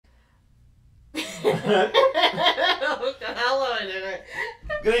Hello, internet.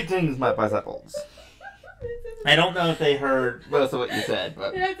 Greetings, my bicycles. I don't know if they heard most of what you said,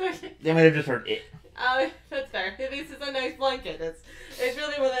 but they might have just heard it. That's fair. At least it's a nice blanket. It's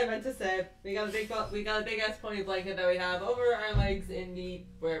really what I meant to say. We got a big ass pony blanket that we have over our legs in the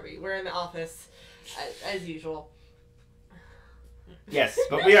we're in the office as usual. Yes,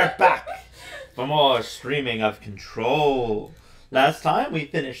 but we are back for more streaming of Control. Last time we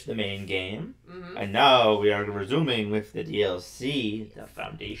finished the main game, and now we are resuming with the DLC, the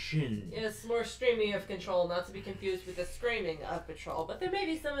Foundation. Yes, more streaming of Control, not to be confused with the screaming of Patrol, but there may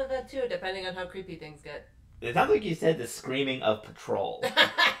be some of that too, depending on how creepy things get. It sounds like you said the screaming of Patrol.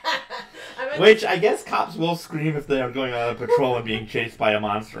 Which, I guess cops will scream if they are going on a patrol and being chased by a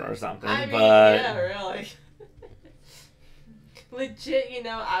monster or something, yeah, really. Legit,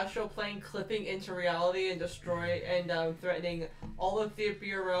 astral plane clipping into reality and threatening all of the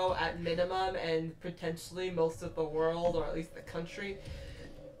Bureau at minimum and potentially most of the world, or at least the country.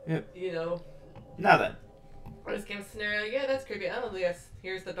 Yep. Now then. Worst case scenario, yeah, that's creepy. Oh, yes,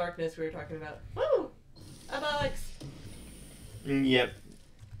 here's the darkness we were talking about. Woo! Alex! Yep.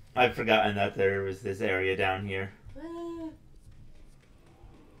 I've forgotten that there was this area down here.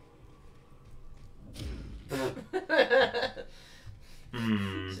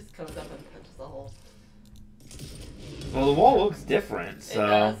 Just comes up and punches the hole. Well, the wall looks different, so... It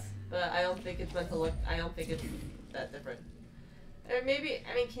does, but I don't think it's meant to look... I don't think it's that different. Or maybe...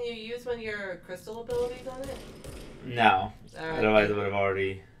 can you use one of your crystal abilities on it? No. Right. Otherwise it would have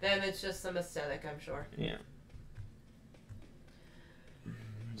already... Then it's just some aesthetic, I'm sure. Yeah.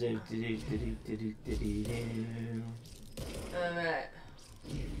 Alright.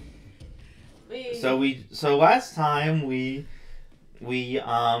 So last time we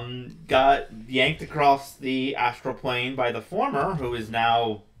got yanked across the astral plane by the former, who is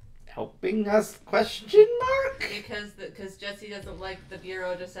now helping us, question mark? Because Jessie doesn't like the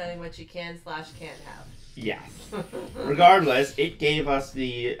Bureau deciding what she can/can't have. Yes. Regardless, it gave us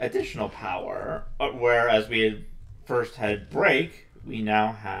the additional power, whereas we had first had break, we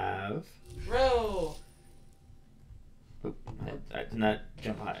now have... Row! Oop, I did not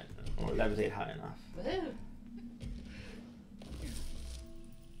jump high or levitate high enough. Woohoo!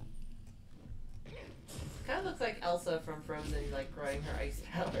 Kind of looks like Elsa from Frozen, growing her ice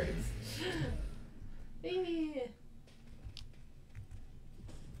powers.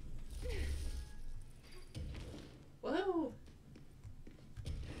 Woohoo!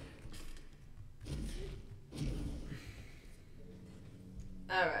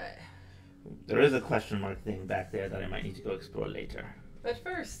 Alright. There is a question mark thing back there that I might need to go explore later. But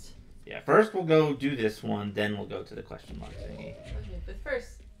first... Yeah, first we'll go do this one, then we'll go to the question mark thingy. Okay, but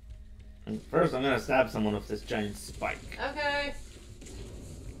first... And first I'm gonna stab someone with this giant spike. Okay.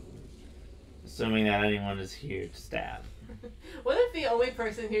 Assuming that anyone is here to stab. What if the only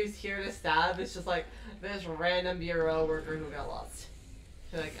person who's here to stab is just this random Bureau worker who got lost?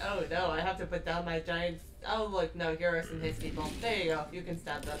 You're like, oh no, I have to put down my giant... Oh look, no, here are some his people. There you go, you can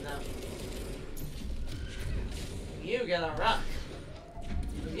stab them now. You get a rock.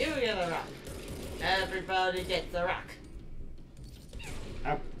 You get a rock. Everybody gets a rock.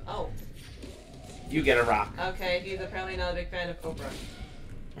 Ow. Oh. You get a rock. Okay, he's apparently not a big fan of Cobra.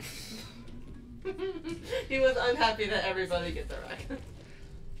 He was unhappy that everybody gets a rock.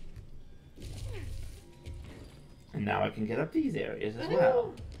 And now I can get up these areas as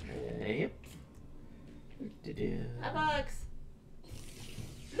well. Yep. Hi, Box.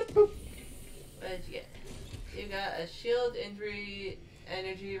 What did you get? You got a shield injury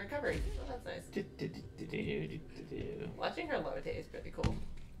energy recovery. Oh, that's nice. Watching her levitate is pretty cool.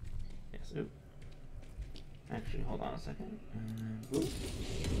 Yes. Oop. Actually, hold on a second.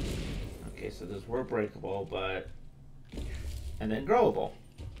 Okay, so those were breakable, but... And then growable.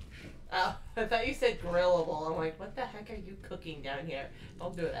 Oh, I thought you said grillable. I'm like, what the heck are you cooking down here?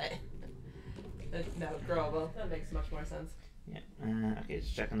 Don't do that. No, growable. That makes much more sense. Yeah. Okay,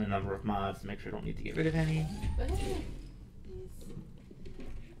 just checking the number of mods to make sure I don't need to get rid of any.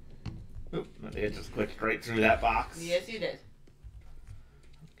 Oop, I think I just clicked right through that box. Yes, you did.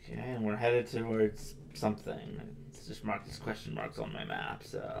 Okay, and we're headed towards something. It's just marked as question marks on my map,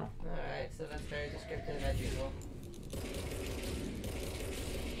 so... Alright, so that's very descriptive as usual.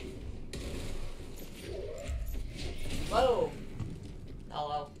 Whoa!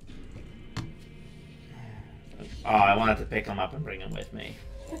 Hello. Oh, I wanted to pick him up and bring him with me.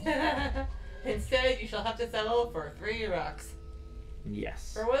 Instead, you shall have to settle for 3 rocks.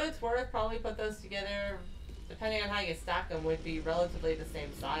 Yes. For what it's worth, probably put those together, depending on how you stack them, would be relatively the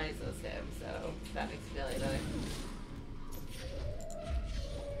same size as him, so that makes me feel better.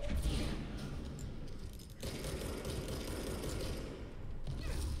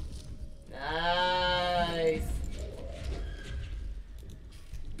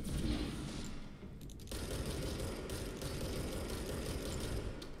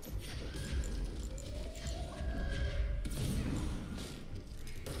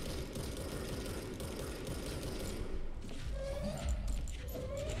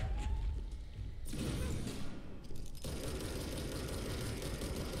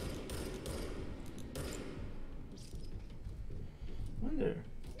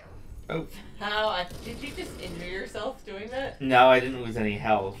 Oh. How? Did you just injure yourself doing that? No, I didn't lose any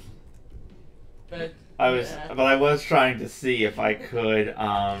health. But I was trying to see if I could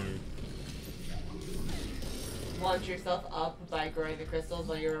launch yourself up by growing the crystals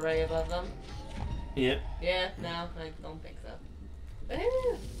while you were right above them. Yeah. Yeah. No, I don't think so.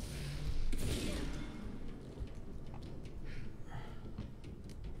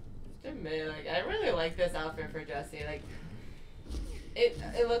 Like, I really like this outfit for Jessie. Like,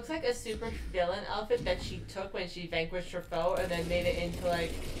 it looks like a super villain outfit that she took when she vanquished her foe, and then made it into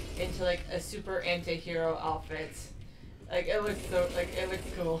like a super anti-hero outfit. Like, it looks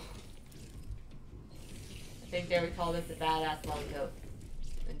cool. I think they would call this a badass long coat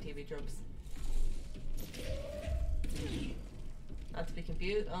in TV tropes. Not to be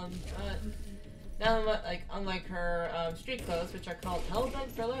confused. Unlike her street clothes, which are called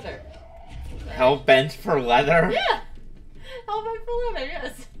hellbent for leather. Hellbent for leather? Yeah! Hellbent for leather,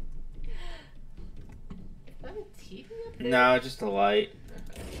 yes. Is that a TV up there? No, just a light.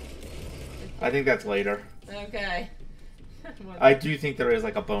 Okay. I think that's later. Okay. I do think there is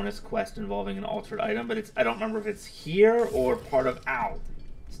like a bonus quest involving an altered item, but I don't remember if it's here or part of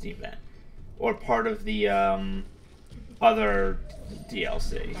Steam Vent. Or part of the other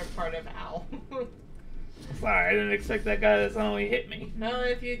DLC. Or part of Owl. Sorry, I didn't expect that guy to suddenly hit me. No,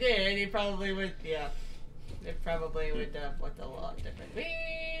 if you did, he probably would, yeah. It probably would look a lot different.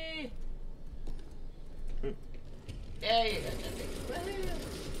 Whee! There you go. Woohoo!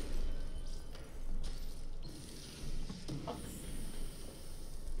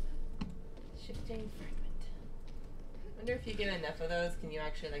 Shifting fragment. I wonder if you get enough of those, can you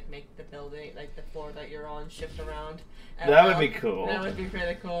actually like make the building, like the floor that you're on, shift around? That would be cool. That would be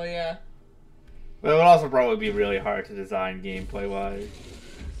pretty cool, yeah. But it would also probably be really hard to design gameplay-wise.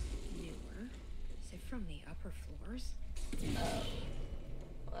 Newer? Is it from the upper floors? Oh.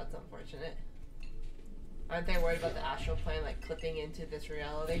 Well, that's unfortunate. Aren't they worried about the astral plane like clipping into this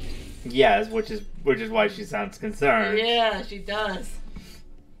reality? Yes, which is why she sounds concerned. Yeah, she does.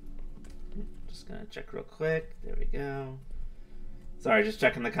 Just gonna check real quick. There we go. Sorry, just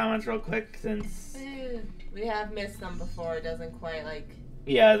checking the comments real quick since we have missed them before. It doesn't quite like.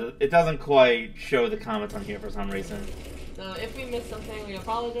 Yeah, it doesn't quite show the comments on here for some reason. So if we miss something, we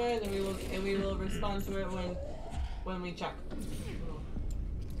apologize, and we will respond to it when we check.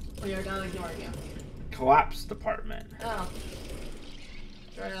 We are not ignoring you. Collapse department. Oh.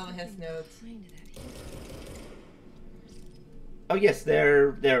 Destroy all the his nodes. Oh yes,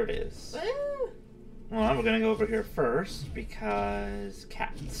 there it is. Woo! Well, we're gonna go over here first because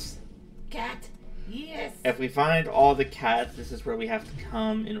cats. Cat. Yes. If we find all the cats, this is where we have to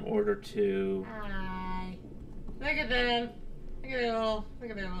come in order to. Hi. Look at them. Look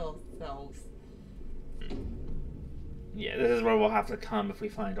at their little selves. Yeah, this is where we'll have to come if we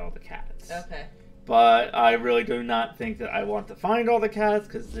find all the cats. Okay. But I really do not think that I want to find all the cats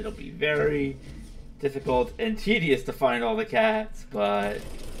because it'll be very difficult and tedious to find all the cats. But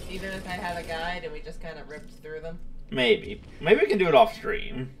even if I had a guide and we just kind of ripped through them. maybe we can do it off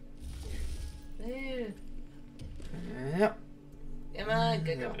stream. Ew. Yep. Come on,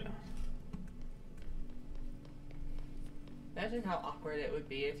 good go. Imagine how awkward it would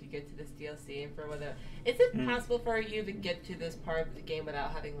be if you get to this DLC and for whether... Is it possible for you to get to this part of the game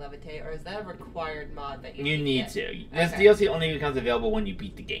without having Levitate, or is that a required mod that you need to? to. This DLC only becomes available when you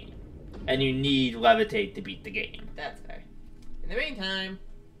beat the game. And you need Levitate to beat the game. That's fair. In the meantime...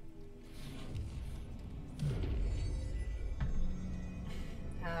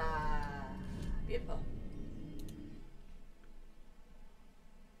 Beautiful.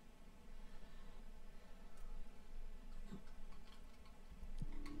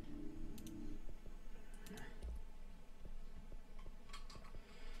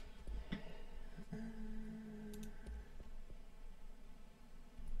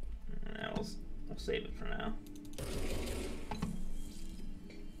 We'll save it for now.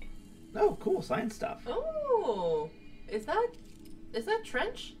 Oh, cool science stuff. Oh, is that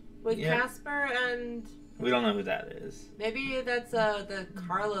Trench with Casper and? We don't know who that is. Maybe that's the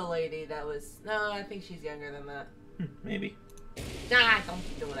Carla lady that was. No, I think she's younger than that. Maybe. Nah,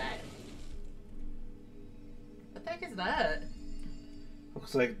 don't do that. What the heck is that?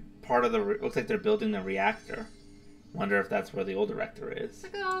 Looks like part of the. Looks like they're building the reactor. Wonder if that's where the old director is.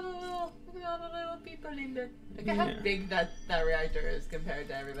 Look at all the little people in there. Look at how big that reactor is compared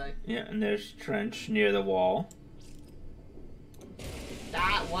to everybody. Yeah, and there's Trench near the wall.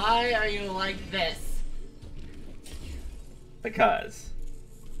 Why are you like this? Because.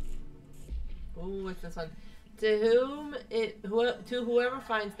 Ooh, what's this one? To whoever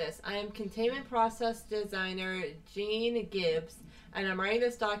finds this, I am containment process designer Jean Gibbs. And I'm writing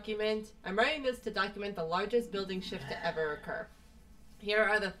this to document the largest building shift to ever occur. Here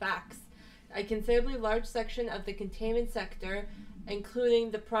are the facts. A considerably large section of the containment sector,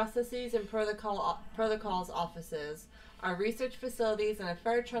 including the processes and protocols offices, our research facilities, and a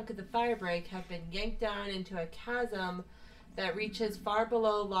fair chunk of the firebreak have been yanked down into a chasm that reaches far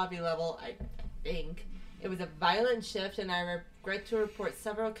below lobby level, I think. It was a violent shift, and I regret to report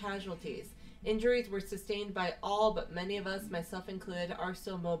several casualties. Injuries were sustained by all, but many of us, myself included, are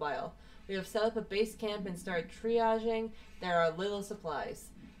still mobile. We have set up a base camp and started triaging. There are little supplies.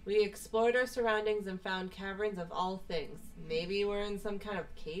 We explored our surroundings and found caverns of all things. Maybe we're in some kind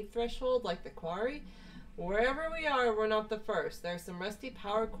of cave threshold like the quarry? Wherever we are, we're not the first. There are some rusty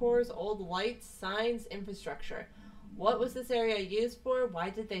power cores, old lights, signs, infrastructure. What was this area used for? Why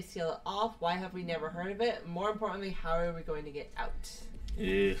did they seal it off? Why have we never heard of it? More importantly, how are we going to get out?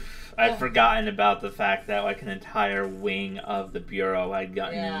 I'd forgotten about the fact that like an entire wing of the Bureau had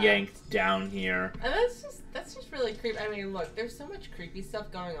gotten yanked down here. And that's just really creepy. I mean, look, there's so much creepy stuff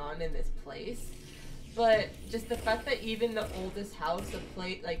going on in this place, but just the fact that even the oldest house, the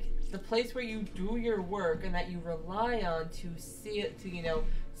place where you do your work and that you rely on to seal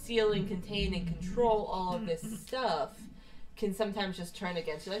and contain and control all of this stuff, can sometimes just turn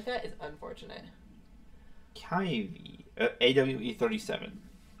against you like that is unfortunate. AWE 37.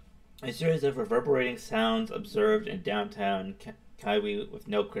 A series of reverberating sounds observed in downtown Kaiwi with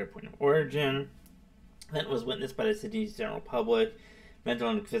no clear point of origin. That was witnessed by the city's general public. Mental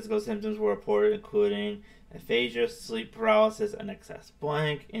and physical symptoms were reported, including aphasia, sleep paralysis, and excess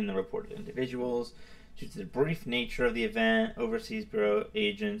blank in the reported individuals. Due to the brief nature of the event, Overseas Bureau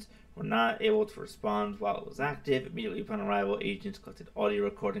agents were not able to respond while it was active. Immediately upon arrival, agents collected audio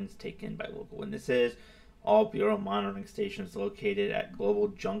recordings taken by local witnesses. All Bureau monitoring stations located at global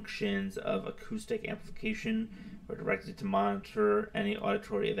junctions of acoustic amplification were directed to monitor any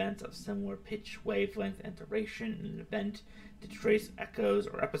auditory events of similar pitch, wavelength, and duration in an event to trace echoes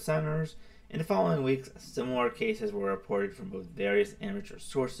or epicenters. In the following weeks, similar cases were reported from both various amateur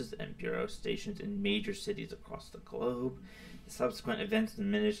sources and Bureau stations in major cities across the globe. The subsequent events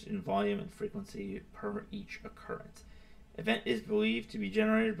diminished in volume and frequency per each occurrence. Event is believed to be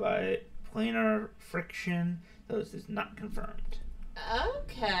generated by planar friction, though this is not confirmed.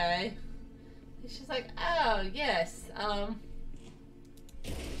 Okay. She's like, oh, yes,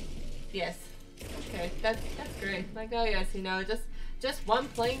 yes. Okay, that's great. Like, oh, yes, just one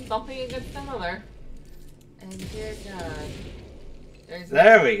plane bumping against another. And dear God.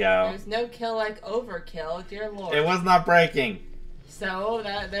 There we go. There's no kill like overkill, dear Lord. It was not breaking. So,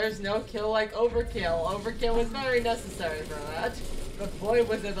 there's no kill like overkill. Overkill was very necessary for that. But boy,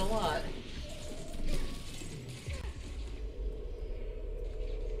 was it a lot.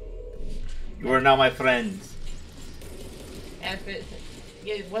 You are now my friends.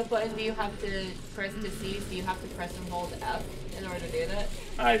 What button do you have to press to seize? Do you have to press and hold F in order to do that?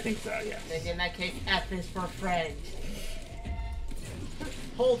 I think so, yes. Then in that case, F is for friend.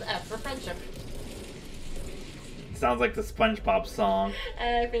 Hold F for friendship. Sounds like the SpongeBob song.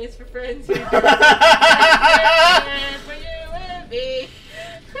 F is for friends who do for you and me.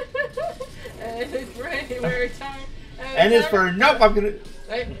 And it's for anywhere, time. And it's for nope. I'm gonna.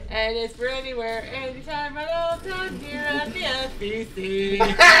 Right? And it's for anywhere, anytime, at all times here at the FBC.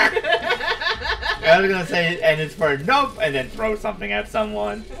 I was gonna say, and it's for nope, and then throw something at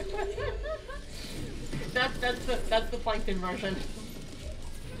someone. That's the plankton version.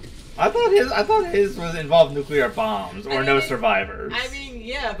 I thought his was involved nuclear bombs or no survivors. I mean,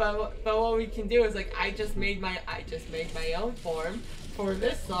 yeah, but what we can do is like I just made my own form for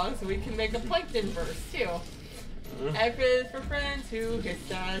this song, so we can make a plankton verse too. F is for friends who hits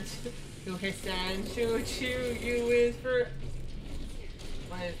that, choo choo. U is for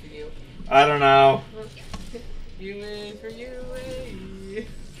what is for you? I don't know. U is for you.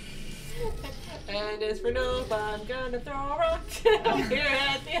 And as for nope, I'm gonna throw a rock down here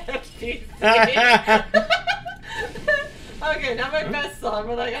at the FTC. Okay, not my best song,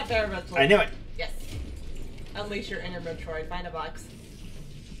 but I got there eventually. I knew it. Yes. Unleash your inner Metroid. Find a box.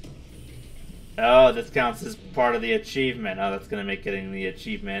 Oh, this counts as part of the achievement. Oh, that's gonna make getting the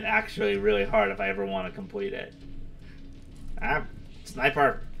achievement actually really hard if I ever want to complete it. Ah,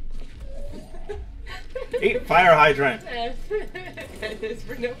 sniper. Eat fire hydrant. And it's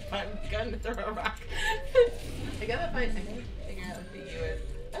for no fun. Gonna throw a rock. I gotta figure out what the U is.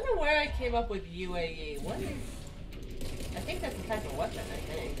 I don't know where I came up with UAE. What is? I think that's a type of weapon. I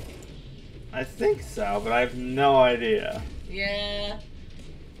think. I think so, but I have no idea. Yeah.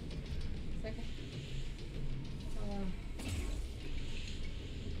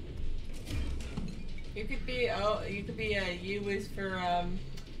 You could be U is for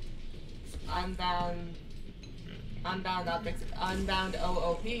unbound objects, unbound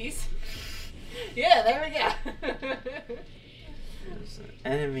OOPs. Yeah, there we go. There's an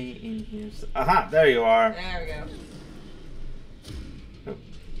enemy in here. Aha, there you are. There we go. Oh.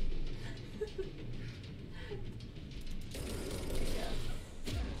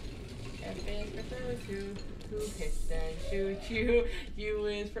 F is for those who hiss and shoot you. U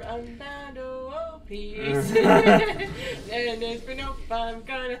is for unbound OOPs. N is for nope, I'm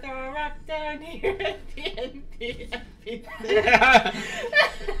gonna throw a rock down here at the end.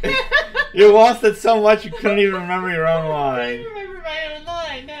 You lost it so much you couldn't even remember your own I line. remember my own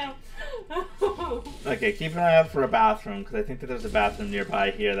line now. Okay, keep an eye out for a bathroom, because I think that there's a bathroom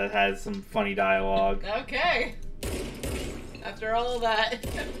nearby here that has some funny dialogue. Okay. After all that,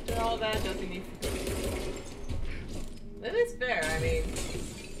 doesn't need. That is fair. I mean,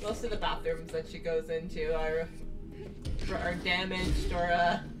 most of the bathrooms that she goes into are damaged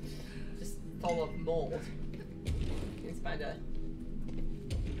or just full of mold. Let's find a.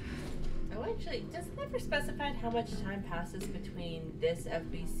 Oh, actually, does it ever specify how much time passes between this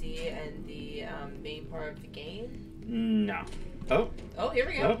FBC and the main part of the game? No. Oh. Oh, here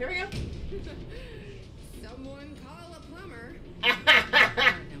we go. Oh. Here we go. Someone call a plumber. No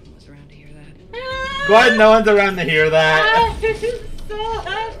one was around to hear that. Go ahead, no one's around to hear that. I'm so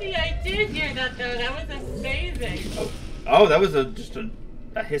happy I did hear that though. That was amazing. Oh, that was just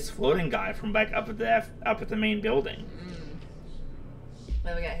a hiss floating guy from back up at the main building.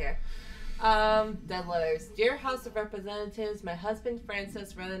 What do we got here? Dead letters. Dear House of Representatives, my husband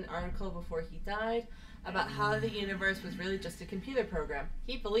Francis read an article before he died about how the universe was really just a computer program.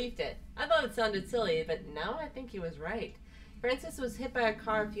 He believed it. I thought it sounded silly, but now I think he was right. Francis was hit by a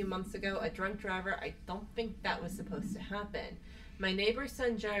car a few months ago, a drunk driver. I don't think that was supposed to happen. My neighbor's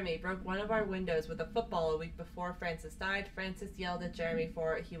son Jeremy broke one of our windows with a football a week before Francis died. Francis yelled at Jeremy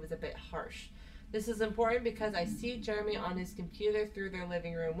for it. He was a bit harsh. This is important because I see Jeremy on his computer through their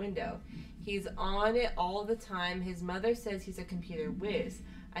living room window. He's on it all the time. His mother says he's a computer whiz.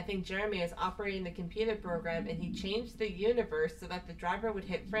 I think Jeremy is operating the computer program and he changed the universe so that the driver would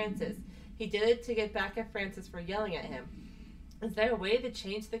hit Francis. He did it to get back at Francis for yelling at him. Is there a way to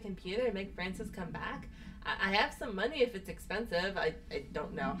change the computer and make Francis come back? I have some money if it's expensive. I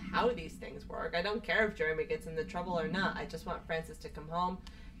don't know how these things work. I don't care if Jeremy gets into trouble or not. I just want Francis to come home.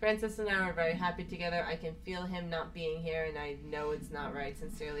 Francis and I are very happy together. I can feel him not being here, and I know it's not right.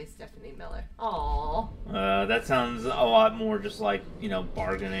 Sincerely, Stephanie Miller. Aww. That sounds a lot more just like,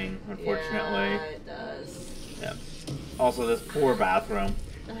 bargaining, unfortunately. Yeah, it does. Yeah. Also, this poor bathroom.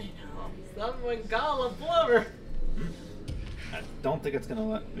 I know. Someone call a plumber. I don't think it's gonna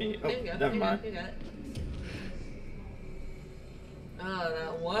let me. Oh, There you go. never mind. You got it. Oh,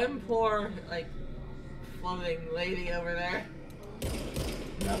 that one poor, floating lady over there.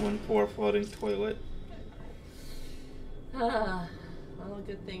 That one poor floating toilet. Well, the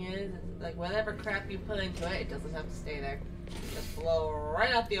good thing is, whatever crap you put into it, it doesn't have to stay there. Just flow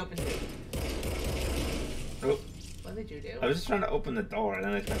right out the open tube. Oh. What did you do? I was just trying to open the door, and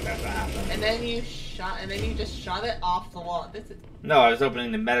then I expect that to happen. And then you just shot it off the wall. This is. No, I was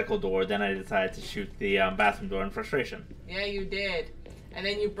opening the medical door, then I decided to shoot the bathroom door in frustration. Yeah, you did. And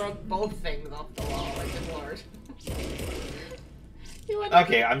then you broke both things off the wall. Good lord.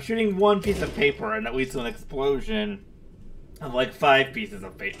 Okay, I'm shooting one piece of paper, and that leads to an explosion of 5 pieces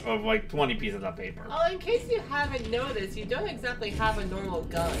of paper, of 20 pieces of paper. Oh, in case you haven't noticed, you don't exactly have a normal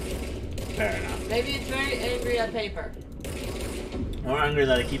gun. Fair enough. Maybe it's very angry at paper. Or angry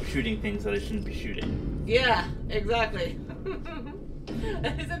that I keep shooting things that I shouldn't be shooting. Yeah, exactly.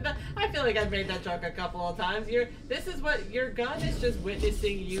 I feel like I've made that joke a couple of times. Your gun is just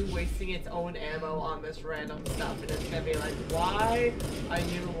witnessing you wasting its own ammo on this random stuff, and it's gonna be like, why are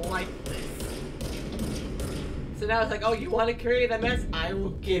you like this? So now it's like, oh, you want to create a mess? I will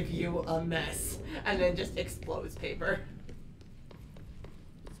give you a mess, and then just explodes paper.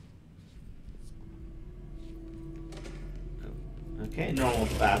 Okay, normal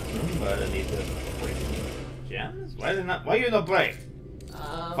bathroom, but I need to break some gems. Why you not break?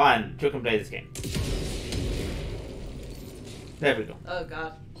 Fine, you can play this game. There we go. Oh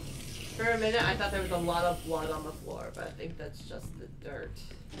god. For a minute, I thought there was a lot of blood on the floor, but I think that's just the dirt.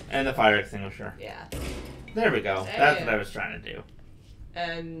 And the fire extinguisher. Yeah. There we go. There. That's what I was trying to do.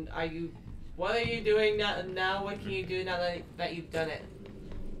 And what are you doing now? What can you do now that you've done it?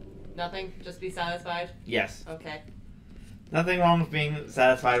 Nothing? Just be satisfied? Yes. Okay. Nothing wrong with being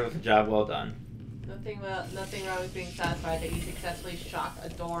satisfied with a job well done. Nothing wrong with being satisfied that you successfully shot a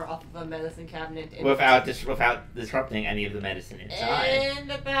door off of a medicine cabinet Without disrupting any of the medicine inside. in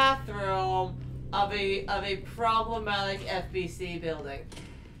the bathroom of a problematic FBC building.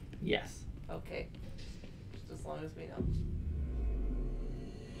 Yes. Okay. Just as long as we know.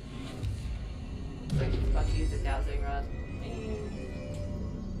 Looks like he's about to use a dowsing rod.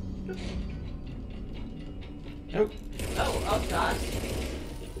 Nope. Oh gosh.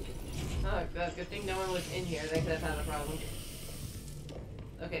 Oh, good thing no one was in here. They could have had a problem.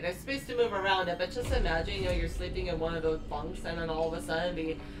 Okay, there's space to move around it, but just imagine, you know, you're sleeping in one of those bunks and then all of a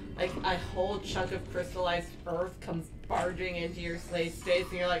sudden like a whole chunk of crystallized earth comes barging into your slave space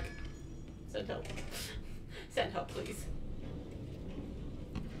and you're like, send help. Send help, please.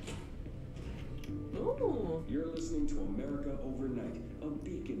 Ooh. You're listening to America Overnight, a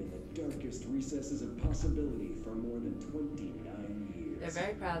beacon in the darkest recesses of possibility for more than 29 years. They're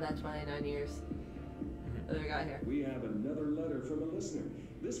very proud of that 29 years. What do we got here? We have another letter from a listener.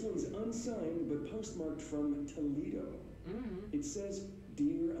 This one's unsigned but postmarked from Toledo. It says,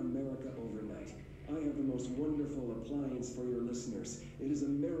 Dear America Overnight, I have the most wonderful appliance for your listeners. It is a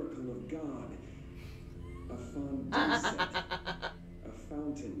miracle of God. A fondue set. A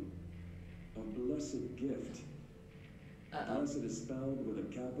fountain. A blessed gift. Blessed is spelled with a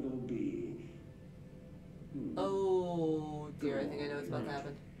capital B. Oh dear, I think I know what's about to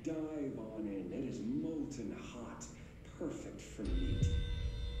happen. Dive on in. It is molten hot. Perfect for meat.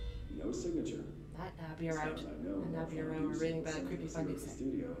 No signature. That Abby around. And Abby around. We're reading about a creepy fondue set.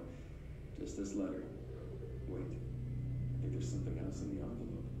 Studio. Just this letter. Wait. I think there's something else in the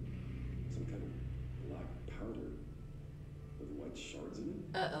envelope. Some kind of black powder with white shards in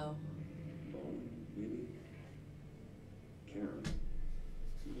it. Uh-oh. Bone, maybe. Karen.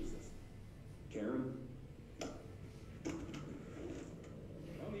 Who is this? Karen?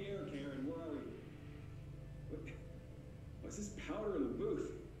 On the air, Karen. Where are we? What's this powder in the booth?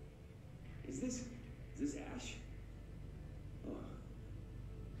 Is this ash? Oh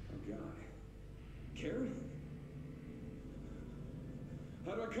God. Karen?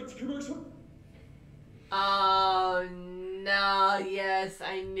 How do I cut the commercial? Oh no, yes,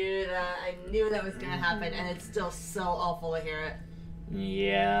 I knew that. I knew that was gonna happen, and it's still so awful to hear it.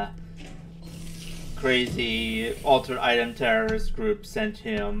 Yeah. Crazy altered item terrorist group sent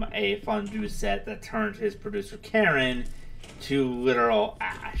him a fondue set that turned his producer Karen to literal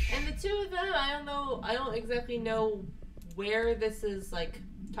ash. And the two of them, I don't exactly know where this is like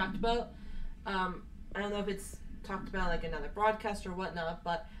talked about. I don't know if it's talked about like another broadcast or whatnot,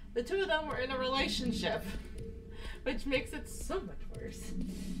 but the two of them were in a relationship, which makes it so much worse.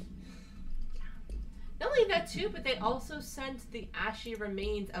 Not only that too, but they also sent the ashy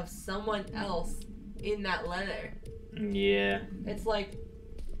remains of someone else in that letter. Yeah. It's like,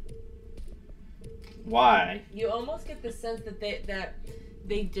 why? you almost get the sense that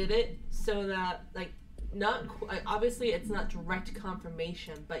they did it so that, like, not obviously it's not direct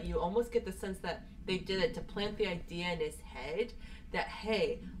confirmation, but you almost get the sense that they did it to plant the idea in his head that,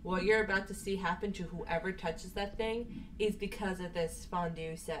 hey, what you're about to see happen to whoever touches that thing is because of this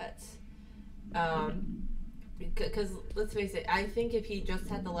fondue set. Because let's face it, I think if he just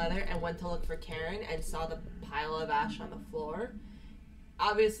had the letter and went to look for Karen and saw the pile of ash on the floor,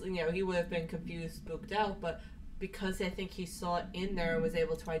 obviously, you know, he would have been confused, spooked out, but because I think he saw it in there and was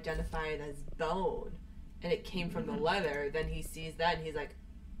able to identify it as bone, and it came from the leather, then he sees that and he's like,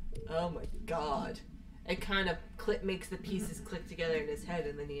 oh my God. It kind of makes the pieces click together in his head,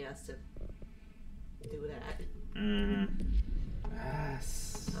 and then he has to do that.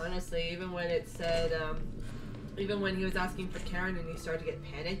 Yes. Honestly, even when it said, even when he was asking for Karen and he started to get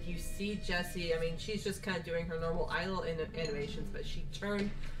panicked, you see Jessie, I mean, she's just kind of doing her normal idle animations, but she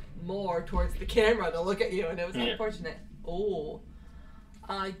turned more towards the camera to look at you, and it was unfortunate. Oh.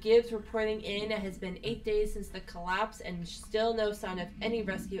 Gibbs reporting in. It has been 8 days since the collapse and still no sign of any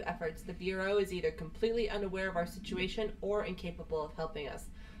rescue efforts. The Bureau is either completely unaware of our situation or incapable of helping us.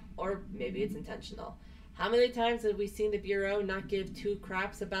 Or maybe it's intentional. How many times have we seen the Bureau not give two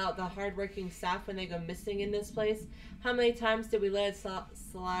craps about the hardworking staff when they go missing in this place? How many times did we let it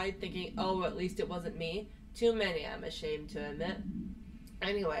slide thinking, oh, at least it wasn't me? Too many, I'm ashamed to admit.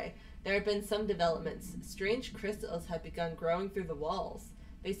 Anyway, there have been some developments. Strange crystals have begun growing through the walls.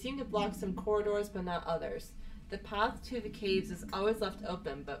 They seem to block some corridors, but not others. The path to the caves is always left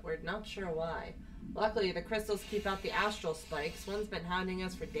open, but we're not sure why. Luckily, the crystals keep out the astral spikes. One's been hounding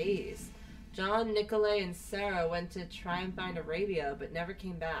us for days. John, Nicolay, and Sarah went to try and find a radio, but never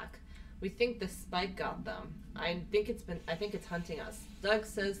came back. We think the spike got them. I think it's hunting us. Doug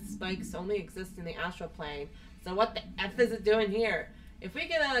says the spikes only exist in the astral plane, so what the F is it doing here? If we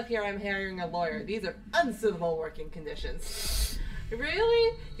get out of here, I'm hiring a lawyer. These are unsuitable working conditions.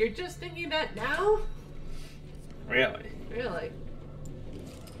 Really? You're just thinking that now? Really? Really?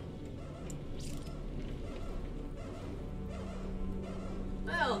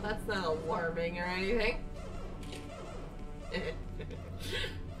 alarming or anything.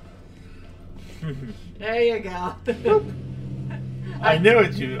 There you go. I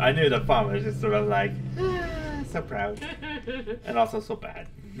knew the fun was just sort of like, so proud. And also so bad.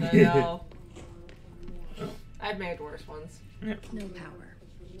 I know. I've made worse ones. Yep. No power.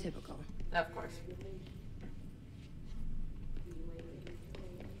 Typical. Of course.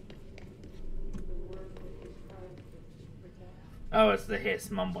 Oh, it's the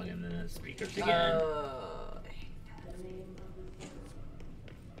hiss mumbling in the speakers again.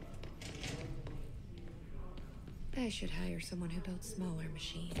 I should hire someone who builds smaller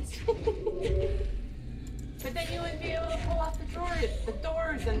machines. But then you would be able to pull off the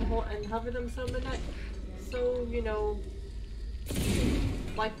doors and hover them so you know,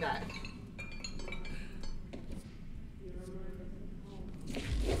 like that.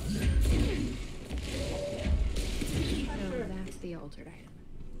 Oh, that's the altered item.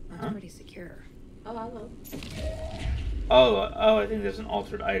 That's pretty secure. Oh, hello. Oh, I think there's an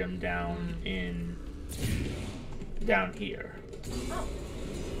altered item down down here. Oh.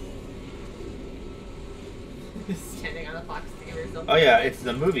 Standing on a box to give yourself. Oh yeah, it's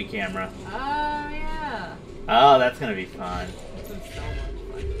the movie camera. Oh yeah. Oh, that's gonna be fun. This is so much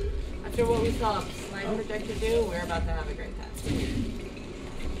fun. After what we saw Slide Projector do, we're about to have a great time.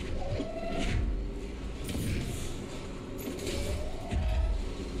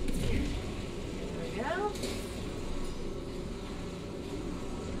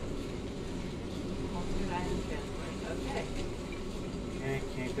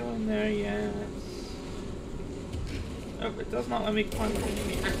 Can't go in there yet. Oh, it does not let me climb up.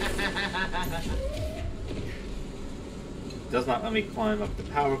 Does not let me climb up the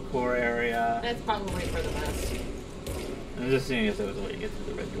power core area. That's probably for the best. I'm just seeing if there was a way to get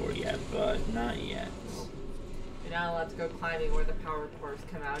through the red door yet, but not yet. You're not allowed to go climbing where the power cores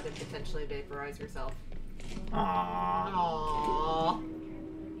come out and potentially vaporize yourself. Aww. Aww.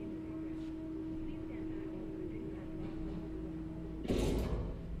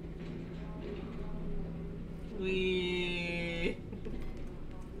 We.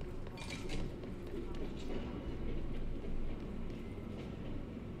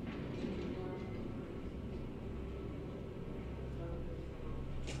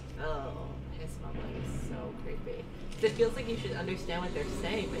 Oh, his mumbling is so creepy. It feels like you should understand what they're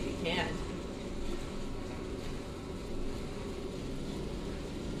saying, but you can't.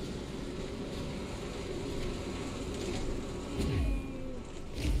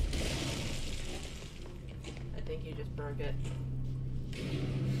 I think you just broke it.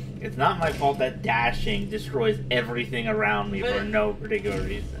 It's not my fault that dashing destroys everything around me for no particular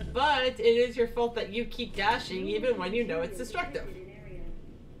reason. But it is your fault that you keep dashing even when you know it's destructive.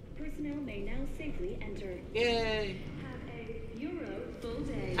 Personnel may now safely enter. Yay. Have a Euro full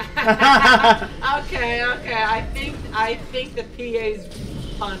day. Okay. I think the PA's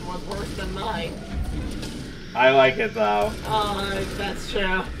pun was worse than mine. I like it though. Oh, that's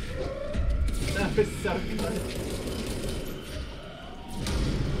true. That was so good.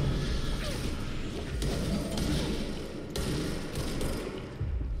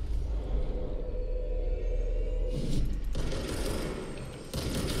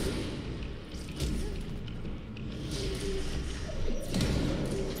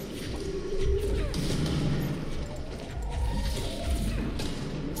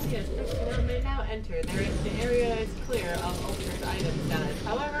 Yes, personnel may now enter. The area is clear of altered item status.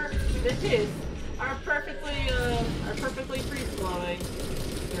 However, the hiss are perfectly free-flowing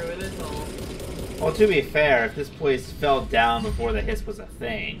through this hole. Well, to be fair, if this place fell down before the hiss was a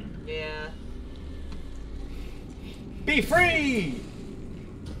thing. Yeah. Be free!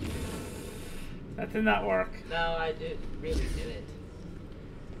 That did not work. No, I really didn't.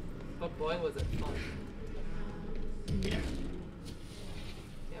 But boy, was it fun. Yeah.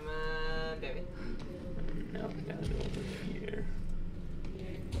 Come on, baby. No, we gotta go over here.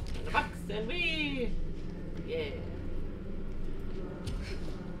 In the box, and we... Yeah.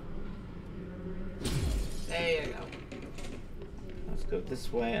 There you go. Let's go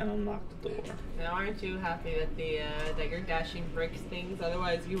this way and unlock the door. Now, aren't you happy that your dashing breaks things?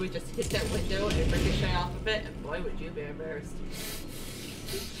 Otherwise, you would just hit that window and ricochet off of it, and boy, would you be embarrassed.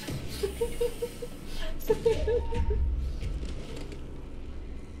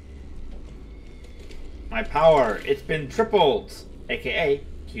 My power, it's been tripled, aka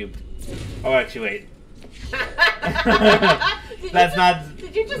cubed. Oh, actually, wait. That's not.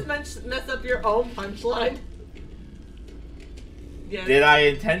 Did you just mess up your own punchline? Yes. Did I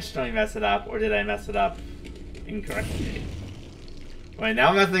intentionally mess it up, or did I mess it up incorrectly? Wait, now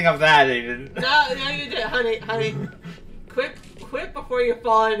I'm messing up that even. No, you did, honey. quit before you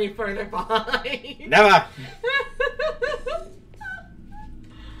fall any further behind. Never.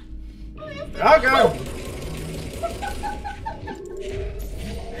 I'll go. I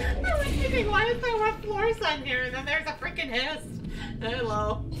was thinking, why is there one floor sign here and then there's a freaking hiss?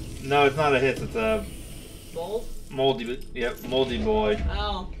 Hello. No, it's not a hiss. It's a Mold? moldy. Yep, moldy boy.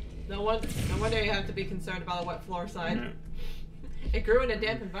 Oh. No wonder you have to be concerned about a wet floor sign. Mhm. It grew in a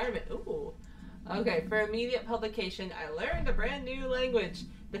damp environment. Ooh. Okay, for immediate publication, I learned a brand new language.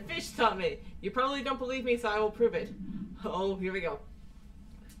 The fish taught me. You probably don't believe me, so I will prove it. Oh, here we go.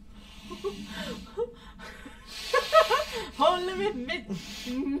 Håll med mig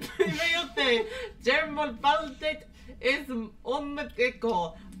Germanvaldet is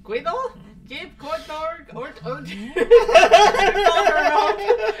omeko. Guido? Give Cordarg or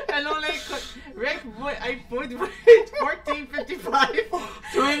and only Rick I put 1455.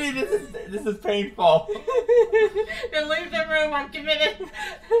 Sweetie, this is painful. And leave the room, I'm committed.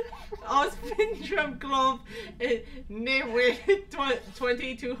 Spindrum Glove near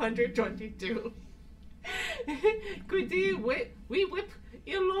 2222. Could you we whip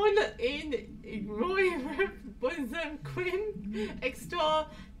alone in Roy Bosom Quinn extra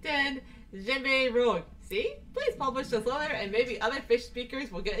then Jemmy Road. See? Please publish this letter and maybe other fish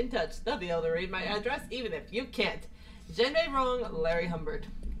speakers will get in touch. They'll be able to read my address even if you can't. Jemmy Wrong, Larry Humbert.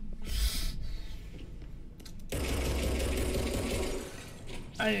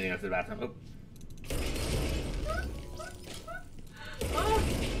 I need to go to the bathroom. Oh.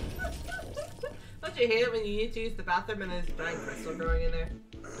 Don't you hate it when you need to use the bathroom and there's a giant crystal growing in there?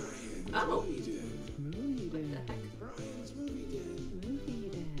 Oh.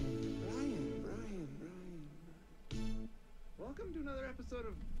 Welcome to another episode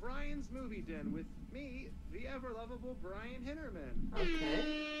of Brian's Movie Den with me, the ever-lovable Brian Hinnerman.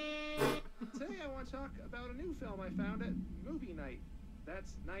 Okay. Today I want to talk about a new film I found at Movie Night.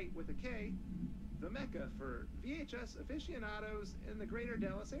 That's night with a K, the Mecca for VHS aficionados in the greater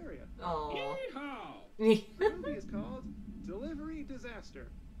Dallas area. Oh. The movie is called Delivery Disaster.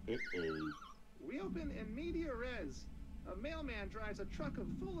 We open in media res. A mailman drives a truck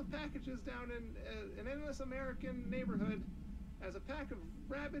full of packages down in an endless American neighborhood as a pack of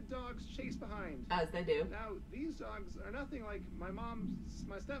rabid dogs chase behind. As they do. Now, these dogs are nothing like my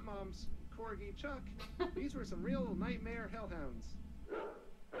stepmom's corgi Chuck. These were some real nightmare hellhounds.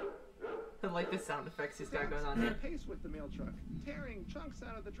 I like the sound effects he's got going on here. Pace with the mail truck, tearing chunks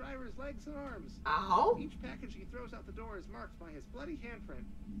out of the driver's legs and arms. Ow! Each package he throws out the door is marked by his bloody handprint.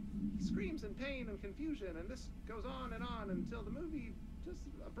 He screams in pain and confusion, and this goes on until the movie just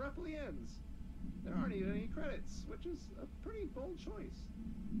abruptly ends. There aren't even any credits, which is a pretty bold choice.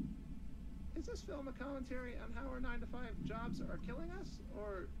 Is this film a commentary on how our 9-to-5 jobs are killing us,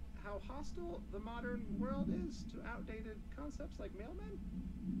 or how hostile the modern world is to outdated concepts like mailmen?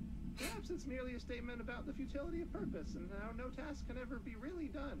 Perhaps it's merely a statement about the futility of purpose and how no task can ever be really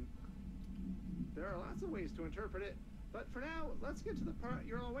done. There are lots of ways to interpret it, but for now, let's get to the part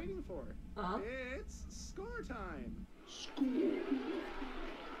you're all waiting for. It's score time.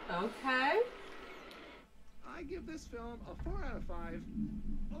 Okay. I give this film a 4 out of 5,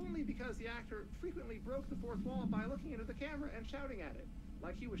 only because the actor frequently broke the fourth wall by looking into the camera and shouting at it,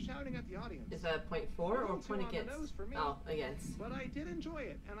 like he was shouting at the audience. Is that a point for or point against? For me, oh, against. But I did enjoy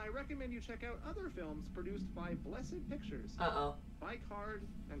it, and I recommend you check out other films produced by Blessed Pictures. Uh-oh. Bike Hard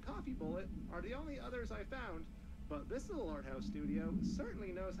and Coffee Bullet are the only others I found, but this little art house studio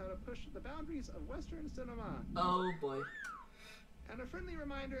certainly knows how to push the boundaries of Western cinema. Oh boy. And a friendly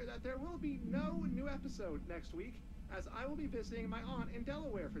reminder that there will be no new episode next week, as I will be visiting my aunt in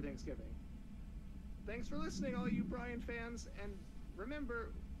Delaware for Thanksgiving. Thanks for listening, all you Brian fans, and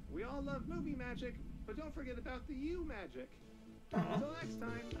remember, we all love movie magic, but don't forget about the U magic. Until next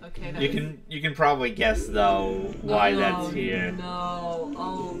time. Okay. You can probably guess though why that's here. No.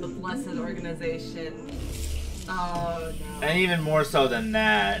 Oh, the blessed organization. Oh no. And even more so than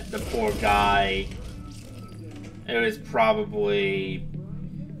that, the poor guy. It was probably.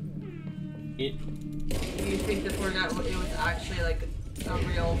 You think the poor guy? It was actually like a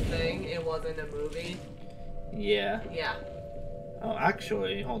real thing. It wasn't a movie. Yeah. Yeah. Oh,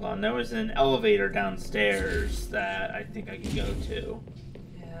 actually, hold on. There was an elevator downstairs that I think I could go to.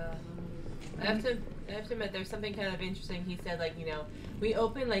 Yeah. I have to admit, there's something kind of interesting. He said, like, you know, we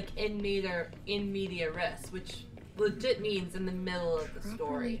open like in media res, which legit means in the middle of the story.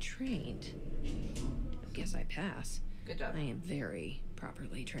 Properly trained. Guess I pass. Good job. I am very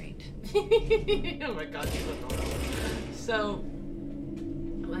properly trained. Oh my god, you look normal. So,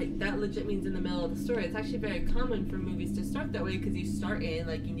 like that legit means in the middle of the story. It's actually very common for movies to start that way because you start in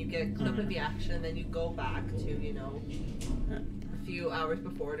like and you get a clip of the action, and then you go back to a few hours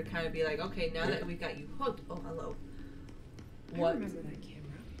before to kind of be like, okay, now that we've got you hooked. Oh, hello. What I remember that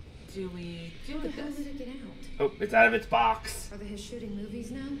camera. do we do How the with hell this? did it get out? Oh, it's out of its box. Are they his shooting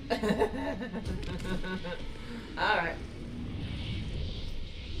movies now? All right.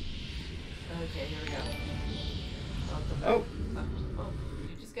 Okay, here we go. Oh. Oh,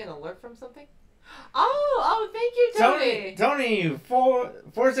 did you just get an alert from something? Oh, thank you, Tony. Tony,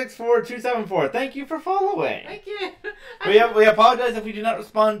 464-274. Thank you for following. Thank you. We apologize if we do not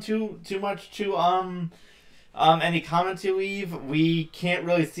respond too much to any comments you leave. We can't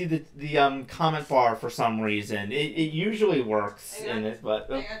really see the comment bar for some reason. It usually works in this, but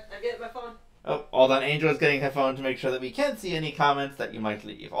Hang on, I'm getting my phone. oh, hold on. Angel is getting her phone to make sure that we can see any comments that you might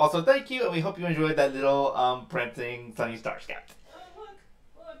leave. Also, thank you, and we hope you enjoyed that little prancing Sunny Star Scout. Oh,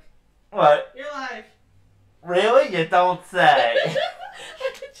 look. What? You're live. Really? You don't say.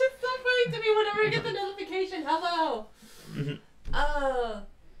 It's just so funny to me whenever I get the notification. Hello.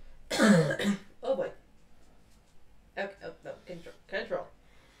 Oh boy. Okay, oh, no, control.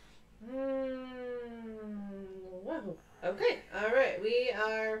 Whoa. Okay, alright, we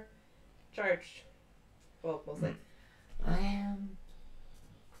are charged. Well, mostly.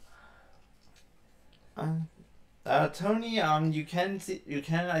 Tony, you can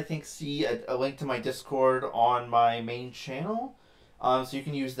I think see a link to my Discord on my main channel. So you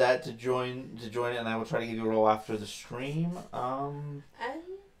can use that to join it, and I will try to give you a role after the stream. And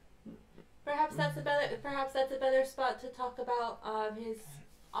perhaps that's a better spot to talk about his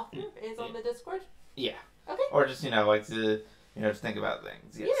offer is on the Discord. Yeah. Okay. Or just like to just think about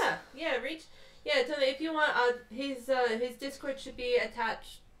things. Yes. Yeah. Tony, if you want, his Discord should be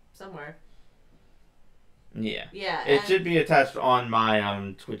attached somewhere. Yeah. Yeah. It should be attached on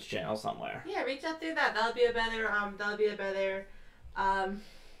my Twitch channel somewhere. Yeah, reach out through that. That'll be a better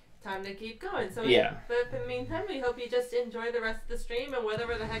time to keep going. So yeah. But in the meantime, we hope you just enjoy the rest of the stream and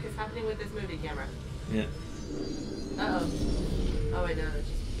whatever the heck is happening with this movie camera. Yeah. Oh wait, no,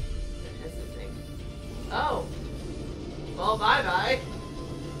 that's the thing. Oh. Well, bye.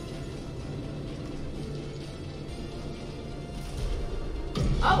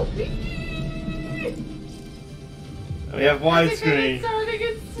 Oh. We have widescreen. Starting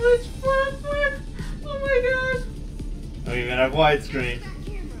and switch flip. Oh my god. We even have widescreen.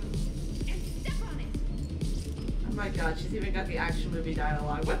 Oh my god, she's even got the action movie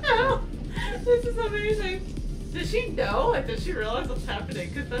dialogue. What the hell? This is amazing. Does she know? Like, does she realize what's happening?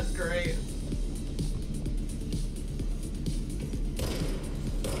 Because that's great.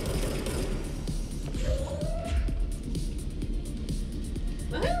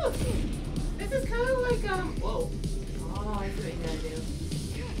 Oh, this is kind of like, whoa. Oh, I see what you gotta do.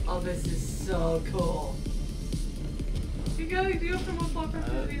 Oh, this is so cool. You gotta do it from one platform to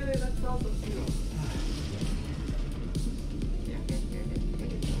the other. That's awesome. You're good.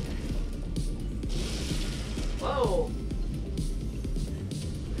 Whoa.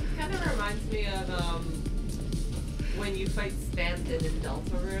 Kind of reminds me of when you fight Stanton in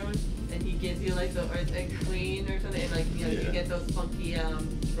Deltarune, and he gives you like a queen or something, and like you get those funky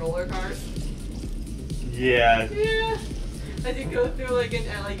roller cars. Yeah. Yeah. As you go through like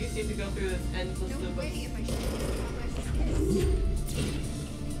you seem to go through this endless loop of...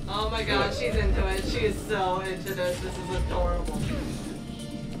 Oh my god, she's into it. She is so into this. This is adorable.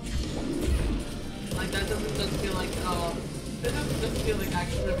 Like that doesn't just feel like it doesn't just feel like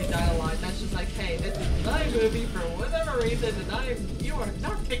action movie dialogue. That's just like, hey, this is my movie for whatever reason, and you are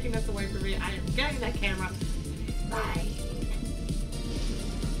not taking this away from me. I am getting that camera. Bye.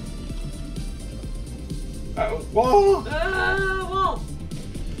 Whoa! Whoa!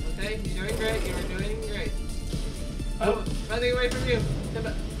 Okay, you're doing great. You are doing great. Oh, running away from you.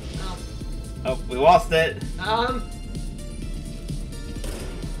 Oh, we lost it.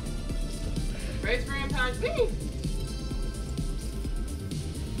 Brace for impact. Whee!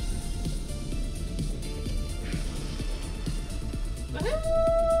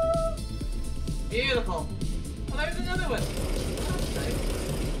 Beautiful. Well, there's another one.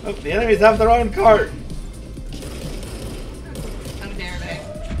 Oh, the enemies have their own cart. How dare they?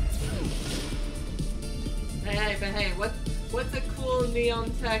 Hey, what's a cool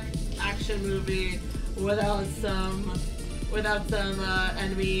neon tech action movie without some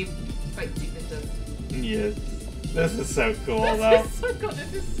enemy fight sequences? Yes. This is so cool, though. This is so cool.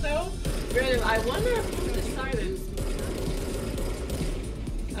 This is so random. I wonder who decided.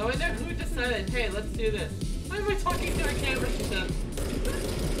 Hey, let's do this. Why am I talking to a camera? She said.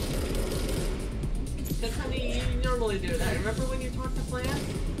 That's how you normally do that. Remember when you talk to plants?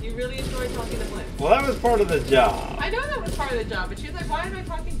 You really enjoy talking to plants. Well, that was part of the job. I know that was part of the job, but she's like, why am I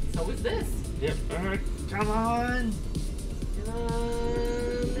talking? So is this. Yep. Alright, come on.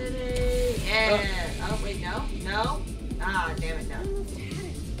 Minnie. Yeah. Oh, wait, no? No? Ah, damn it, no.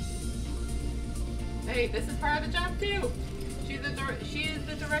 Hey, this is part of the job, too. She is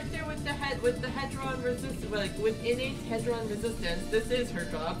the director with the Hedron resistance, with innate Hedron resistance. This is her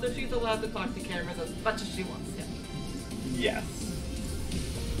job, so she's allowed to talk to cameras as much as she wants to. Yes.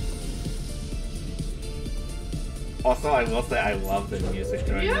 Also, I will say I love the music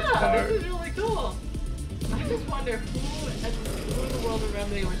during this part. Yeah, this is really cool. I just wonder who in the world of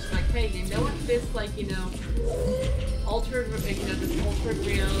Remedy was just like, hey, you know what this, like, this altered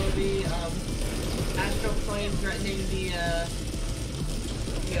reality, astral plane threatening the,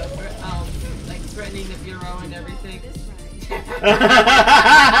 threatening the Bureau and everything. You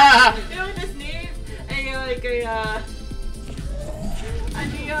know what this needs? A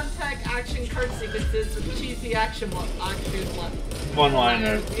neon tech action card sequences with cheesy action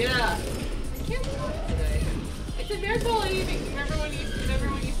one-liners. Yeah. I can't talk today. It's a miracle. Remember when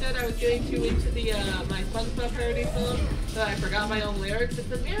you said I was getting too into the my SpongeBob parody song that I forgot my own lyrics? It's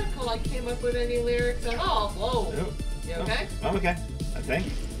a miracle I came up with any lyrics at all. Whoa. Nope. You okay? I'm okay. I think.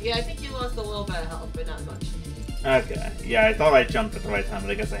 Yeah, I think you lost a little bit of health, but not much. Okay. Yeah, I thought I jumped at the right time,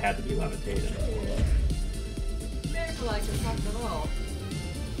 but I guess I had to be levitating. Miracle I can talk at all.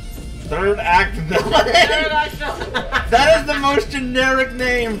 Third act villain. Third act villain. That is the most generic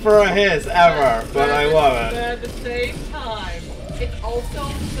name for a hiss ever, but I love it. But at the same time, it's also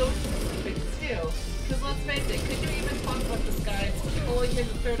so specific too. Because let's face it, could you even talk about this guy calling him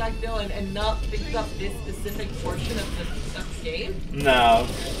the third act villain and not pick up this specific portion of the game? No.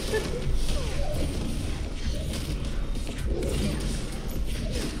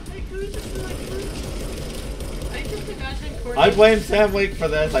 I blame Sam Lake for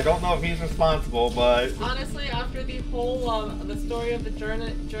this. I don't know if he's responsible, but honestly, after the whole the story of the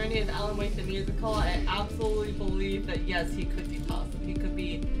journey of Alan Wake the musical, I absolutely believe that yes, he could be possible. He could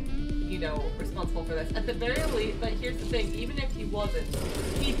be, responsible for this. At the very least, but here's the thing: even if he wasn't,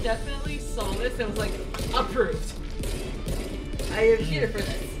 he definitely saw this and was like, approved. I am here for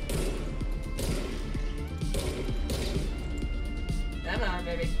this. Come on,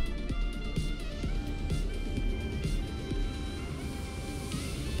 baby.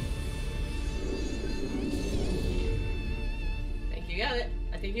 You got it.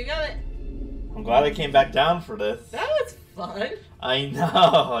 I think you got it. I'm glad I came back down for this. That was fun. I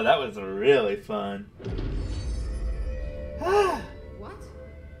know. That was really fun. What?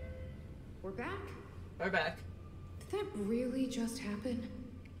 We're back? We're back. Did that really just happen?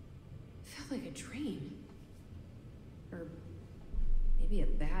 It felt like a dream. Or maybe a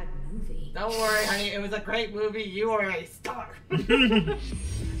bad movie. Don't worry, honey. It was a great movie. You are a star.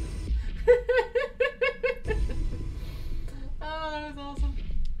 Oh, that was awesome.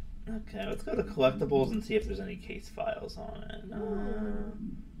 Okay, let's go to collectibles and see if there's any case files on it.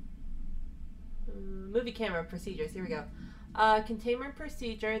 Movie camera procedures. Here we go. Containment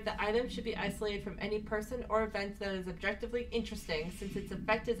procedure. The item should be isolated from any person or event that is objectively interesting, since its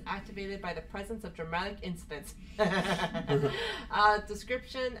effect is activated by the presence of dramatic incidents.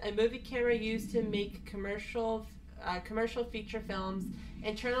 Description. A movie camera used to make commercial feature films.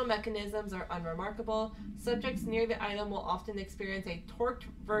 Internal mechanisms are unremarkable. Subjects near the item will often experience a torqued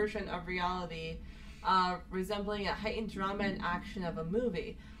version of reality, resembling a heightened drama and action of a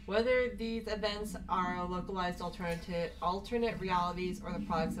movie. Whether these events are localized alternate realities or the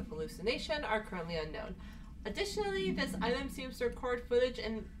products of hallucination are currently unknown. Additionally, this item seems to record footage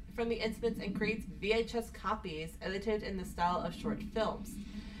from the incidents and creates VHS copies edited in the style of short films.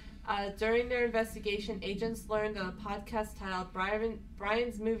 During their investigation, agents learned that a podcast titled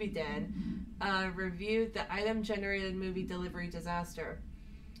Brian's Movie Den reviewed the item-generated movie delivery disaster.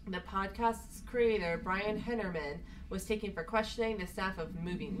 The podcast's creator, Brian Hennerman, was taken for questioning. The staff of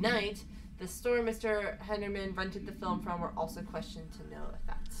Movie Night, the store Mr. Hennerman rented the film from, were also questioned to no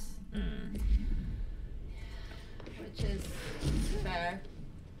effect. Which is fair.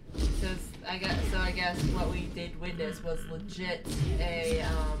 I guess what we did witness was legit a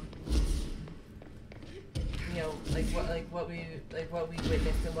what we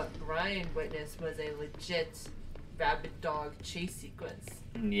witnessed and what Brian witnessed was a legit rabid dog chase sequence.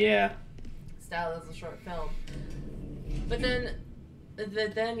 Yeah. Style as a short film. But then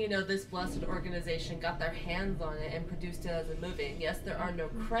this blessed organization got their hands on it and produced it as a movie. And yes, there are no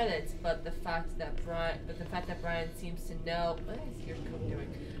credits, but the fact that Brian seems to know what is your code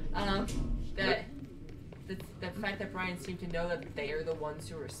doing? The fact that Brian seemed to know that they are the ones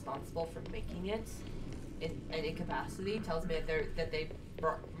who are responsible for making it an incapacity tells me that they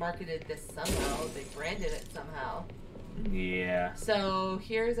marketed this somehow, they branded it somehow. Yeah. So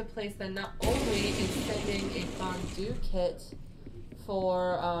here's a place that not only is sending a fondue kit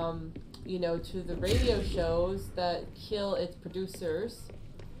for you know, to the radio shows that kill its producers,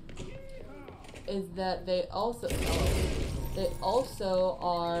 is that they also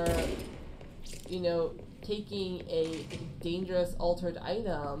are, you know, taking a dangerous altered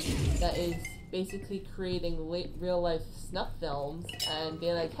item that is basically creating real life snuff films and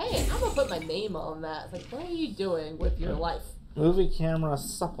being like, hey, I'm gonna put my name on that. It's like, what are you doing with your life? Movie camera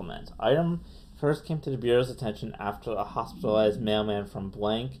supplement. Item first came to the Bureau's attention after a hospitalized mailman from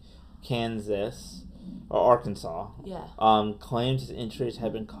Blank, Kansas, or Arkansas, claimed his injuries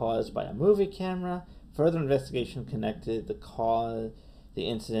had been caused by a movie camera. Further investigation connected the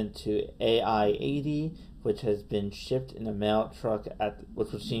incident to AI-80, which has been shipped in a mail truck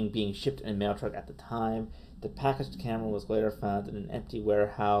which was seen being shipped in a mail truck at the time. The packaged camera was later found in an empty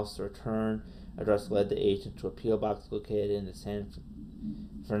warehouse. The return address led the agent to a P.O. box located in the San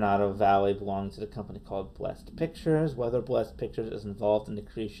Fernando Valley belonging to the company called Blessed Pictures. Whether Blessed Pictures is involved in the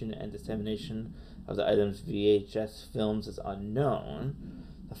creation and dissemination of the item's VHS films is unknown.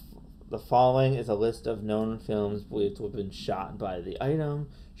 The following is a list of known films believed to have been shot by the item: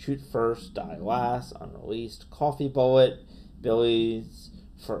 Shoot First, Die Last, Unreleased, Coffee Bullet, Billy's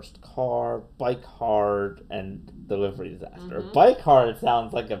First Car, Bike Hard, and Delivery Disaster. Bike Hard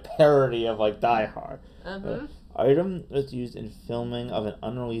sounds like a parody of like Die Hard. Item was used in filming of an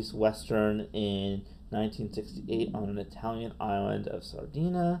unreleased western in 1968 on an Italian island of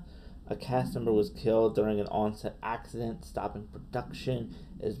Sardinia. A cast member was killed during an on-set accident, stopping production.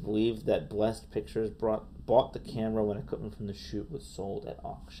 It is believed that Blessed Pictures bought the camera when equipment from the shoot was sold at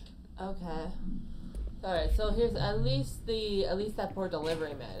auction. Okay. Alright, so here's at least that poor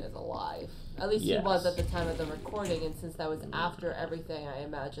delivery man is alive. At least he was at the time of the recording, and since that was after everything, I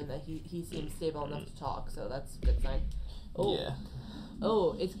imagine that he seems stable enough to talk, so that's a good sign. Oh. Yeah.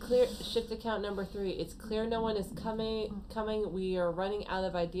 Oh, it's clear. Shift account number 3. It's clear no one is coming. We are running out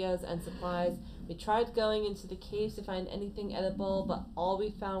of ideas and supplies. We tried going into the caves to find anything edible, but all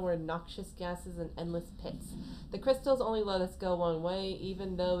we found were noxious gases and endless pits. The crystals only let us go one way,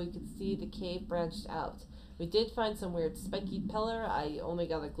 even though we could see the cave branched out. We did find some weird spiky pillar. I only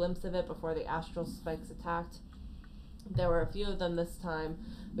got a glimpse of it before the astral spikes attacked. There were a few of them this time.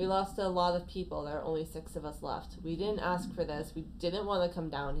 We lost a lot of people. There are only 6 of us left. We didn't ask for this. We didn't want to come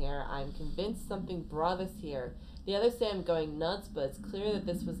down here. I'm convinced something brought us here. The others say I'm going nuts, but it's clear that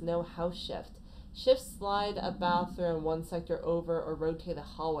this was no house shift. Shifts slide a bathroom one sector over or rotate a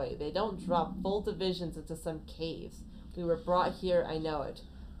hallway. They don't drop full divisions into some caves. We were brought here, I know it.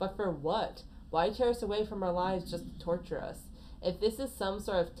 But for what? Why tear us away from our lives just to torture us? If this is some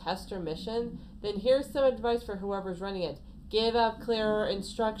sort of test or mission, then here's some advice for whoever's running it. Give out clearer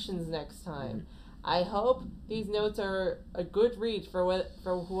instructions next time. I hope these notes are a good read for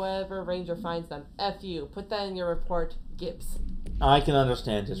whoever ranger finds them. F you. Put that in your report, Gibbs. I can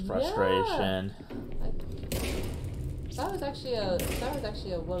understand his frustration. That was actually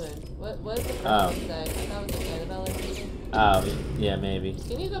a woman. What did the person say? I thought it was Annabelle or something. Oh, yeah, maybe.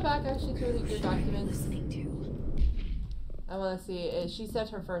 Can you go back actually to your documents? I want to see. She said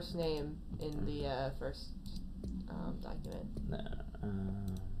her first name in the first document.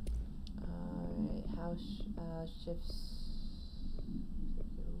 Alright, house shifts.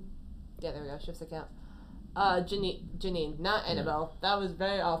 Yeah, there we go. Shifts account. Janine, not Annabelle. That was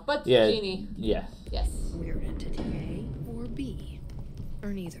very off, but Jeannie. Yes. Yes. Weird entity A or B,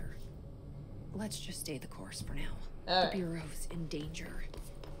 or neither. Let's just stay the course for now. Right. The Bureau's in danger.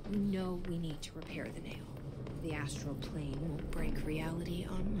 We know we need to repair the nail. The astral plane won't break reality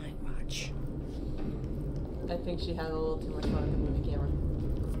on my watch. I think she had a little too much fun with the movie camera.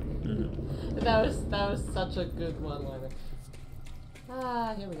 That was such a good one-liner.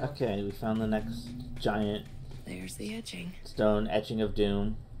 Here we go. Okay, we found the next giant. There's the etching. Stone etching of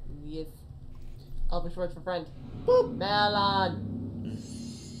doom. Yes. Albert Schwartz for friend. Boop. Melon.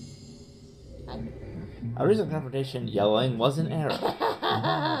 Hi. A recent confrontation yelling was an error.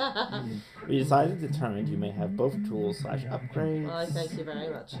 We determined you may have both tools / upgrades. Well, thank you very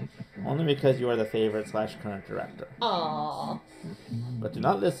much. Only because you are the favorite / current director. Aww. But do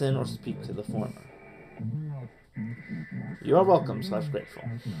not listen or speak to the former. You are welcome / grateful.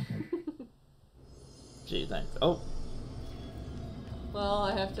 Gee, thanks. Oh. Well,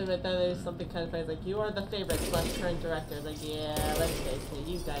 I have to admit that there's something kind of funny. It's like, you are the favorite / current director. It's like, yeah, let's face it,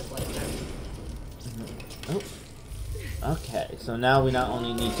 you guys like her. Oh. Okay, so now we not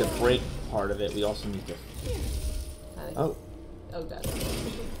only need to break part of it, we also need to... Oh god.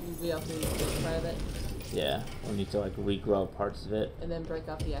 We also need to break part of it. Yeah, we'll need to like regrow parts of it. And then break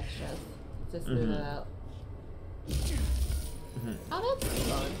off the extras to smooth it out. Oh, that's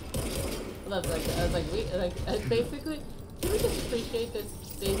fun. I love like I was like basically, can we just appreciate this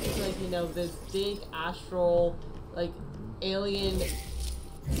basically like, you know, this big astral like alien.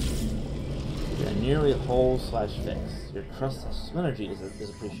 Yeah, nearly whole slash fix. Your trust synergy is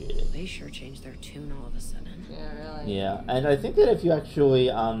appreciated. They sure changed their tune all of a sudden. Yeah, really. Yeah, and I think that if you actually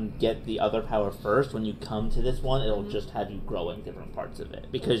get the other power first, when you come to this one, it'll just have you growing different parts of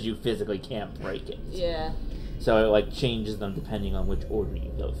it because you physically can't break it. Yeah. So it like changes them depending on which order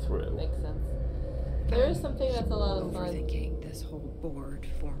you go through. Makes sense. There is something that's a lot of fun. Overthinking this whole board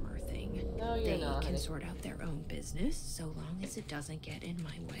former thing. No, you're they not. can honey. sort out their own business so long as it doesn't get in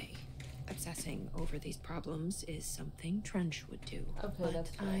my way. Obsessing over these problems is something Trench would do. Okay, but that's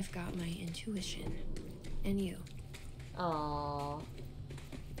fair. I've got my intuition. And you. Aww.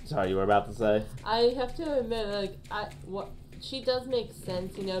 Sorry, you were about to say? I have to admit, like, she does make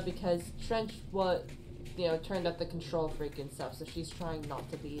sense, you know, because Trench, turned up the control freak and stuff, so she's trying not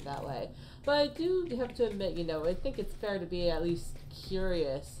to be that way. But I do have to admit, you know, I think it's fair to be at least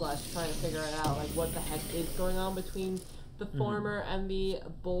curious / trying to figure it out, like, what the heck is going on between the former and the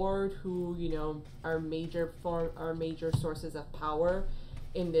board, who, you know, are major sources of power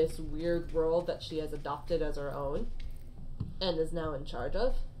in this weird world that she has adopted as her own and is now in charge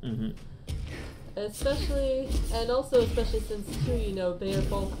of. Especially since too, you know, they are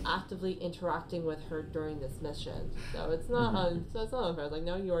both actively interacting with her during this mission. So it's not so it's not unfair. It's like,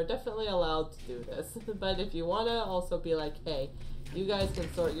 no, you are definitely allowed to do this. But if you wanna also be like, hey, you guys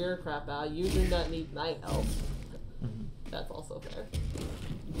can sort your crap out, you do not need my help. That's also fair.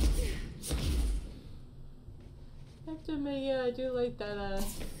 I have to admit, yeah, I do like that,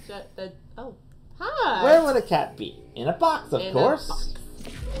 oh, hi! Where would a cat be? In a box, of In a course. box.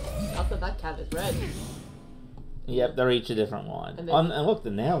 Also, that cat is red. Yep, they're each a different one. And And look,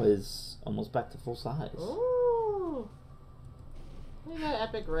 the nail is almost back to full size. Ooh! Look at that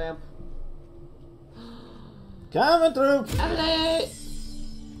epic ramp. Coming through! Emily!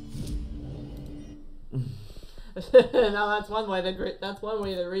 Now that's one way to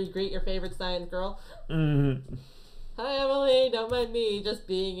greet your favorite science girl. Hi Emily, don't mind me just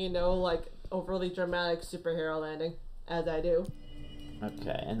being, you know, like overly dramatic superhero landing, as I do.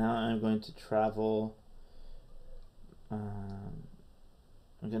 Okay, and now I'm going to travel. I'm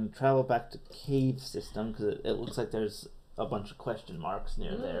going to travel back to cave system because it looks like there's a bunch of question marks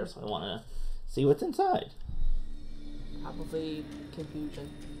near there, so I want to see what's inside. Probably confusion.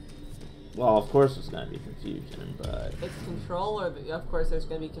 Well, of course there's going to be confusion, but... It's control, or of course there's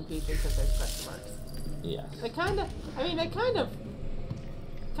going to be confusion because there's question marks. Yes. They kind of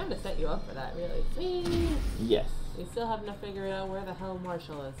set you up for that, really. Whee! Yes. We still haven't figured out where the hell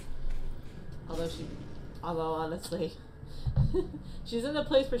Marshall is. Although honestly, she's in a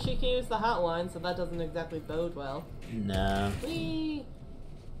place where she can use the hotline, so that doesn't exactly bode well. No. Whee!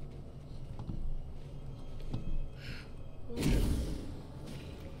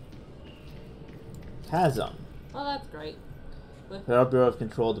 Chasm. Well, that's great. Federal Bureau of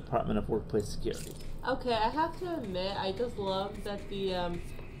Control, Department of Workplace Security. Okay, I have to admit, I just love that the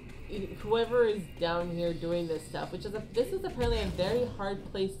whoever is down here doing this stuff, this is apparently a very hard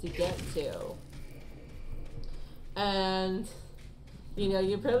place to get to, and you know,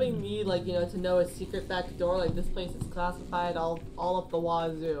 you probably need, like, you know, to know a secret back door, like this place is classified all up the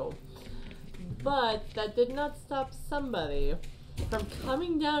wazoo. But that did not stop somebody from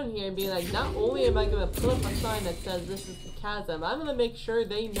coming down here and being like, not only am I going to put up a sign that says this is the chasm, I'm going to make sure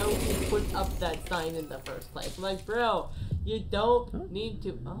they know who put up that sign in the first place. I'm like, bro, you don't need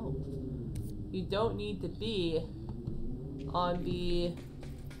to, you don't need to be on the...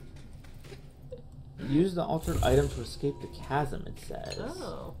 Use the altered item to escape the chasm, it says.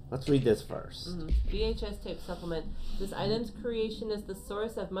 Oh. Let's read this first. VHS tape supplement. This item's creation is the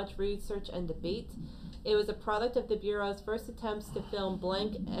source of much research and debate. It was a product of the Bureau's first attempts to film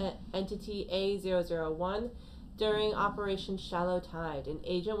blank entity A001 during Operation Shallow Tide. An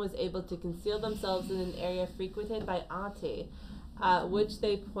agent was able to conceal themselves in an area frequented by Ati, at which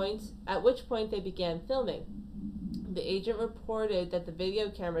point they began filming. The agent reported that the video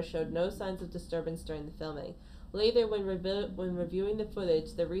camera showed no signs of disturbance during the filming. Later, when reviewing the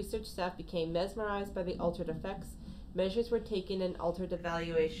footage, the research staff became mesmerized by the altered effects. Measures were taken and altered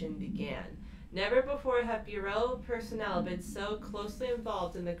evaluation began. Never before have Bureau personnel been so closely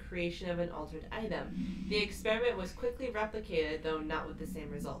involved in the creation of an altered item. The experiment was quickly replicated, though not with the same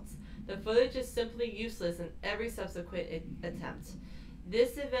results. The footage is simply useless in every subsequent attempt.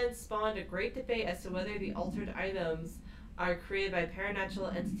 This event spawned a great debate as to whether the altered items are created by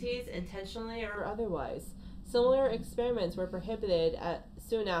paranatural entities, intentionally or otherwise. Similar experiments were prohibited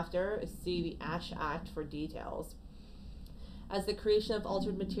soon after. See the Ash Act for details. As the creation of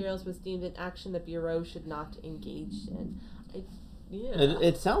altered materials was deemed an action the Bureau should not engage in.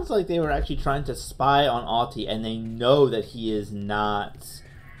 It sounds like they were actually trying to spy on Ahti, and they know that he is not,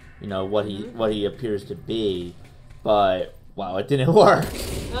 what he appears to be. But wow, it didn't work.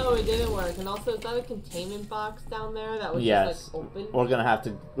 No, it didn't work. And also, is that a containment box down there that was just like open? We're gonna have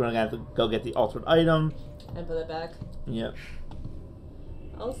to go get the altered item and put it back. Yep.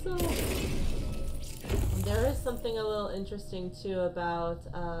 Also, there is something a little interesting too about,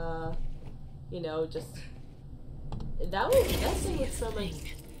 just that thing was from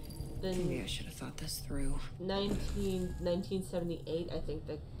like Maybe I should have thought this through. 1978, I think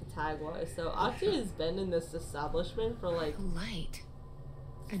the tag was. So Ahti has been in this establishment for like a light.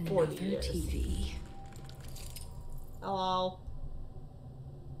 40 years. TV. Hello.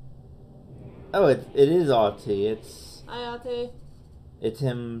 Oh, it is Ahti. It's. Hi, Ahti. It's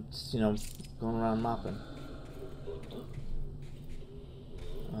him, going around mopping.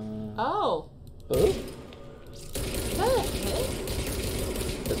 Oh. Oh. Is that a kid?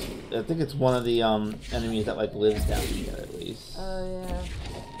 I think it's one of the enemies that like lives down here at least. Oh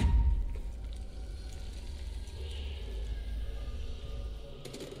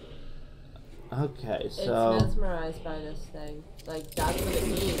yeah. Okay, so it's mesmerized by this thing. Like that's what it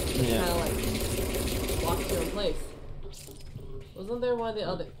means. It kind of like locks you in place. Wasn't there one of the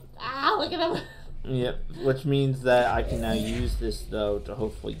other? Ah, look at him. Yep, which means that I can now use this though to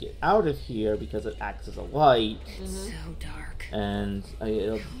hopefully get out of here because it acts as a light. So dark. And how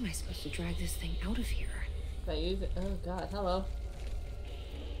am I supposed to drag this thing out of here? If I use it, oh god, hello.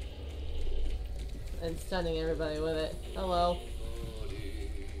 And stunning everybody with it. Hello.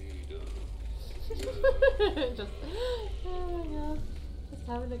 Just, oh my god, just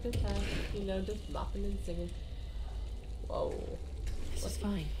having a good time. Just mopping and singing. Whoa. This is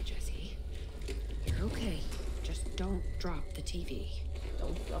fine, Jesse. You're okay. Just don't drop the TV.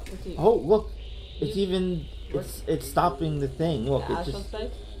 Don't drop the TV. Oh, look. It's even... It's stopping the thing. Look, the it just...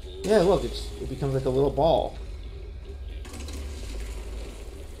 space? Yeah, look. It becomes like a little ball.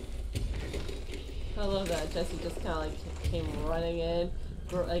 I love that. Jessie just kind of like came running in.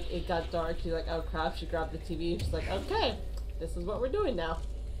 Like, it got dark. She's like, oh crap. She grabbed the TV. She's like, okay. This is what we're doing now.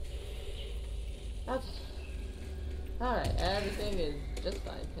 Okay. Alright, everything is just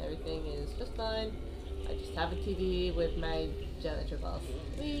fine. Everything is just fine. I just have a TV with my janitor boss.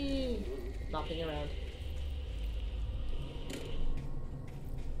 Whee! Mopping around.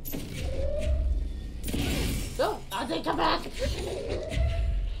 So, Ahti, come back!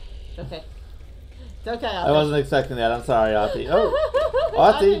 Okay. It's okay, Ahti. I wasn't expecting that. I'm sorry, Ahti. Oh!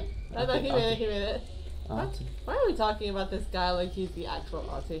 Ahti! I thought he made it. Ahti. Why are we talking about this guy like he's the actual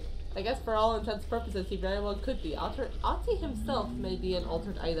Ahti? I guess for all intents and purposes, he very well could be. Ahti himself may be an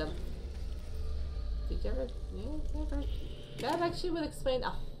altered item. Did you ever? Yeah, never. That actually would explain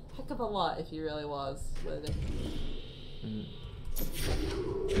a heck of a lot if he really was. Wouldn't it?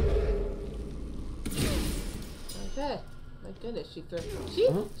 Okay. My goodness, she threw. She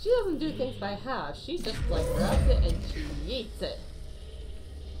doesn't do things by half. She just like grabs it and she yeets it.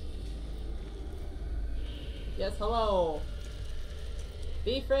 Yes, hello.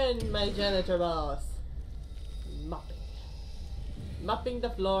 Befriend my janitor boss. Mopping. Mopping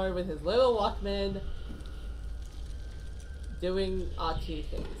the floor with his little Walkman. Doing Ahti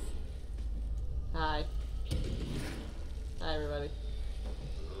things. Hi. Hi, everybody.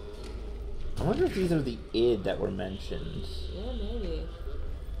 I wonder if these are the id that were mentioned. Yeah, maybe.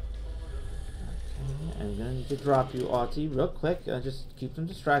 Okay, I'm gonna need to drop you, Ahti, real quick. Just keep them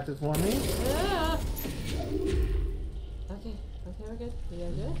distracted for me. Yeah. Okay. Okay, we're good. We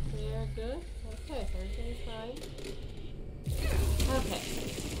are good. We are good. Okay, everything's fine. Okay.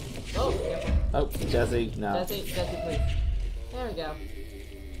 Oh, careful. Oh, Jesse, no. Jesse, please. There we go.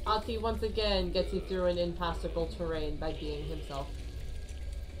 Ahti once again gets you through an impassable terrain by being himself.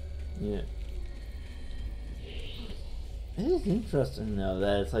 Yeah. It is interesting though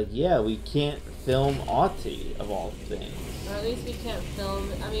that it's like, yeah, we can't film Ahti of all things. Or at least we can't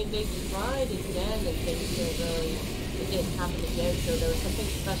film. I mean, they tried again and things it didn't happen again. So there was something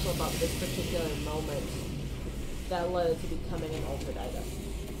special about this particular moment that led it to becoming an altered item.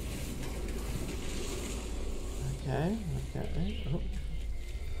 Okay.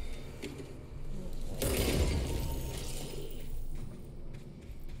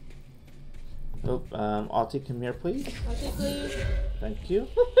 Oh. Oh, Ahti, come here, please. Ahti, please. Thank you.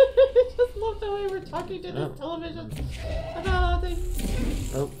 I just love the way we're talking to this television about Ahti.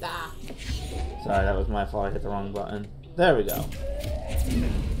 Oh. Ah. Sorry, that was my fault. I hit the wrong button. There we go.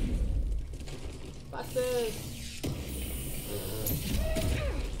 Boxes.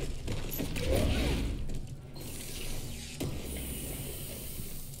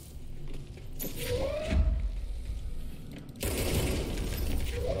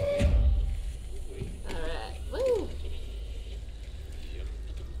 Alright. Woo!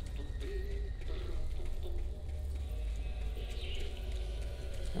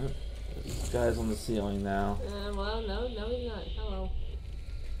 This guy's on the ceiling now. Well, no, he's not. Hello.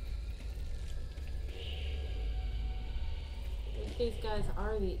 If these guys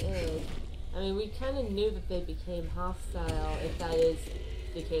are the id, I mean, we kind of knew that they became hostile, if that is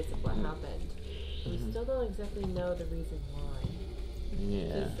the case of what happened. We still don't exactly know the reason why. Yeah.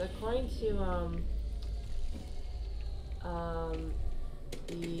 Because according to,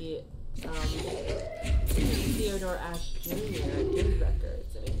 Theodore Ash Jr. and his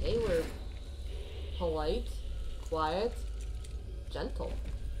records, I mean, they were polite, quiet, gentle.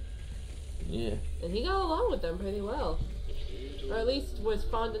 Yeah. And he got along with them pretty well. Or at least was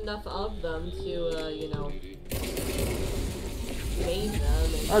fond enough of them to, you know, name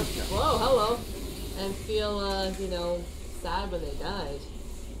them and, whoa, hello, and feel, you know, sad when they died.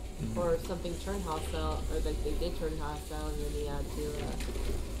 Or something turned hostile, or like they did turn hostile and then he had to,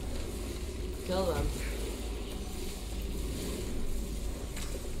 kill them.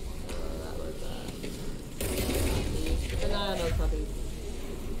 That was, puppies. But no, no puppies.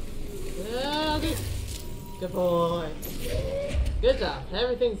 Yeah, okay. Good boy. Good job.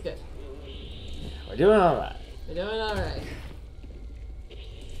 Everything's good. We're doing alright. We're doing alright.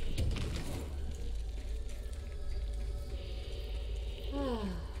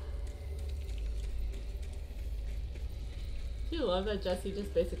 Do you love that Jessie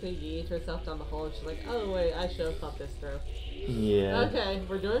just basically yeeted herself down the hole and she's like, oh wait, I should have thought this through. Yeah. Okay,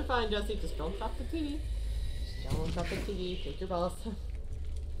 we're doing fine, Jessie. Just don't drop the TV. Just don't drop the TV. Take your balls.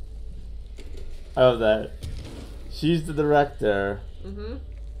 I love that. She's the director, Mm-hmm.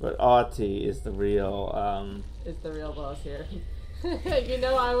 but Auntie is the real, Is the real boss here. You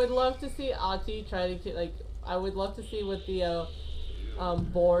know, I would love to see Auntie try to, like, I would love to see what the,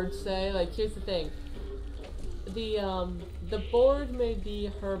 board say. Like, here's the thing. The board may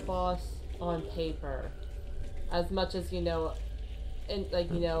be her boss on paper, as much as, you know, in,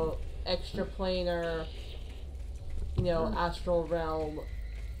 like, you know, extraplanar, you know, astral realm,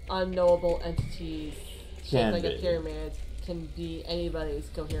 unknowable entities, shaped like a pyramid, can be anybody's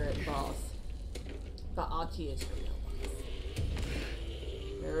coherent boss. But Auntie is her real boss.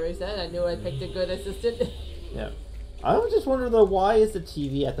 Remember I said I knew I picked a good assistant? Yeah. I was just wondering though, why is the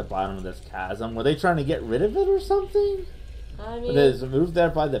TV at the bottom of this chasm? Were they trying to get rid of it or something? I mean, Is it moved there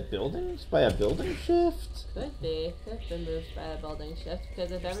by the buildings? By a building shift? could be. Could have been moved by a building shift,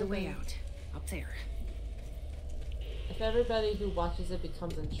 because if There's the way everybody, out. Up there. if everybody who watches it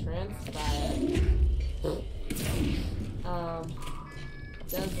becomes entranced by it,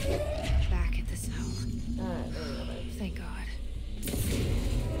 does... Back at the cell. Alright, there we go, buddy. Thank God.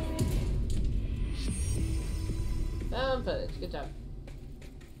 Found footage. Good job.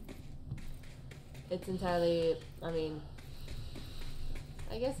 It's entirely, I mean,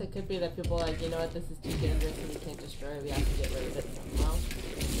 I guess it could be that people are like, you know what, this is too dangerous and we can't destroy it, we have to get rid of it somehow.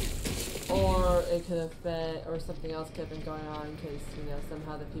 Or it could have been, or something else could have been going on because, you know,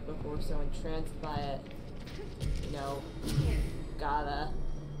 somehow the people who were so entranced by it, you know,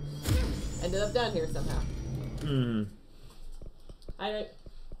 ended up down here somehow. Hmm. Alright.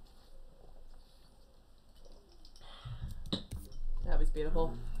 That was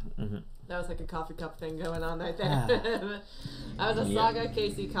beautiful. Mm-hmm. That was like a coffee cup thing going on right there. That was a Saga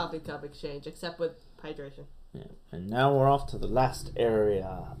Casey coffee cup exchange, except with hydration. Yeah. And now we're off to the last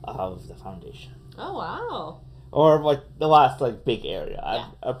area of the Foundation. Oh, wow. Or like the last like big area. Yeah.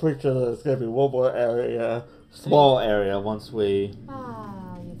 I'm pretty sure there's gonna be one more area, small area once we.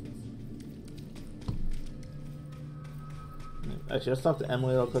 Actually, let's talk to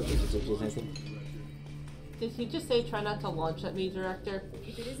Emily real quick. Just see if she's anything. Did he just say try not to launch at me, director?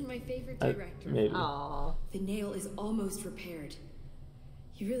 If it isn't my favorite director. Maybe. Aww. The nail is almost repaired.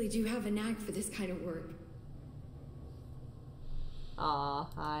 You really do have a knack for this kind of work. Aw,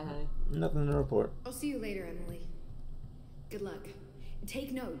 hi, honey. Nothing to report. I'll see you later, Emily. Good luck.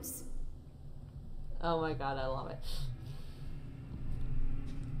 Take notes. Oh my god, I love it.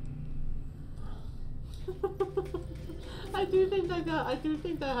 I do think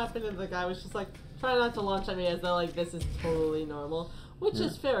that happened, and the guy was just like, try not to launch at me, as though like this is totally normal, which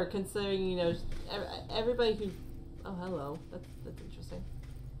is fair considering, you know, everybody who. Oh, hello. That's interesting.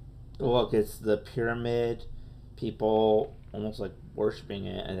 Look, it's the pyramid, people almost like worshiping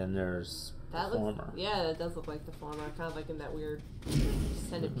it, and then there's That the looks, former. yeah, that does look like the former. Kind of like in that weird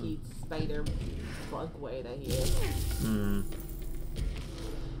centipede spider bug way that he is. Hmm.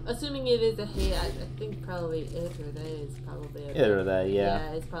 Assuming it is a he, I think probably it or they is probably a It or they, yeah.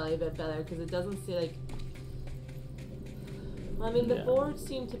 Yeah, it's probably a bit better because it doesn't see like. Well, I mean, the Yeah. boards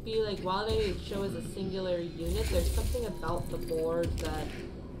seem to be like, while they show as a singular unit, there's something about the board that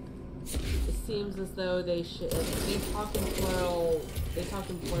it seems as though they should. They talk in plural. They talk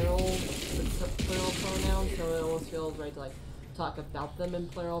in plural pronouns, so it almost feels right to like talk about them in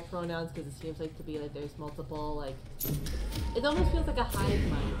plural pronouns because it seems like to be like there's multiple like. It almost feels like a hive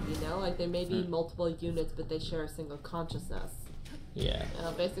mind, you know? Like there may be multiple units, but they share a single consciousness. Yeah.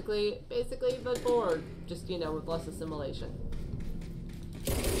 Basically the board, just with less assimilation.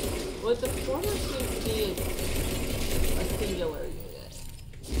 What the former seems to be is a singular unit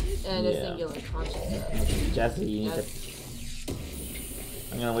and a singular consciousness. Jesse, you need to.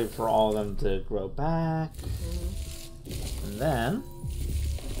 I'm gonna wait for all of them to grow back, and then.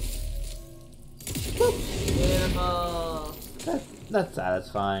 Beautiful. That's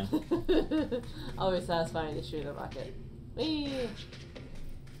satisfying. Always satisfying to shoot a rocket. Whee!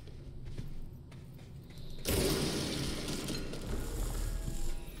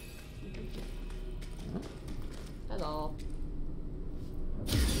 Hello.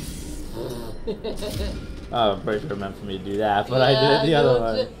 Oh, I'm pretty sure meant for me to do that, but I did it the other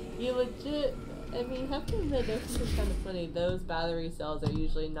way. You legit. I mean, have to admit, there's something kind of funny. Those battery cells are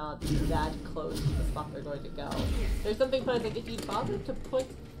usually not that close to the spot they're going to go. There's something funny, like if you bother to put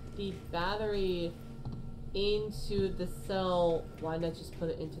the battery into the cell, why not just put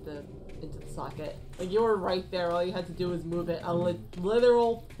it into the socket? Like you were right there. All you had to do was move it a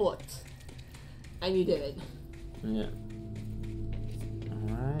literal foot, and you did it. Yeah. All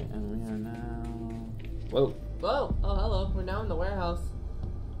right, and we are now. Whoa. Whoa! Oh, hello. We're now in the warehouse.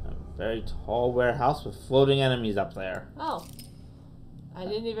 Very tall warehouse with floating enemies up there. Oh. I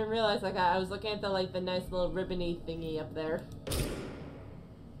didn't even realize, like, I was looking at the nice little ribbony thingy up there.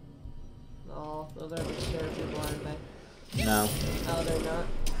 Oh, those are the sheriff people, aren't they? No. Oh, they're not?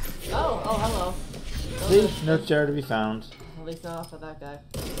 Oh, hello. See? No chair to be found. At least not off of that guy.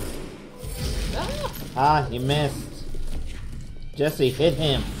 Ah, you missed. Jesse, hit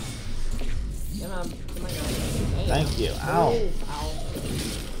him. Come on. Come on, guys. Thank you. Ow. Ooh, ow.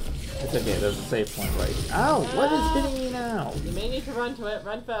 It's okay, there's a safe point right here. Ow! What is hitting me now? You may need to run to it.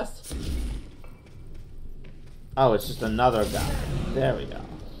 Run fast. Oh, it's just another guy. There we go.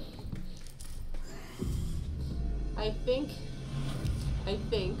 I think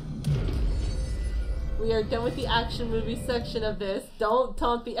we are done with the action movie section of this. Don't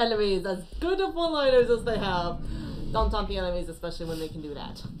taunt the enemies. As good of one-liners as they have, don't taunt the enemies, especially when they can do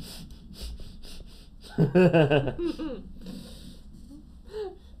that.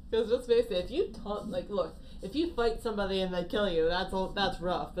 Because let's face it, if you taunt, like, look, if you fight somebody and they kill you, that's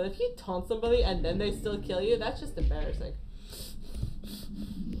rough. But if you taunt somebody and then they still kill you, that's just embarrassing.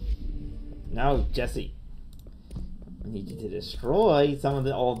 No, Jesse. I need you to destroy some of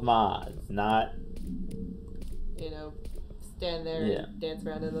the old mods, not... Stand there and dance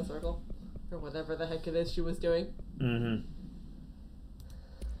around in a circle. Or whatever the heck it is she was doing. Mm-hmm.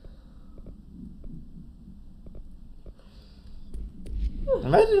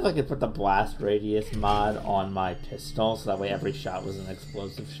 Imagine if I could put the blast radius mod on my pistol, so that way every shot was an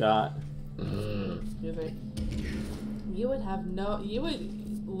explosive shot. Excuse me. You would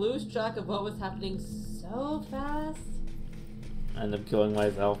lose track of what was happening so fast. End up killing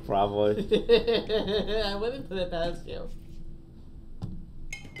myself, probably. I wouldn't put it past you.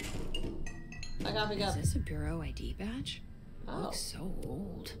 I got Is this a bureau ID badge? Oh. Looks so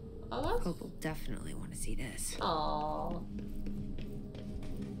old. Oh, that's... Hope will definitely want to see this. Aww.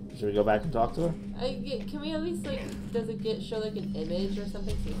 Should we go back and talk to her? Can we at least, does it show, an image or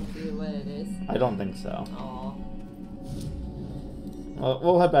something so you can see what it is? I don't think so. Aww. Well,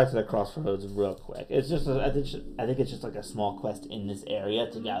 we'll head back to the crossroads real quick. It's just, I think it's just like a small quest in this area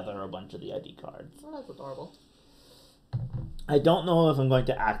to gather a bunch of the ID cards. Oh, that's adorable. I don't know if I'm going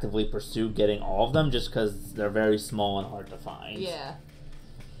to actively pursue getting all of them, just because they're very small and hard to find. Yeah.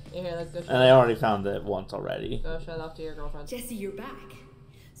 Here, let's go. And I already found it once already. Go show it off to your girlfriend. Jesse, you're back.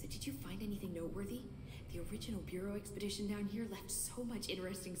 So did you find anything noteworthy? The original Bureau expedition down here left so much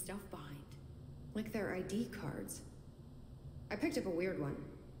interesting stuff behind. Like their ID cards. I picked up a weird one.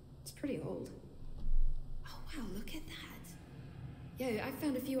 It's pretty old. Oh wow, look at that. Yeah, I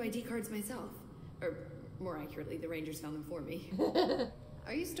found a few ID cards myself. Or more accurately, the Rangers found them for me.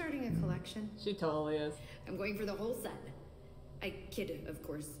 Are you starting a collection? She totally is. I'm going for the whole set. I kid, of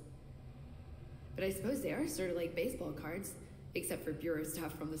course. But I suppose they are sort of like baseball cards. Except for bureau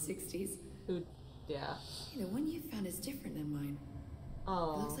stuff from the 60s. Yeah. Hey, the one you found is different than mine.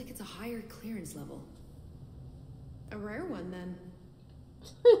 Oh. It looks like it's a higher clearance level. A rare one, then.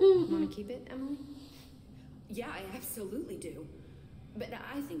 Want to keep it, Emily? Yeah, I absolutely do. But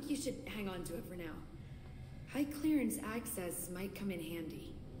I think you should hang on to it for now. High clearance access might come in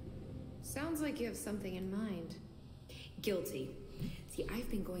handy. Sounds like you have something in mind. Guilty. See, I've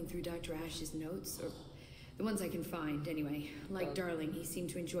been going through Dr. Ash's notes, or the ones I can find, anyway. Like Darling, he seemed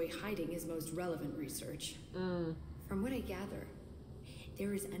to enjoy hiding his most relevant research. From what I gather,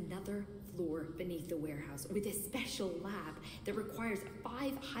 there is another floor beneath the warehouse with a special lab that requires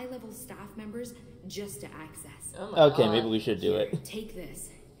 5 high-level staff members just to access. Oh my Okay, God. maybe we should do Here, it. take this.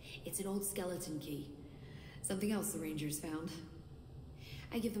 It's an old skeleton key. Something else the Rangers found.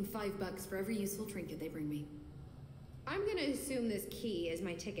 I give them $5 for every useful trinket they bring me. I'm gonna assume this key is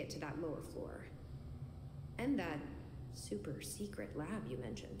my ticket to that lower floor. And that super secret lab you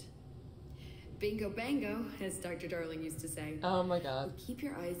mentioned. Bingo bango, as Dr. Darling used to say. Oh my God. Keep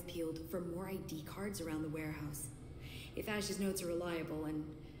your eyes peeled for more ID cards around the warehouse. If Ash's notes are reliable, and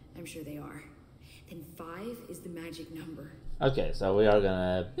I'm sure they are, then 5 is the magic number. Okay, so we are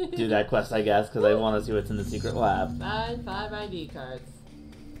gonna do that quest, I guess, because I want to see what's in the secret lab. Find 5 ID cards.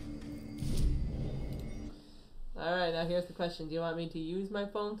 Alright, now here's the question. Do you want me to use my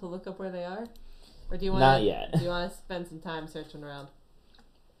phone to look up where they are? Or do you want Not yet. Do you want to spend some time searching around?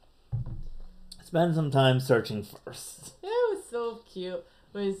 Spend some time searching first. It was so cute.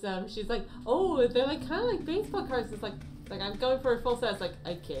 Was she's like, oh, they're like kind of like baseball cards. It's like I'm going for a full set. It's like,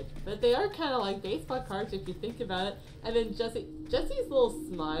 I kid, but they are kind of like baseball cards if you think about it. And then Jesse's little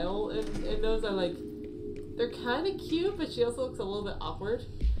smile and those are like, they're kind of cute, but she also looks a little bit awkward.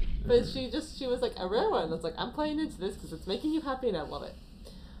 But she was like a rare one. It's like, I'm playing into this because it's making you happy and I love it.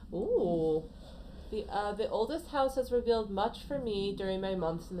 Ooh. The oldest house has revealed much for me during my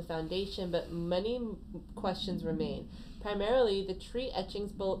months in the Foundation, but many questions remain. Primarily, the tree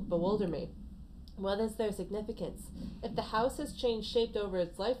etchings bewilder me. What is their significance? If the house has changed shape over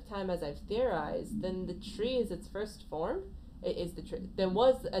its lifetime, as I've theorized, then the tree is its first form? Then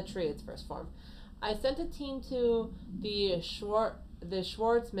was a tree its first form? I sent a team to the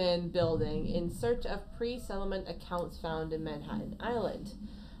Schwartzman building in search of pre-settlement accounts found in Manhattan Island.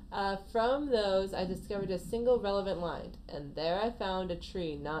 From those, I discovered a single relevant line, and there I found a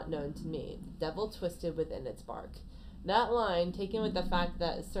tree not known to me, the devil twisted within its bark. That line, taken with the fact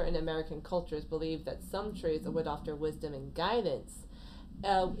that certain American cultures believe that some trees would offer wisdom and guidance,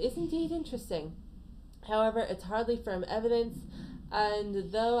 is indeed interesting. However, it's hardly firm evidence,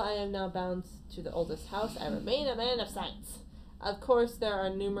 and though I am now bound to the oldest house, I remain a man of science. Of course, there are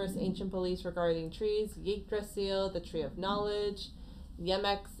numerous ancient beliefs regarding trees: Yggdrasil, the tree of knowledge,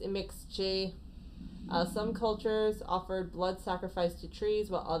 Yemex Imixche. Some cultures offered blood sacrifice to trees,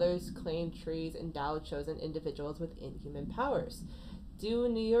 while others claimed trees endowed chosen individuals with inhuman powers. Do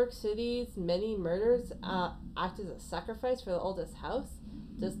New York City's many murders act as a sacrifice for the oldest house?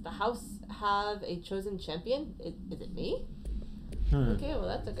 Does the house have a chosen champion? Is it me? Okay, well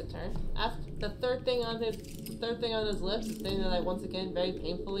that took a turn. After the third thing on his list, the thing that I once again very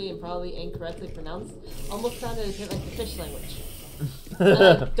painfully and probably incorrectly pronounced, almost sounded a bit like the fish language.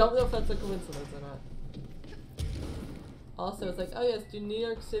 I don't know if that's a coincidence or not. Also, it's like, oh yes, do New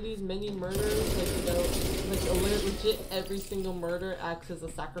York City's many murders, like a legit every single murder acts as a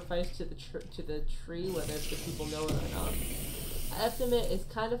sacrifice to the tree, whether the people know it or not. I have to admit, it's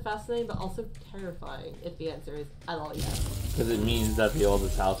kind of fascinating, but also terrifying if the answer is at all yes. Because it means that the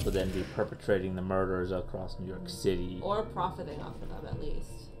oldest house would then be perpetrating the murders across New York City. Or profiting off of them at least,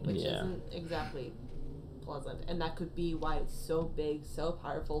 which isn't exactly pleasant. And that could be why it's so big, so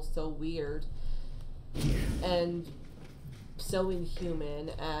powerful, so weird, and so inhuman,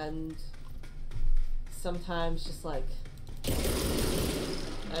 and sometimes just like,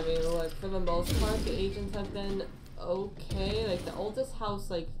 I mean, like, for the most part, the agents have been okay. Like, the oldest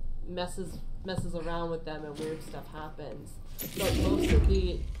house, like, messes around with them and weird stuff happens. But most of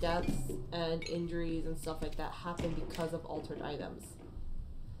the deaths and injuries and stuff like that happen because of altered items.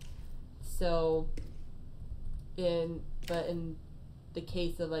 So, in the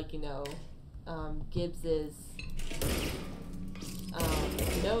case of, like, Gibbs's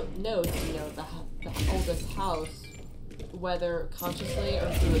notes, the oldest house, whether consciously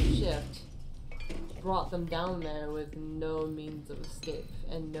or through a shift, brought them down there with no means of escape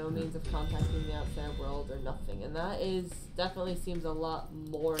and no means of contacting the outside world or nothing. And that definitely seems a lot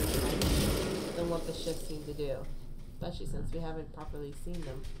more intense than what the shifts seem to do, especially since we haven't properly seen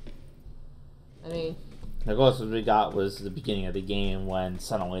them. I mean, the closest we got was the beginning of the game when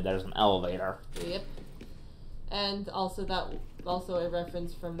suddenly there's an elevator. Yep. And also a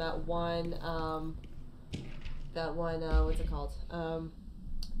reference from that one, what's it called?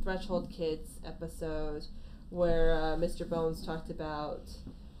 Threshold Kids episode where Mr. Bones talked about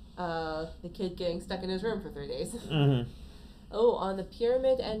the kid getting stuck in his room for 3 days. Mm-hmm. Oh, on the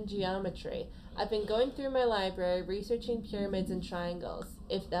pyramid and geometry. I've been going through my library researching pyramids and triangles.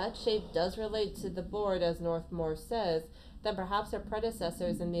 If that shape does relate to the board, as Northmore says, then perhaps our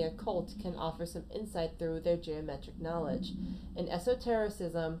predecessors in the occult can offer some insight through their geometric knowledge. In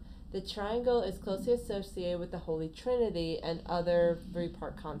esotericism, the triangle is closely associated with the Holy Trinity and other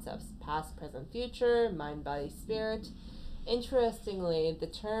three-part concepts: past, present, future, mind, body, spirit. Interestingly, the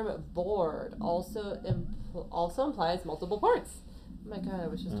term board also implies multiple parts. Oh my god, I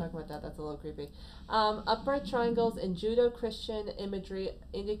was just talking about that. That's a little creepy. Upright triangles in Judeo-Christian imagery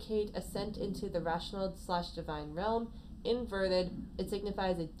indicate ascent into the rational/divine realm. Inverted, it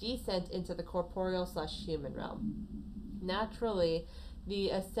signifies a descent into the corporeal/human realm. Naturally, the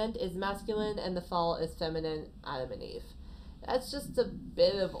ascent is masculine and the fall is feminine, Adam and Eve. That's just a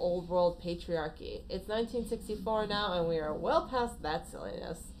bit of old world patriarchy. It's 1964 now and we are well past that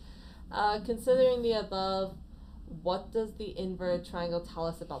silliness. Considering the above, what does the inverted triangle tell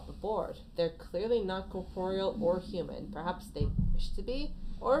us about the board? They're clearly not corporeal or human. Perhaps they wish to be,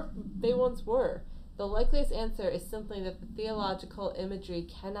 or they once were. The likeliest answer is simply that the theological imagery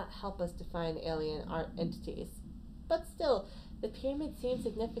cannot help us define alien art entities. But still, the pyramid seems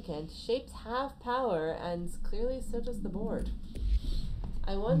significant. Shapes have power, and clearly so does the board.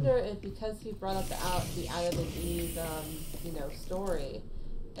 I wonder if, because he brought up the Adam and Eve, story,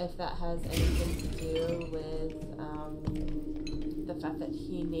 if that has anything to do with the fact that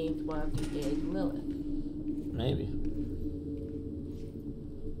he named one of the egg Lilith. Maybe.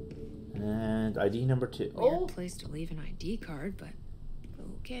 And ID number 2. Weird place to leave an ID card, but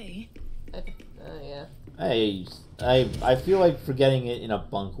okay. Yeah. I feel like forgetting it in a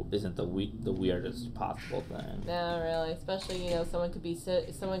bunk isn't the weirdest possible thing. No, really. Especially, someone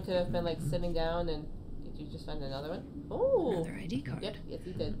could have been like sitting down and did you just find another one? Oh, Another ID card. Yep, yes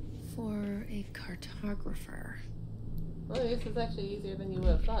you did. For a cartographer. Well, this is actually easier than you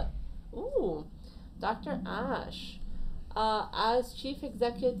would have thought. Ooh, Dr. Ash. As Chief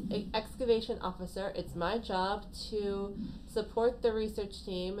Excavation Officer, it's my job to support the research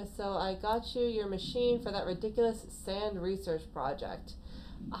team, so I got you your machine for that ridiculous sand research project.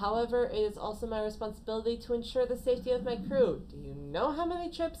 However, it is also my responsibility to ensure the safety of my crew. Do you know how many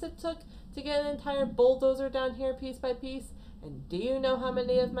trips it took to get an entire bulldozer down here piece by piece? And do you know how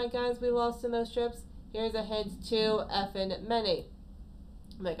many of my guys we lost in those trips? Here's a hint: too effing many.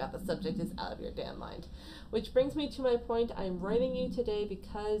 Oh my god, the subject is out of your damn mind. Which brings me to my point. I'm writing you today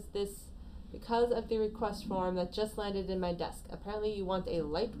because of the request form that just landed in my desk. Apparently you want a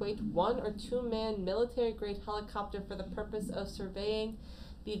lightweight 1 or 2 man military-grade helicopter for the purpose of surveying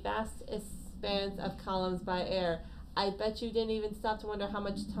the vast expanse of columns by air. I bet you didn't even stop to wonder how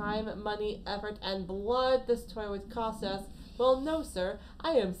much time, money, effort, and blood this toy would cost us. Well, no, sir,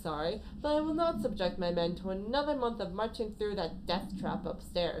 I am sorry, but I will not subject my men to another month of marching through that death trap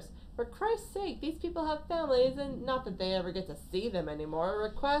upstairs. For Christ's sake, these people have families, and not that they ever get to see them anymore.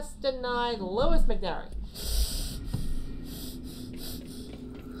 Request denied, Louis McNary.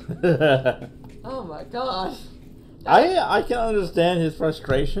 Oh my god. I can understand his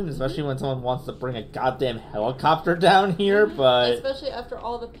frustration, especially when someone wants to bring a goddamn helicopter down here, but... Especially after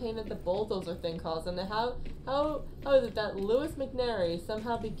all the pain that the bulldozer thing caused. And how is it that Louis McNary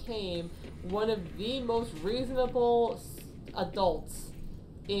somehow became one of the most reasonable adults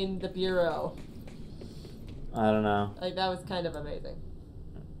in the Bureau? I don't know. Like, that was kind of amazing.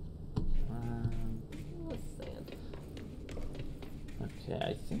 Okay,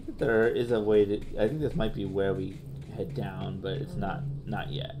 I think that there is a way to... I think this might be where we head down, but it's not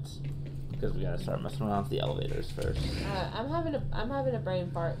yet. Because we gotta start messing around with the elevators first. I'm having a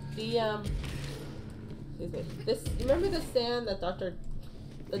brain fart. Excuse me. Remember the sand that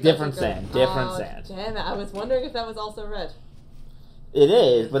Different sand. Damn it! I was wondering if that was also red. It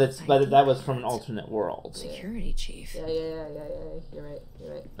is, but that was from an alternate world. Security chief. Yeah. You're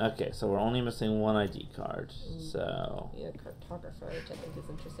right. Okay, so we're only missing one ID card. So. Yeah, cartographer, which I think is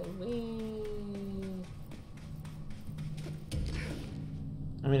interesting.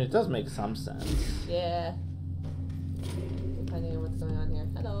 I mean, it does make some sense. Yeah. Depending on what's going on here.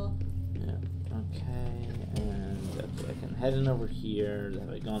 Hello. Yeah. Okay, and okay, I can head in over here.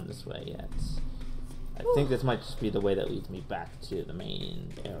 Have I gone this way yet? I think this might just be the way that leads me back to the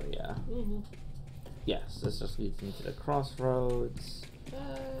main area. Yes, this just leads me to the crossroads.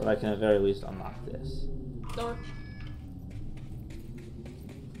 But I can at very least unlock this. Door.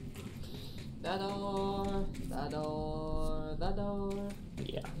 That door. That door. That door.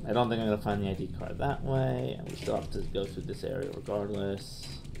 Yeah, I don't think I'm gonna find the ID card that way, and we still have to go through this area regardless.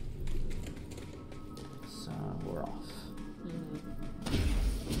 So we're off.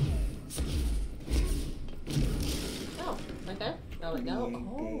 Oh, right there? Oh, wait, no.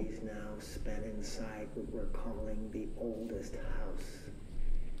 28 days now spent inside what we're calling the oldest house.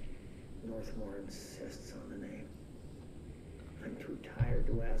 Northmore insists on the name. I'm too tired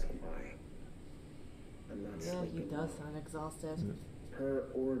to ask why. I'm not Yeah, sleeping. he does sound exhausted. Per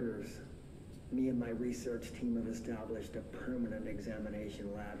orders, me and my research team have established a permanent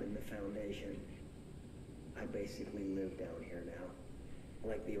examination lab in the Foundation. I basically live down here now,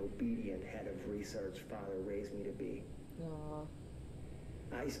 like the obedient head of research Father raised me to be. Aww.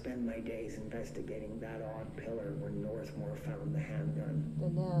 I spend my days investigating that odd pillar where Northmore found the handgun. The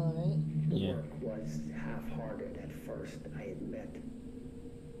nail, right? The Yeah. work was half-hearted at first, I admit.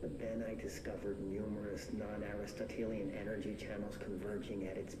 But then I discovered numerous non-Aristotelian energy channels converging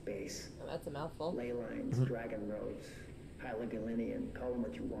at its base. Oh, that's a mouthful. Ley lines, dragon roads, Hylogalinian, call them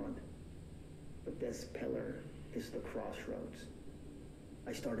what you want. But this pillar is the crossroads.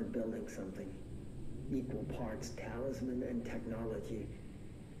 I started building something. Equal parts talisman and technology.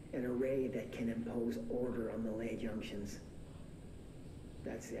 An array that can impose order on the ley junctions.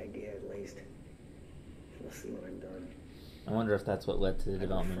 That's the idea, at least. We'll see when I'm done. I wonder if that's what led to the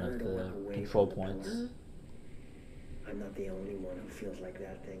development of the control points. I'm not the only one who feels like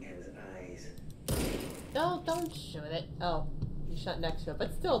that thing has eyes. No, don't shoot it. Oh, you shot next to it,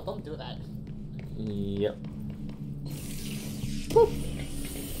 but still, don't do that. Yep. Woo.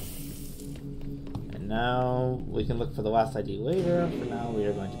 And now we can look for the last ID later. For now, we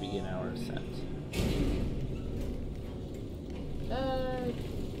are going to begin our ascent.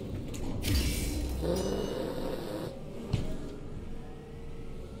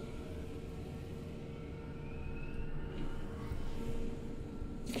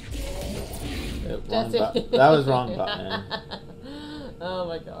 That was wrong button. Oh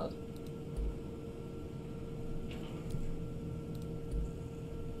my god.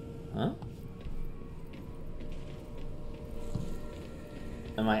 Huh?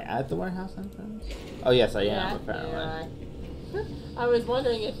 Am I at the warehouse entrance? Oh yes, I am, apparently. Yeah. I was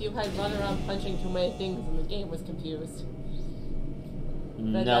wondering if you had run around punching too many things and the game was confused.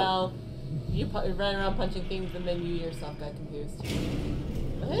 But now, you ran around punching things and then you yourself got confused.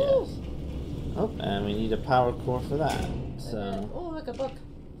 Yes. Oh, and we need a power core for that. So. Oh, look, a book.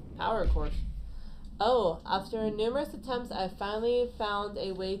 Power core. Oh, after numerous attempts, I finally found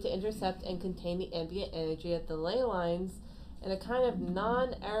a way to intercept and contain the ambient energy of the ley lines in a kind of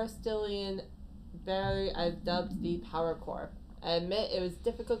non-Aristotelian barrier I've dubbed the power core. I admit it was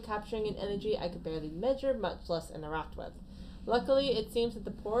difficult capturing an energy I could barely measure, much less interact with. Luckily, it seems that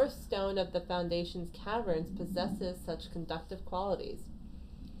the porous stone of the Foundation's caverns possesses such conductive qualities.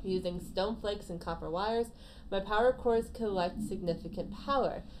 Using stone flakes and copper wires, my power cores collect significant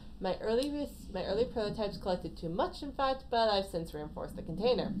power. My early prototypes collected too much, in fact, but I've since reinforced the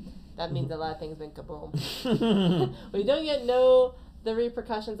container. That means a lot of things went kaboom. We don't yet know the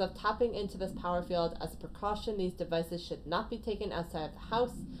repercussions of tapping into this power field. As a precaution, these devices should not be taken outside of the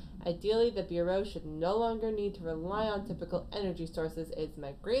house. Ideally, the Bureau should no longer need to rely on typical energy sources. It's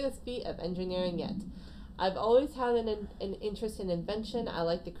my greatest feat of engineering yet. I've always had an interest in invention. I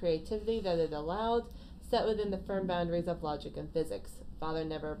like the creativity that it allowed, set within the firm boundaries of logic and physics. Father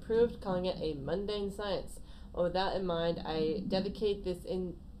never approved, calling it a mundane science. Well, with that in mind, I dedicate this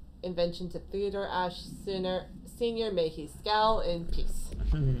invention to Theodore Ashe Sr. May he scowl in peace.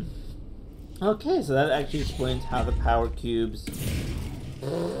 Okay, so that actually explains how the power cubes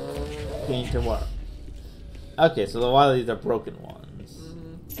came to work. Okay, so a lot of these are broken ones.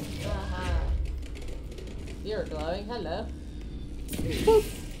 You're glowing. Hello. Okay,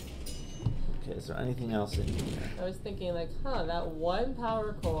 is there anything else in here? I was thinking, like, that one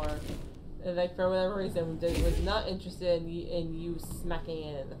power core, like, for whatever reason, was not interested in you smacking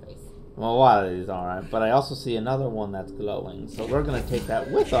it in the face. Well, a lot of these aren't, but I also see another one that's glowing, so we're going to take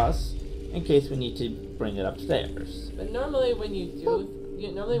that with us in case we need to bring it upstairs. But normally when you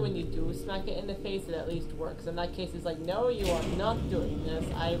do smack it in the face, it at least works. In that case, it's like, no, you are not doing this.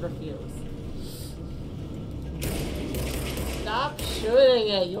 I refuse. Stop shooting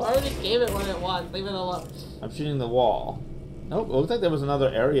it. You already gave it what it wants. Leave it alone. I'm shooting the wall. Nope, it looks like there was another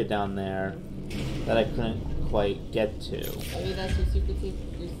area down there that I couldn't quite get to. Maybe that's your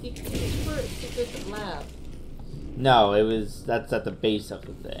secret lab. No, that's at the base of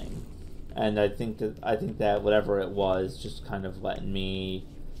the thing. And I think that whatever it was just kind of letting me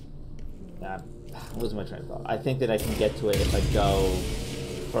what was my train of thought? I think that I can get to it if I go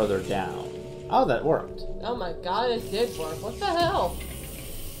further down. Oh, that worked. Oh my god, it did work. What the hell?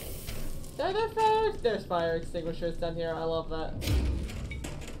 There's fire extinguishers down here. I love that.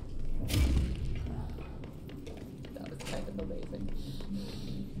 That was kind of amazing.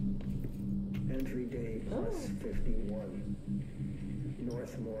 Entry day plus 51.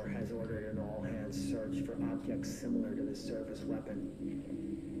 Northmore has ordered an all-hands search for objects similar to the service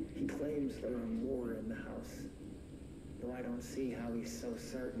weapon. He claims there are more in the house, though I don't see how he's so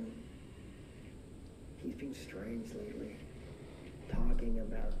certain. He's been strange lately, talking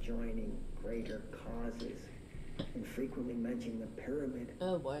about joining greater causes, and frequently mentioning the pyramid.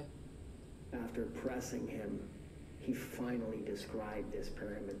 Oh boy. After pressing him, he finally described this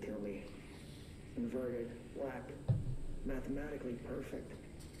pyramid to me. Inverted, black, mathematically perfect.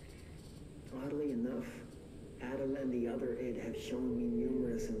 Oddly enough, Adam and the other id have shown me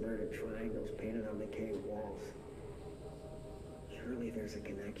numerous inverted triangles painted on the cave walls. Surely there's a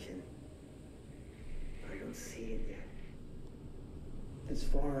connection. I don't see it yet. As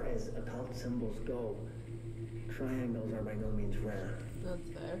far as occult symbols go, triangles are by no means rare. That's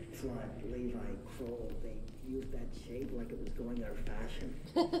fair. Flood, Levi, Kroll, they used that shape like it was going out of fashion.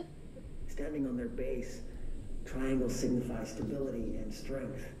 Standing on their base, triangles signify stability and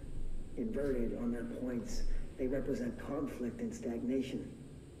strength. Inverted on their points, they represent conflict and stagnation.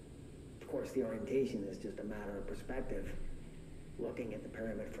 Of course, the orientation is just a matter of perspective. Looking at the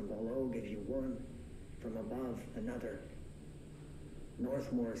pyramid from below gives you one, from above another.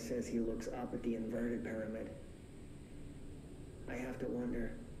 Northmore says he looks up at the inverted pyramid. I have to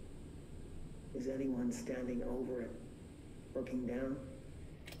wonder, is anyone standing over it, looking down?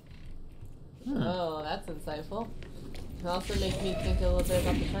 Oh, that's insightful. It also makes me think a little bit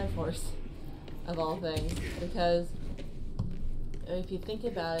about the Triforce, of all things, because if you think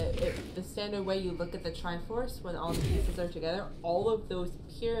about it, the standard way you look at the Triforce when all the pieces are together, all of those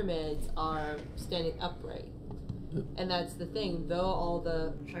pyramids are standing upright. And that's the thing, though all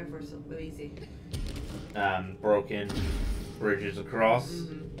the Triforce look easy. Broken bridges across.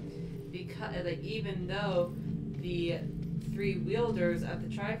 Because, like, even though the three wielders of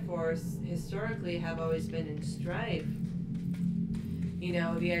the Triforce historically have always been in strife, you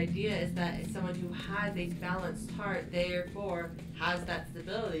know, the idea is that someone who has a balanced heart, therefore has that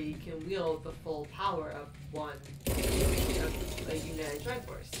stability, can wield the full power of one, of a united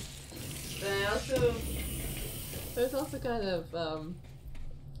Triforce. But there's also kind of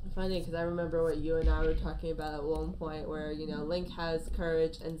funny, because I remember what you and I were talking about at one point, where, you know, Link has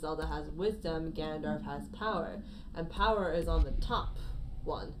courage and Zelda has wisdom, Ganondorf has power, and power is on the top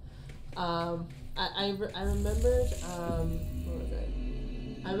one. I remembered, what was it?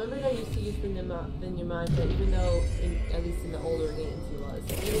 I remember I used to use the Nemanja, even though, at least in the older games he was.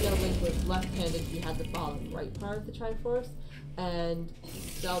 Even though Link was left-handed, he had the bottom right part of the Triforce, and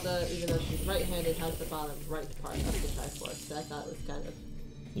Zelda, even though she's right-handed, has the bottom right part of the Triforce. So I thought it was kind of...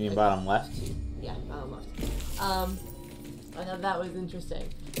 You mean bottom left? Yeah, bottom left. I thought that was interesting.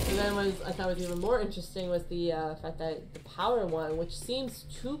 And then I thought was even more interesting was the fact that the power one, which seems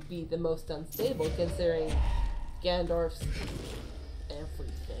to be the most unstable, considering Ganondorf's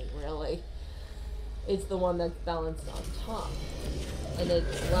everything, really, it's the one that's balanced on top. And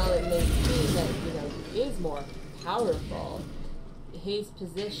while it may seem that, you know, he is more powerful, his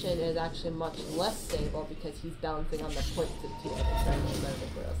position is actually much less stable because he's balancing on the points of two other triangles. I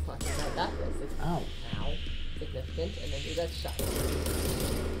think what I was talking about that was. It's ow. Significant, and then he gets shot.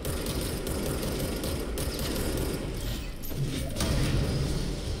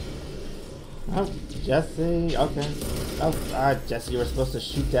 Oh, Jesse, okay. Oh, Jesse, you were supposed to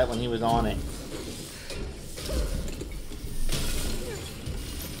shoot that when he was on it.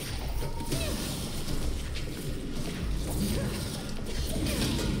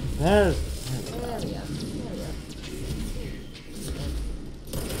 There we go.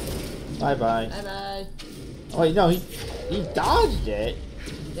 Bye bye. Bye bye. Oh wait, no, he dodged it.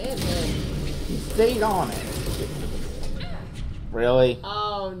 Damn it. He stayed on it. Really?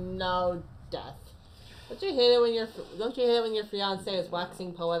 Oh no, death. Don't you hate it when your fiance is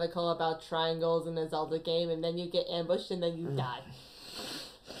waxing poetical about triangles in a Zelda game, and then you get ambushed and then you die?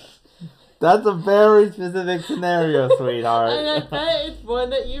 That's a very specific scenario, sweetheart. And I bet it's one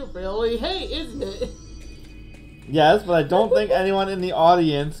that you really hate, isn't it? Yes, but I don't think anyone in the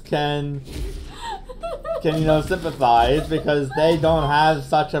audience can you know, sympathize, because they don't have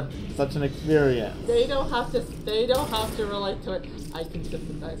such an experience. They don't have to relate to it. I can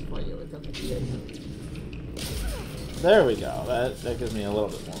sympathize for you. It's okay. There we go. That gives me a little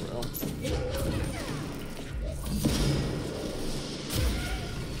bit more room.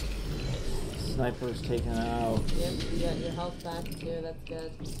 Sniper's taken out. Yep, you got your health back too. That's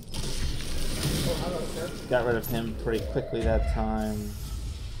good. hello, sir. Got rid of him pretty quickly that time.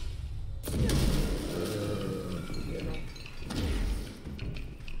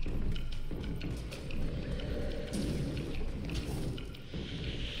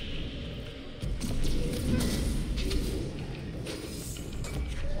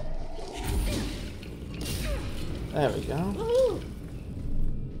 There we go. Woohoo!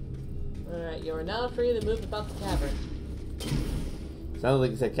 Alright, you are now free to move about the cavern. Sounds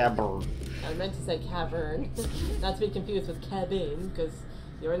like you said cavern. I meant to say cavern, not to be confused with cabin, because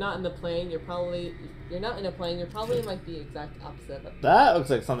you're not in the plane. You're not in a plane. You're probably in like the exact opposite. Of That looks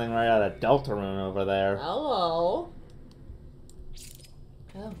like something right out of Deltarune over there. Hello.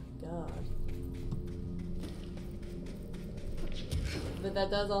 Oh God. But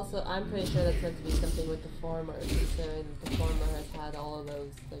that does also. I'm pretty sure that's meant to be something with the former, considering the former has had all of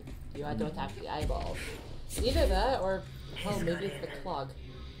those. Like you had to attack the eyeballs. Either that, or oh, maybe it's the clog.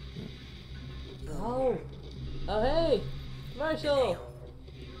 Oh. Oh hey, Marshall.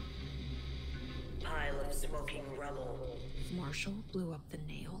 Pile of smoking rubble. Marshall blew up the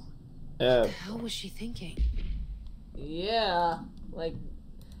nail? Yeah. What the hell was she thinking? Yeah, like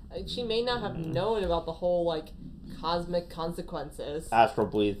she may not have known about the whole like cosmic consequences. Astral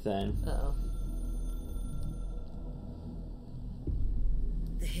bleed thing. Uh-oh.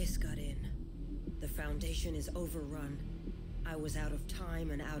 The hiss got in. The Foundation is overrun. I was out of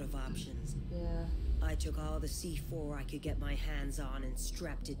time and out of options. Yeah. I took all the C4 I could get my hands on and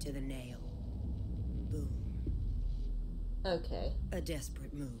strapped it to the nail. Boom. Okay. A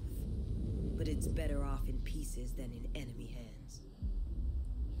desperate move. But it's better off in pieces than in enemy hands.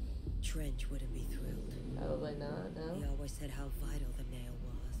 Trench wouldn't be thrilled. Probably not, He no. always said how vital the nail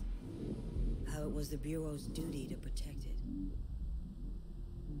was. How it was the Bureau's duty to protect it.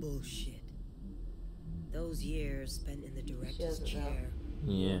 Bullshit. Those years spent in the director's doesn't know. chair.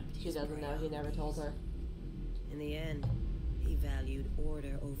 Yeah. She doesn't know, he never told her. In the end, he valued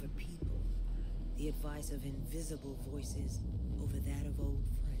order over people. The advice of invisible voices over that of old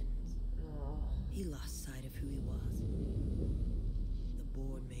friends. Oh. He lost sight of who he was. The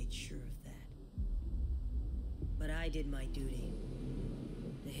board made sure of that. But I did my duty.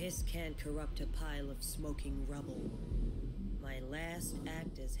 The hiss can't corrupt a pile of smoking rubble. My last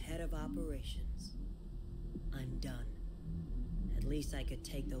act as head of operations. I'm done. At least I could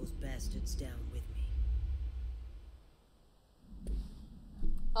take those bastards down with me.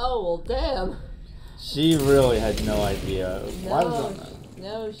 Oh, well, damn. She really had no idea. Why was that?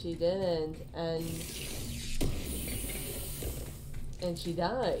 No, she didn't. And she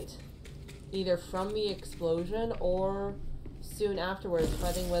died. Either from the explosion or soon afterwards,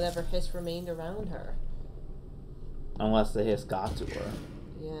 fighting whatever hiss remained around her. Unless the hiss got to her.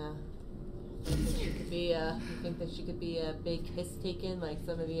 Yeah. You think that she could be a big hiss taken like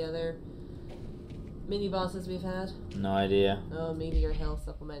some of the other mini bosses we've had? No idea. Oh, Meteor Hill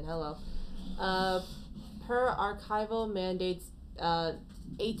supplement. Hello. Per archival mandates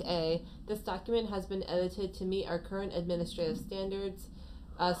 8A, this document has been edited to meet our current administrative standards.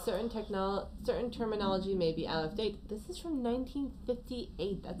 Certain terminology may be out of date. This is from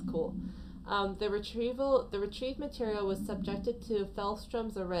 1958. That's cool. The retrieved material was subjected to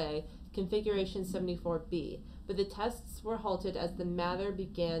Fellstrom's array, configuration 74B, but the tests were halted as the matter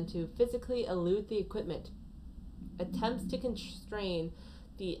began to physically elude the equipment. Attempts to constrain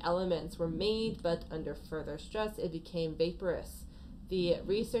the elements were made, but under further stress, it became vaporous. The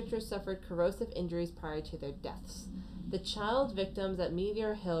researchers suffered corrosive injuries prior to their deaths. The child victims at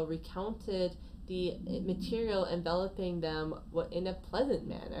Meteor Hill recounted the material enveloping them in a pleasant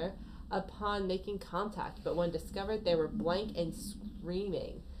manner upon making contact, but when discovered, they were blank and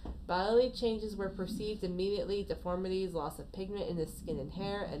screaming. Bodily changes were perceived immediately. Deformities, loss of pigment in the skin and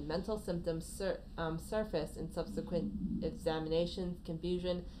hair, and mental symptoms surfaced in subsequent examinations,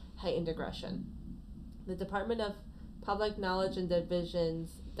 confusion, heightened aggression. The Department of Public Knowledge and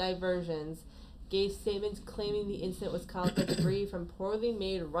Diversions gave statements claiming the incident was caused by debris from poorly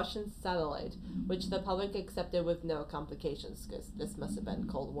made Russian satellite, which the public accepted with no complications, because this must have been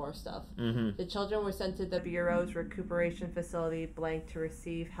Cold War stuff. Mm-hmm. The children were sent to the Bureau's recuperation facility blank to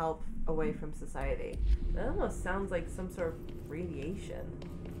receive help away from society. That almost sounds like some sort of radiation.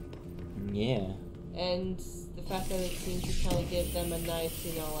 Yeah. And the fact that it seemed to kind of give them a nice,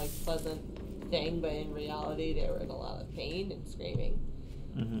 pleasant thing, but in reality they were in a lot of pain and screaming.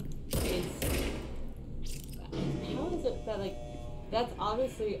 Mm-hmm. How is it that, that's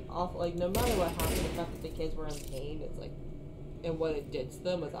obviously awful, no matter what happened, the fact that the kids were in pain, it's and what it did to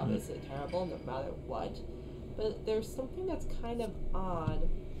them was obviously terrible, no matter what. But there's something that's kind of odd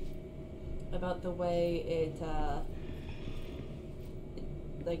about the way it,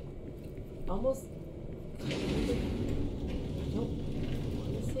 almost, I don't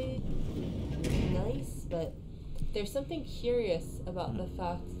want to say nice, but there's something curious about the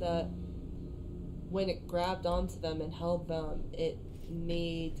fact that when it grabbed onto them and held them, it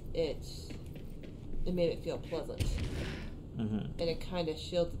made it feel pleasant. And it kind of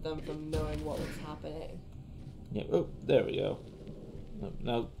shielded them from knowing what was happening. Yeah. Oh, there we go.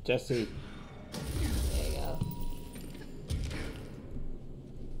 No, Jesse. There you go.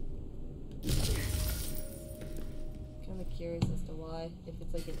 Kind of curious as to why. If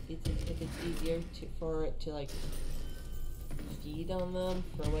it's like if it's easier for it to like feed on them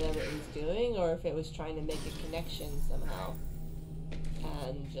for whatever it was doing, or if it was trying to make a connection somehow.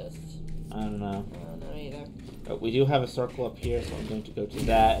 And just I don't know. I don't know either. But we do have a circle up here, so I'm going to go to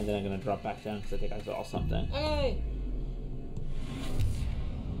that, and then I'm going to drop back down because I think I saw something. Okay.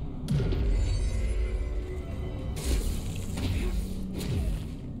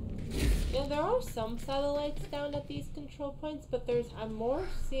 Yeah, there are some satellites down at these control points, but I'm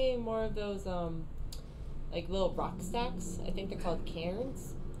seeing more of those like little rock stacks. I think they're called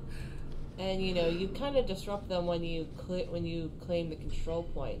cairns. And you know, you kind of disrupt them when you claim the control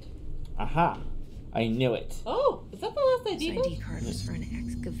point. Aha! I knew it. Oh, is that the last ID? This ID card was for an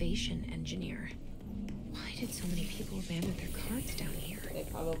excavation engineer. Why did so many people abandon their cards down here? They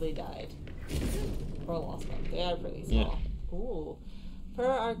probably died. Or lost them. They are pretty small. Yeah. Ooh. Per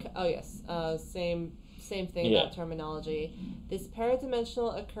our... Oh, yes. Same thing about terminology. This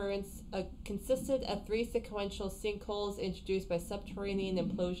paradimensional occurrence consisted of 3 sequential sinkholes introduced by subterranean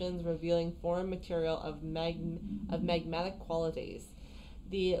implosions revealing foreign material of magmatic qualities.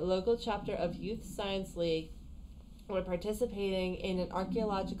 The local chapter of Youth Science League were participating in an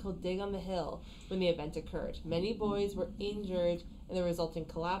archaeological dig on the hill when the event occurred. Many boys were injured in the resulting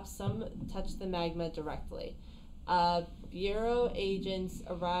collapse. Some touched the magma directly. Bureau agents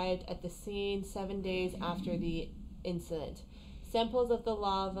arrived at the scene 7 days after the incident. Samples of the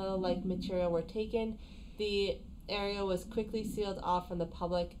lava-like material were taken. The area was quickly sealed off from the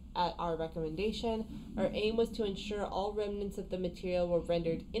public at our recommendation. Our aim was to ensure all remnants of the material were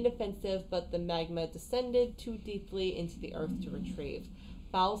rendered inoffensive, but the magma descended too deeply into the earth to retrieve.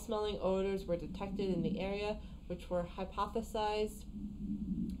 Foul-smelling odors were detected in the area, which were hypothesized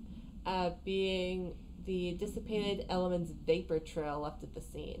being the dissipated elements vapor trail left at the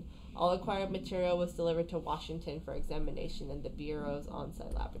scene. All acquired material was delivered to Washington for examination in the Bureau's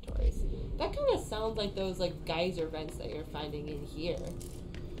on-site laboratories. That kind of sounds like those like geyser vents that you're finding in here.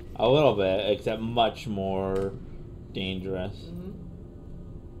 A little bit, except much more dangerous.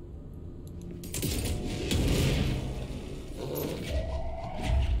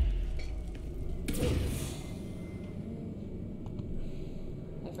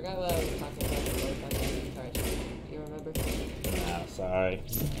 I forgot what I was talking about before I found the card. Do you remember? Ah, sorry.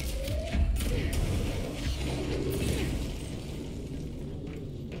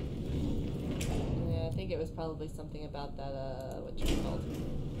 Yeah, I think it was probably something about that, what you called.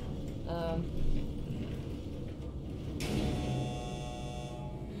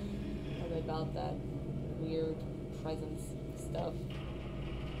 Probably about that weird presence stuff.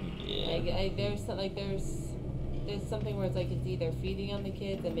 Yeah. There's something where it's like it's either feeding on the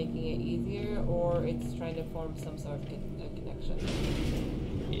kids and making it easier, or it's trying to form some sort of connection.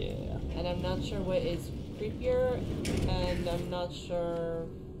 Yeah. And I'm not sure what is creepier, and I'm not sure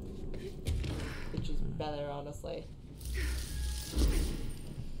which is better, honestly.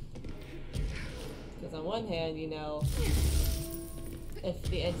 Because on one hand, you know, if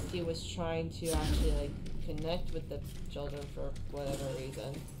the entity was trying to actually like connect with the children for whatever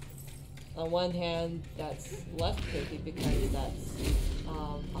reason, on one hand, that's less creepy because that's,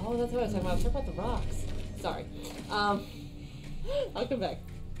 oh, that's what I was talking about. I was talking about the rocks. Sorry. I'll come back.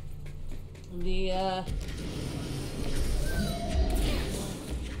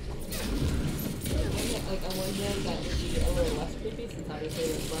 Like, on one hand, that would be a little less creepy since obviously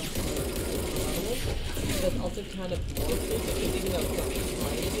there's less element, but it's also kind of more creepy because even though it's not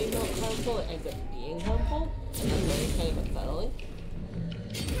trying to be not harmful, it ends up being harmful, and that's why it's kind of unsettling.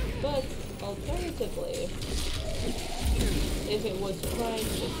 But, alternatively, if it was trying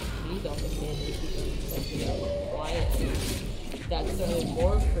to just feed on the kid and keep them, like, you know, quiet, that's certainly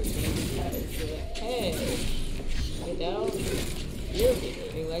more creepy because you're like, hey, you know, you're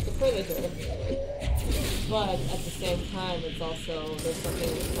behaving like a predator. But at the same time, it's also, there's something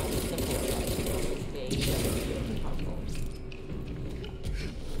that's kind of simple about it, it's being harmful.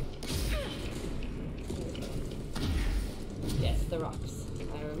 Yes, the rocks.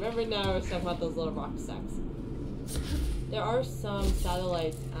 I remember now I was talking about those little rock stacks. There are some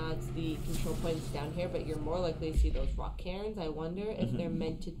satellites at the control points down here, but you're more likely to see those rock cairns. I wonder if they're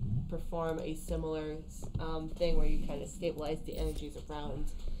meant to perform a similar thing where you kind of stabilize the energies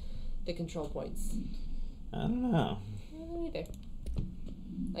around the control points. I don't know. I don't know either.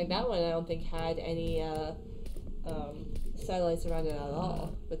 Like that one, I don't think had any satellites around it at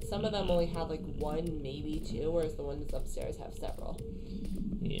all. But some of them only have like one, maybe two, whereas the ones upstairs have several.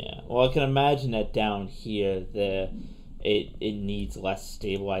 Yeah. Well, I can imagine that down here, it needs less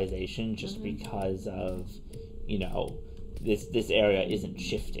stabilization just because of, you know, this area isn't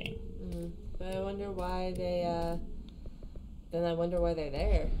shifting. But I wonder why they. Then I wonder why they're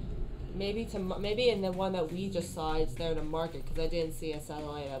there. Maybe in the one that we just saw, it's there to mark it, because I didn't see a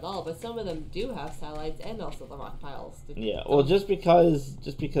satellite at all. But some of them do have satellites and also the rock piles. Yeah. Well, just because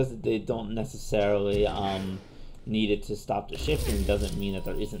they don't necessarily need it to stop the shifting doesn't mean that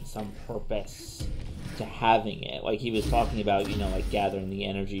there isn't some purpose to having it. Like he was talking about, you know, like gathering the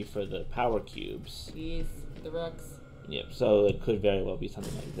energy for the power cubes. Yes, the rocks. Yep. So it could very well be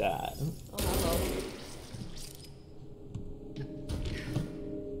something like that. Oh, hello.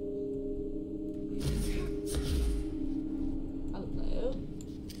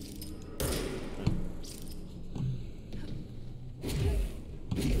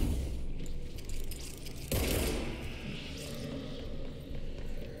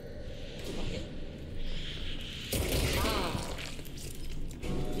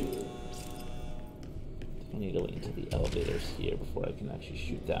 I need to wait until the elevator's here before I can actually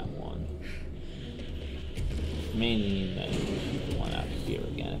shoot that one. May mean that I need to shoot the one out here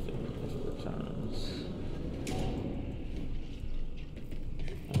again if it returns.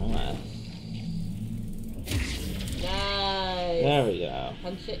 Unless. Nice. There we go.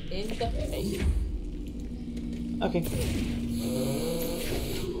 Punch it in the face. Okay.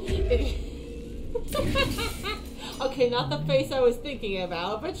 Okay, not the face I was thinking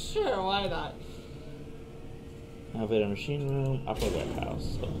about, but sure, why not? Elevator machine room, upper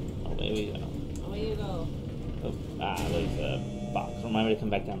warehouse. So, away we go. Away you go. Oh, there's a box. Remind me to come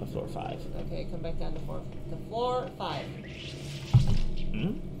back down to floor 5. Okay, come back down to floor 5.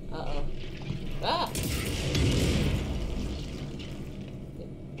 Uh-oh. Ah! Did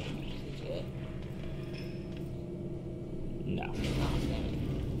you get it? No. Oh, damn it.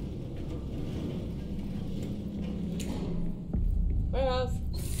 Warehouse.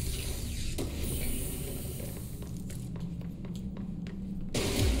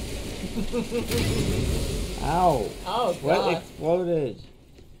 Ow! Oh, God. What exploded?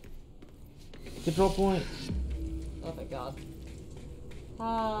 Control point. Oh, my God.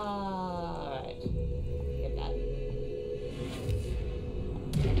 Alright. Get that.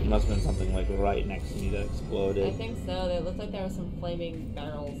 It must have been something like right next to me that exploded. I think so. It looked like there were some flaming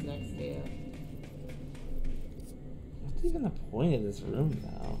barrels next to you. What's even the point of this room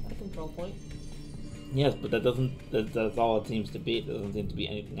now? A control point. Yes, but that's all it seems to be. It doesn't seem to be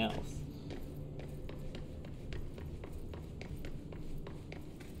anything else.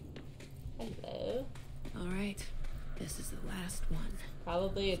 Hello. Alright, this is the last one.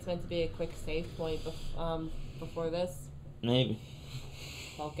 Probably it's meant to be a quick save point before this. Maybe.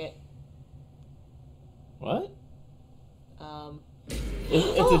 Poke it. What?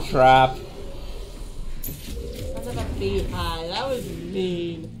 It's a trap. Son of a beehive. That was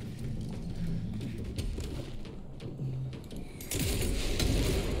mean.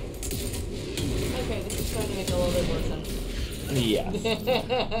 Okay, this is starting to make a little bit more sense. Yes.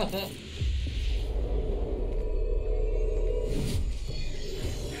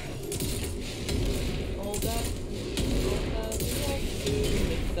 Hold up.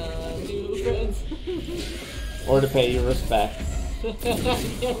 Make some new friends. Or to pay your respects.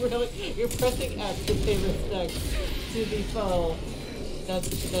 Yeah, really. You're pressing X to pay respect to the foe that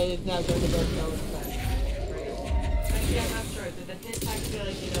is now going to go so respect. Actually, I'm not sure. Did the hits actually,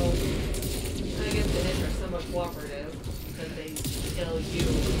 like, you know, I guess the hits are somewhat cooperative because they kill you,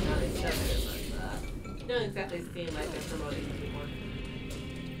 not each other, but it doesn't exactly seem like they're promoting anymore.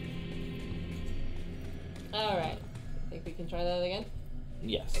 Alright. Think we can try that again?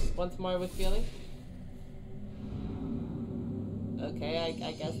 Yes. Once more with feeling? Okay, I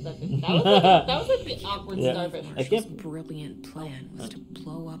guess that was like the awkward starfish. Marshall's brilliant plan was to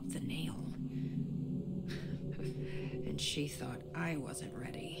blow up the nail. And she thought I wasn't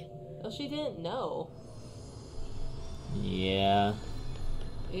ready. Well, she didn't know. Yeah.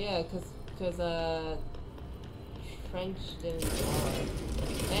 Yeah, cause French didn't tell her.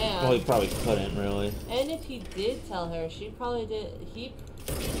 And Well, he probably couldn't really. And if he did tell her, she probably did. Yeah,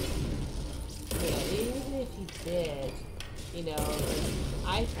 even if he did, You know,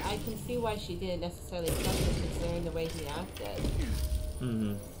 I can see why she didn't necessarily trust him considering the way he acted.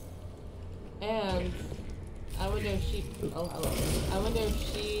 Mm-hmm. And I wonder if she. Oh, hello. I wonder if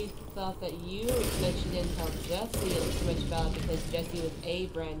she thought that she didn't tell Jesse too much about it because Jesse was A,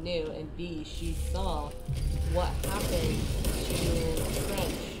 brand new, and B, she saw what happened to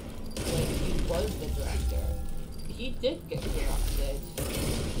French when he was the director. He did get corrupted.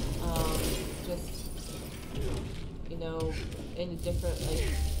 Just, you know, in a different, like,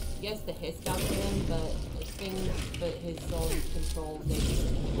 yes, the hiss got to him, but his own controlled nature.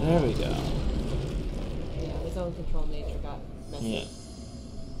 There we go. Yeah, his own controlled nature got messed Yeah. up.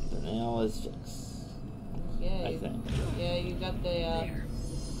 The nail is fixed. Yeah, I think. Yeah, you got the, There.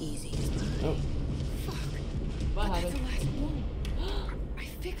 Easy. Oh. Fuck. What That's happened? the last one. I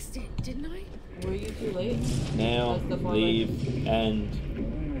fixed it, didn't I? Were you too late? Nail, That's the forward. leave, end.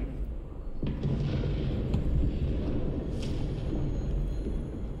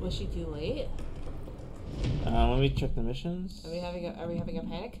 Was she too late? Let me check the missions. Are we having a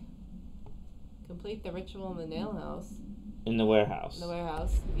panic? Complete the ritual in the nail house. In the warehouse. In the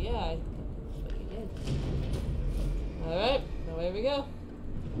warehouse. Yeah, I think that's what you did. Alright, away we go.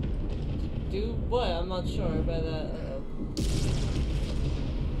 Do what? I'm not sure, but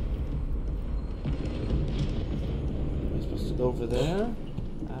We're supposed to go over there.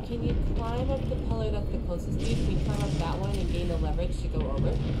 can you climb up the pillar that's the closest to you? Can you climb up that one and gain the leverage to go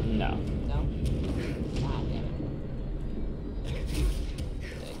over? No. No? Ah, damn it.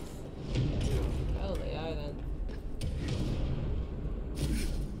 Thanks. Oh, they are then.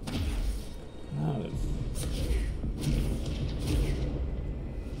 No, it's...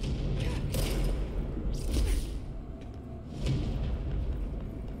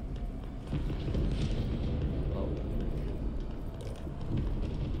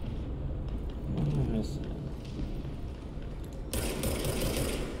 What am I missing?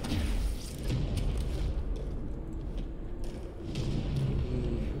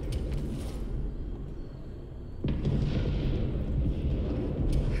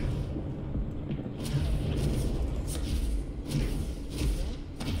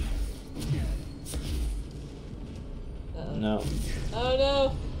 Uh-oh. No. Oh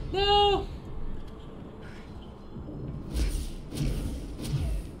no! No!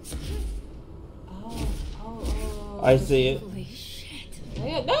 Oh. I see it. Holy shit.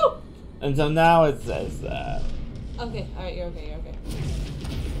 Yeah, no! And so now it says that. Okay, alright, you're okay.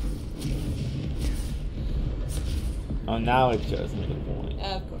 Oh, now it shows me the point.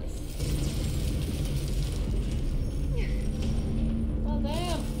 Of course. Well,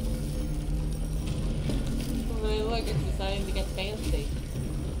 damn. Well, look, it's deciding to get fancy.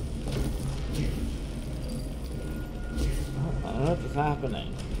 I don't know what's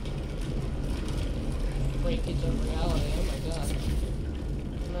happening. Breakage of reality, oh my god.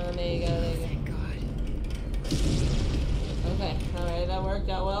 No, there you go. Thank God. Okay, alright, that worked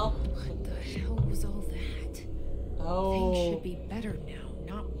out well. What the hell was all that? Things Oh. should be better now,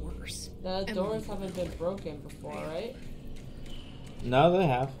 not worse. The doors haven't been broken before, right? No, they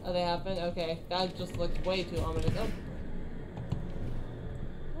have. Oh, they haven't? Okay. That just looked way too ominous.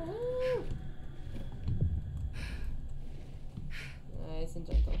 Oh. Woo. Nice and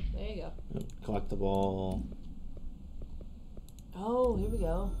gentle. There you go. Collectible. Oh, here we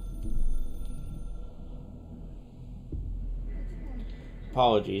go.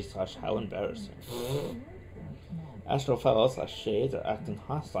 Apologies / how embarrassing. Astral fellows / shades are acting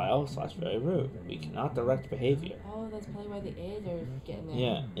hostile / very rude. We cannot direct behavior. Oh, that's probably why the A's are getting there.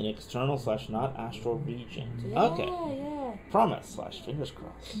 Yeah, in external / not astral regions. Yeah, Okay. yeah. Promise / fingers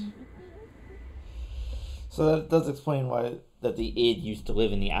crossed. So that does explain why that the id used to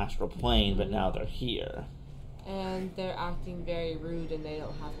live in the astral plane, but now they're here. And they're acting very rude and they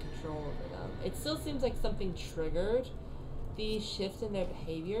don't have control over them. It still seems like something triggered the shift in their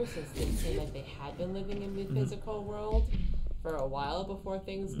behavior since they seemed like they had been living in the physical world for a while before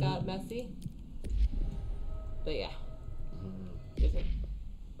things got messy. But yeah.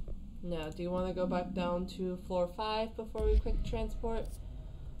 Now, do you want to go back down to floor 5 before we quick transport?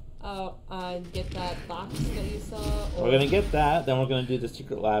 And get that box that you saw? Or... We're gonna get that, then we're gonna do the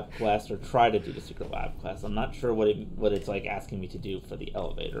secret lab class, or try to do the secret lab class. I'm not sure what it's like asking me to do for the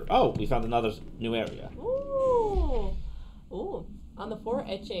elevator. Oh, we found another new area. Ooh! Ooh. On the 4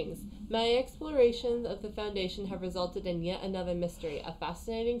 etchings. My explorations of the Foundation have resulted in yet another mystery, a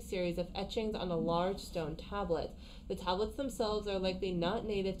fascinating series of etchings on a large stone tablet. The tablets themselves are likely not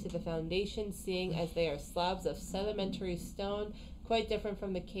native to the Foundation, seeing as they are slabs of sedimentary stone, quite different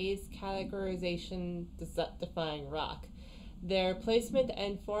from the cave's categorization-defying rock. Their placement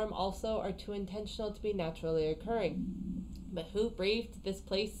and form also are too intentional to be naturally occurring. But who braved this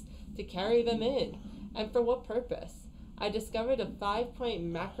place to carry them in? And for what purpose? I discovered a 5-point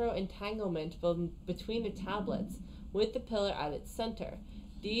macro entanglement between the tablets, with the pillar at its center.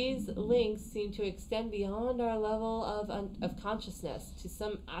 These links seem to extend beyond our level of consciousness to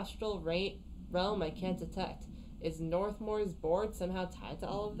some astral realm I can't detect. Is Northmore's board somehow tied to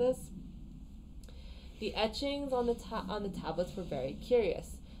all of this? The etchings on the tablets were very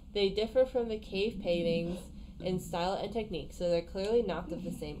curious. They differ from the cave paintings in style and technique, so they're clearly not of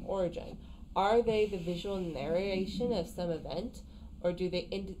the same origin. Are they the visual narration of some event, or do they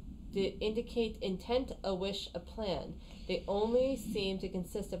indicate intent, a wish, a plan? They only seem to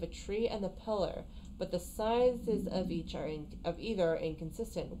consist of a tree and the pillar, but the sizes of either are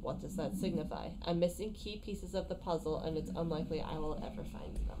inconsistent. What does that signify? I'm missing key pieces of the puzzle, and it's unlikely I will ever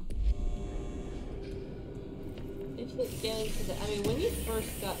find them. When you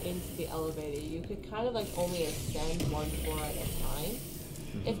first got into the elevator, you could kind of like only ascend one floor at a time.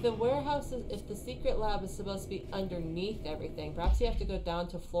 If the secret lab is supposed to be underneath everything, perhaps you have to go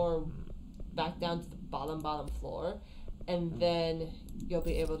back down to the bottom floor, and then you'll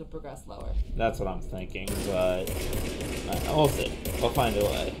be able to progress lower. That's what I'm thinking, but we'll see. We'll find a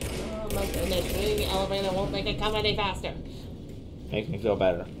way. Oh my goodness, doing the elevator won't make it come any faster. Makes me feel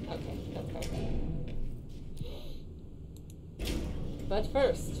better. Okay, that's perfect. But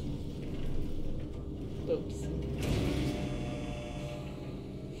first, oops.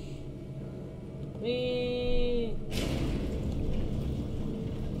 We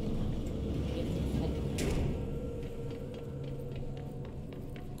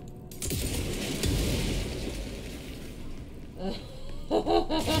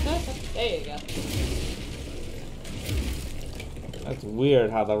there you go. That's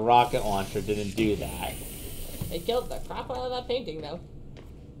weird how the rocket launcher didn't do that. It killed the crap out of that painting, though.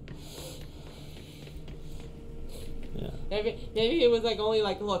 Yeah. Maybe it was like only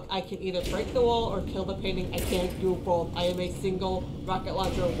like, look, I can either break the wall or kill the painting. I can't do both. I am a single rocket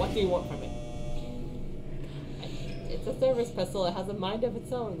launcher. What do you want from it? It's a service pistol. It has a mind of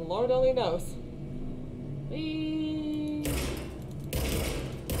its own. The Lord only knows. Whee!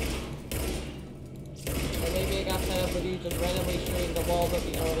 And maybe I got fed up with you just randomly shooting the walls of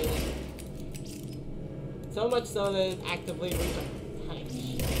the elevator. So much so that it's actively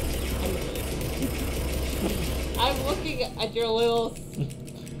I'm looking at your little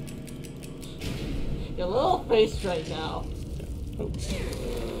face right now.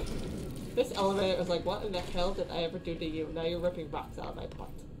 This elevator is like, what in the hell did I ever do to you? Now you're ripping rocks out of my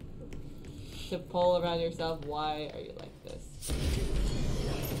butt. To pull around yourself, why are you like this?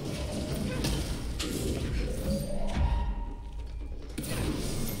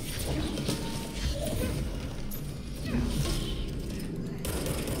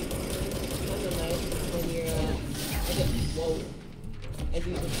 As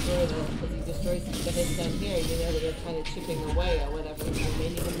you destroy the hits down here, you know that you're kind of chipping away at whatever is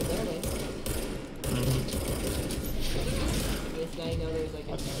remaining in the building. I guess now you know there's like a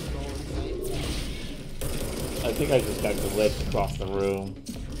goal in sight. I think I just got glitched across the room.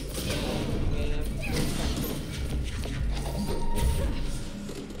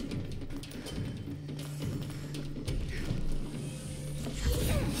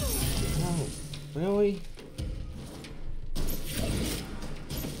 Oh, really?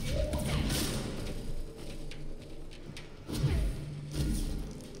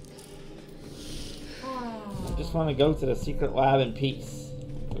 I just want to go to the secret lab in peace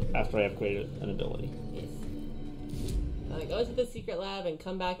after I upgraded an ability. Yes. I go to the secret lab and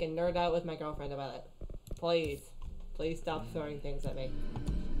come back and nerd out with my girlfriend about it. Please. Please stop throwing things at me.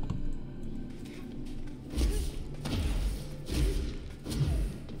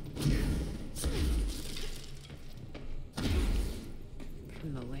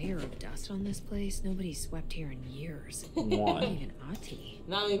 From the layer of dust on this place, nobody's swept here in years. Why? Not even Ati.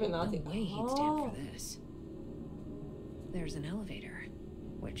 Not even Ati. No way he'd stand for this. There's an elevator,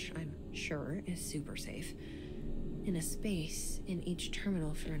 which I'm sure is super safe, and a space in each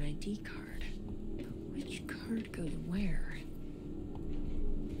terminal for an ID card. But which card goes where?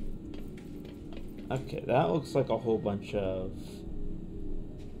 Okay, that looks like a whole bunch of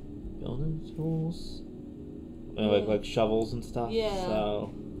building tools. Like shovels and stuff. Yeah.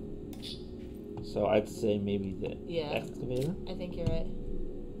 So I'd say maybe the excavator. I think you're right.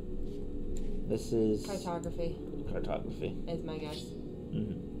 This is Cartography. Is my guess.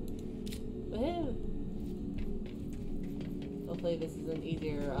 Woohoo! Hopefully this is an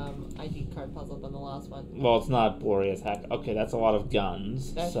easier ID card puzzle than the last one. Well, it's not glorious hack. Okay, that's a lot of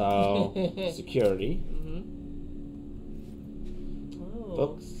guns. So security. Oh.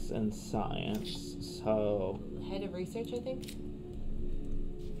 Books and science. So head of research, I think.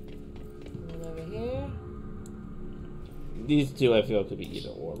 And then over here. These two, I feel, could be either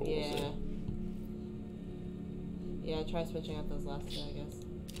or. But Yeah. We'll see. Yeah, try switching out those last two, I guess.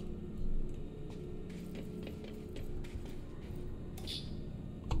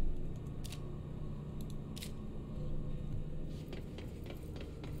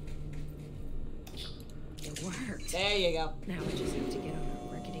 It worked. There you go. Now I just have to get on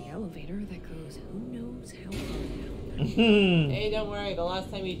a rickety elevator that goes who knows how far down. Hey, don't worry. The last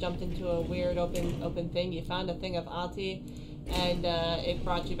time you jumped into a weird open thing, you found a thing of Ati, and it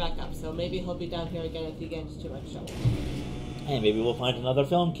brought you back up. So maybe he'll be down here again if he gets too much trouble. Hey, maybe we'll find another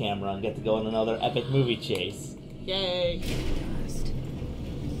film camera and get to go on another epic movie chase. Yay! Dust.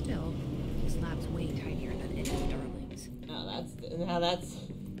 Still, this lab's way tinier than any of Darling's.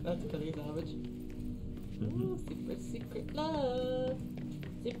 That's pretty savage. Ooh, super secret love.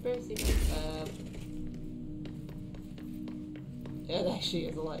 Super secret love. It actually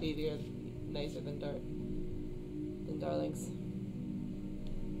is a lot easier, nicer than Darling's.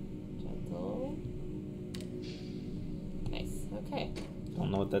 Gentle. Nice. Okay. Don't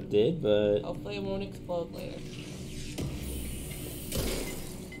know what that did, but Hopefully it won't explode later.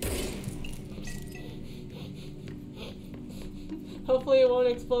 Hopefully it won't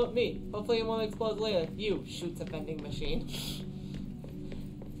explode me. Hopefully it won't explode later. You shoots a vending machine.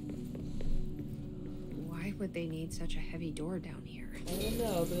 Why would they need such a heavy door down here? I don't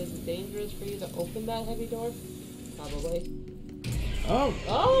know, but is it dangerous for you to open that heavy door? Probably. oh,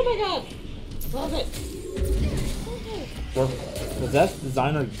 Oh my god! Love it! possessed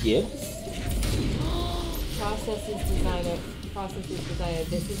designer Gibbs. Processes designer.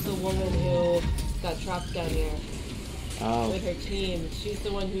 This is the woman who got trapped down here Oh, with her team. She's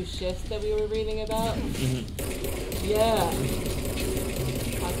the one who shifts that we were reading about. mhm. Yeah.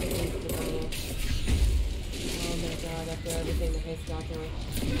 Processes designer. Oh my god, after everything that has got to her.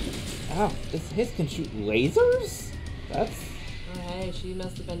 Oh, his can shoot lasers. That's Oh hey, she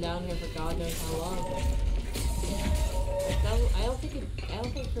must have been down here for God knows how long. I don't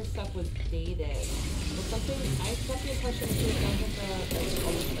think her stuff was dated. Or something. I got the impression that she was down here for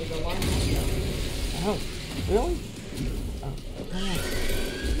like a long time ago. oh, really? Oh, come on.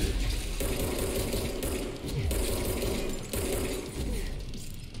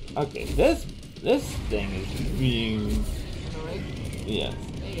 Okay, this thing is being Alright. yes.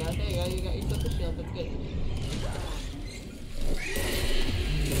 There you go. You got yourself a shield. That's good.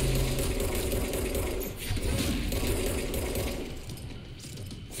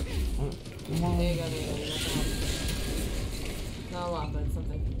 Come on. There you go. You got the help. Not a lot, but it's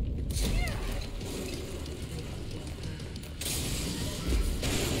something.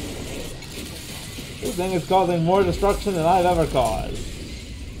 This thing is causing more destruction than I've ever caused.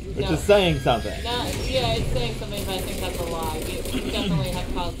 Which No. is saying something. No, yeah, it's saying something, but I think that's a lie. You definitely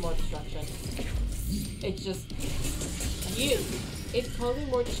have caused more destruction. It's just it's causing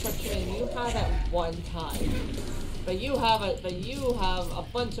more destruction than you have at one time. But you have a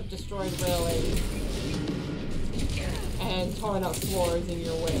bunch of destroyed railings and torn up floors in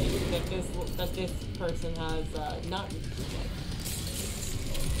your way that this person has not reached yet.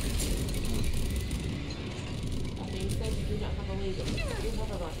 That being said, you do not have a laser. You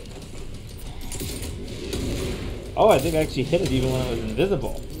have a rocket. Oh, I think I actually hit it even when it was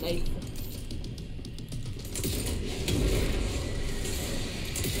invisible. Nice.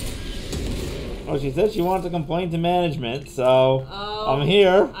 Well, she said she wanted to complain to management, so Oh, I'm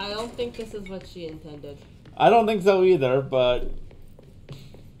here. I don't think this is what she intended. I don't think so either, but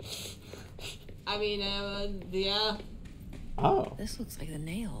I mean, yeah. oh, This looks like the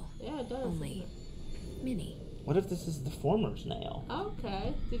nail. Yeah, it does. Only mini. what if this is the former's nail?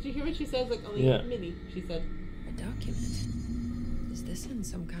 Okay. Did you hear what she said? Like, only Yeah. mini, she said. A document. Is this in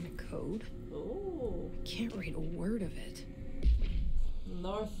some kind of code? Ooh. Can't read a word of it.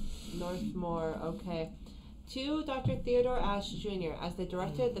 Northmore, okay. To Dr. Theodore Ash Jr. as the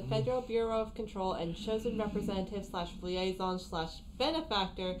director of the Federal Bureau of Control and chosen representative / liaison /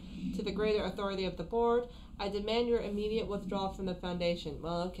 benefactor to the greater authority of the board, I demand your immediate withdrawal from the Foundation.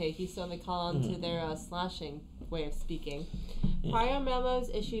 Well, okay, he's starting to call on to their slashing way of speaking. Prior memos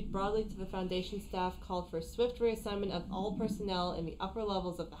issued broadly to the Foundation staff called for swift reassignment of all personnel in the upper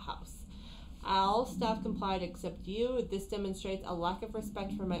levels of the House. All staff complied except you. This demonstrates a lack of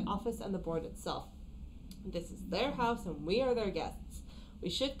respect for my office and the board itself. This is their house and we are their guests.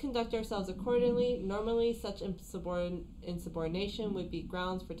 We should conduct ourselves accordingly. Normally, such insubordination would be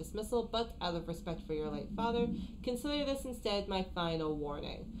grounds for dismissal, but out of respect for your late father, consider this instead my final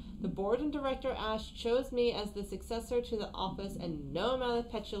warning. The board and director Ash chose me as the successor to the office, and no amount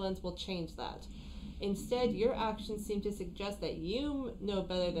of petulance will change that. Instead, your actions seem to suggest that you know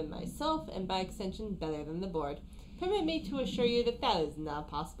better than myself, and by extension, better than the board. Permit me to assure you that that is not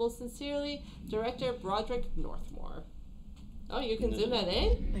possible. Sincerely, Director Broderick Northmore. Oh, you can zoom that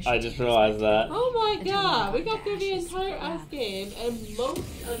in? I just realized that. Oh my god, we got through the entire Ash game, and most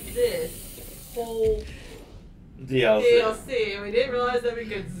of this whole DLC. We didn't realize that we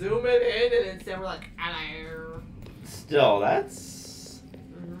could zoom it in, and instead we're like, hello. Still,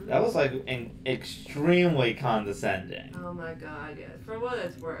 that was like extremely condescending. Oh my god, yeah. For what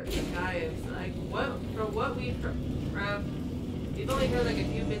it's worth, the guy is like, we've only heard like a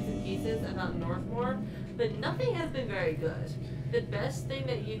few bits and pieces about Northmore, but nothing has been very good. The best thing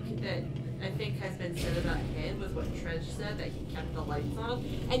that I think has been said about him was what Trench said, that he kept the lights on,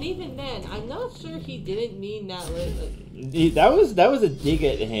 and even then, I'm not sure he didn't mean that. That was a dig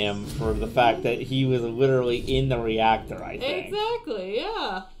at him for the fact that he was literally in the reactor, I think. Exactly,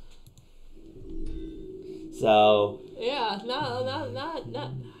 yeah. So. Yeah,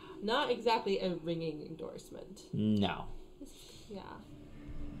 not exactly a ringing endorsement. No. Yeah.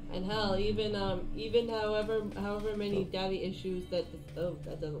 And hell, even however many daddy issues that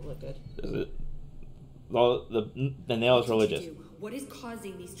doesn't look good. Is it? Well, the nail is religious. What is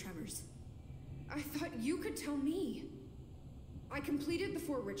causing these tremors? I thought you could tell me. I completed the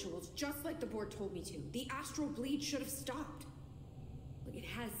 4 rituals just like the board told me to. The astral bleed should have stopped. Look, it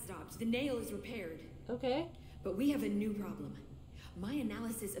has stopped. The nail is repaired. Okay. But we have a new problem. My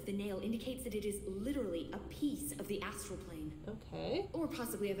analysis of the nail indicates that it is literally a piece of the astral plane. Okay. Or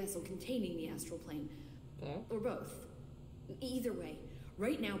possibly a vessel containing the astral plane. Fair. Or both. Either way,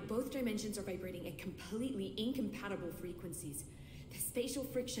 right now both dimensions are vibrating at completely incompatible frequencies. The spatial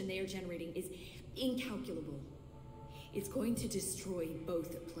friction they are generating is incalculable. It's going to destroy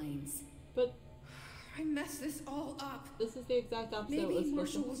both planes. But I messed this all up. This is the exact opposite. Maybe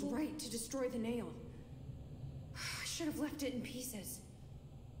Marshall was right to destroy the nail. I should have left it in pieces.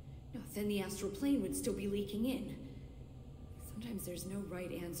 No, then the astral plane would still be leaking in. Sometimes there's no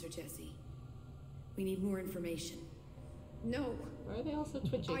right answer, Jesse. We need more information. No. Why are they also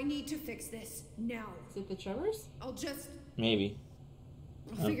twitching? I need to fix this now. Is it the tremors? I'll Maybe.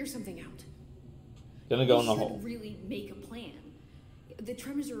 figure something out. Gonna go in the hole. We should really make a plan. The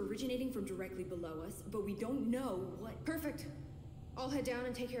tremors are originating from directly below us, but we don't know what. Perfect. I'll head down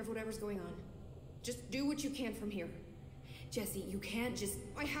and take care of whatever's going on. Just do what you can from here. Jesse, you can't just...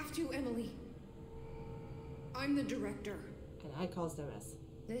 I have to, Emily. I'm the director. And I caused a mess.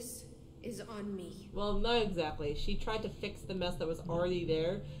 This is on me. Well, not exactly. She tried to fix the mess that was already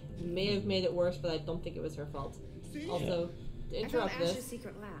there. May have made it worse, but I don't think it was her fault. Also, to interrupt I found this... Ash's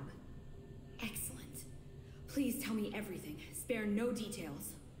secret lab. Excellent. Please tell me everything. Spare no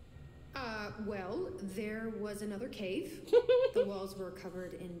details. Well, there was another cave. The walls were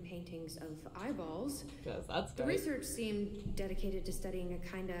covered in paintings of eyeballs. Yes, that's The great. research seemed dedicated to studying a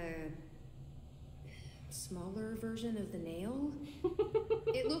kind of smaller version of the nail.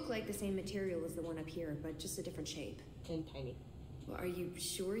 It looked like the same material as the one up here, but just a different shape. And tiny. Well, are you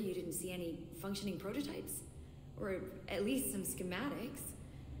sure you didn't see any functioning prototypes? Or at least some schematics?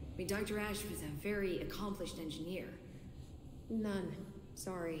 I mean, Dr. Ash was a very accomplished engineer. None.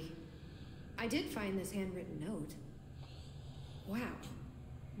 Sorry. I did find this handwritten note. Wow.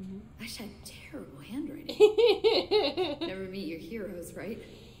 Ash had terrible handwriting. Never meet your heroes, right?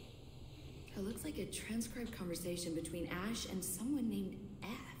 It looks like a transcribed conversation between Ash and someone named F.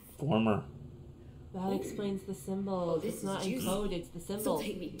 Former. That explains the symbols. It's not in code, it's the This'll symbols.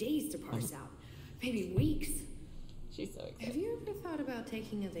 take me days to parse out. Maybe weeks. She's so excited. Have you ever thought about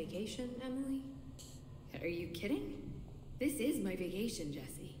taking a vacation, Emily? Are you kidding? This is my vacation,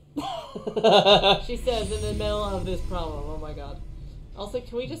 Jesse. She says in the middle of this problem. Oh my god. Also,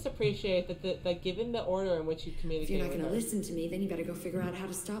 can we just appreciate that given the order in which you communicate If you're not with going to her, listen to me, then you better go figure out how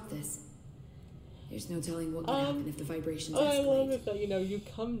to stop this. There's no telling what could happen if the vibrations I love escalate. it that, you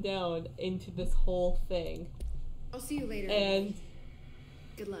come down into this whole thing. I'll see you later. And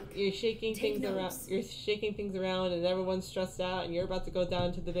good luck. you're shaking Take things around. notes. You're shaking things around, and everyone's stressed out. And you're about to go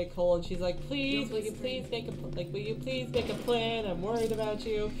down to the big hole. And she's like, "Please, will you please make a plan? I'm worried about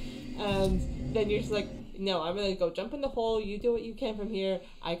you." And then you're just like, "No, I'm gonna go jump in the hole. You do what you can from here.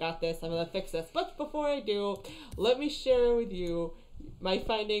 I got this. I'm gonna fix this." But before I do, let me share with you my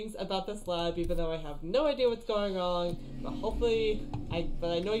findings about this lab, even though I have no idea what's going on. But hopefully, I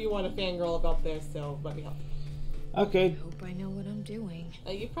know you want to fangirl about this, so let me help. Okay. I hope I know what I'm doing.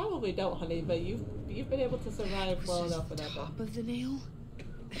 You probably don't, honey, but you've been able to survive well enough with that. Top of the nail?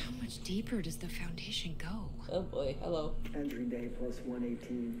 How much deeper does the foundation go? Oh boy, hello. Entry day plus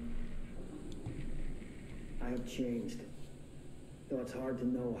 118. I have changed, though it's hard to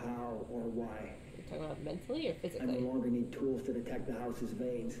know how or why. Talking about mentally or I no physically? longer need tools to detect the house's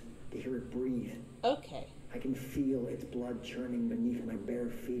veins, to hear it breathe. Okay. I can feel its blood churning beneath my bare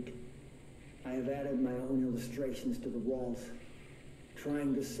feet. I have added my own illustrations to the walls,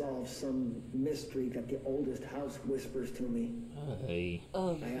 trying to solve some mystery that the oldest house whispers to me. Hey.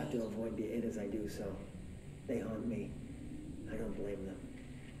 Oh, I have to avoid the it as I do so. They haunt me. I don't blame them.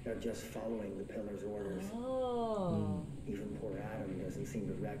 They're just following the pillar's orders. Oh. Even poor Adam doesn't seem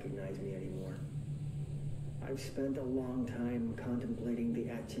to recognize me anymore. I've spent a long time contemplating the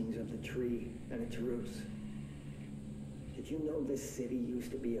etchings of the tree and its roots. Did you know this city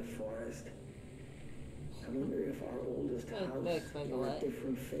used to be a forest? I wonder if our oldest That explains a wore a lot.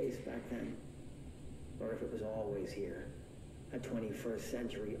 different face back then. Or if it was always here. A 21st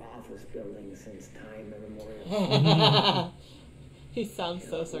century office building since time immemorial. He sounds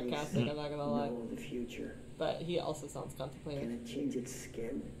so sarcastic, I'm not gonna lie. Know the future. But he also sounds Can contemplative. it change its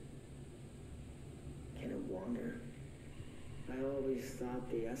skin? Can it wander? I always thought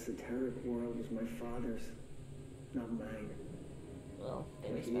the esoteric world was my father's, not mine. Well, they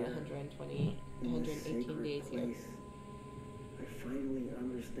But spent here, 120, in this 118 sacred days here. place, I finally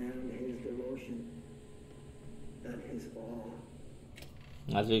understand his devotion and his awe.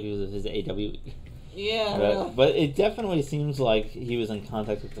 That's because of his AWE. Yeah, really. But it definitely seems like he was in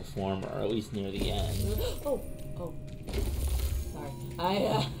contact with the former, or at least near the end. Oh. Sorry.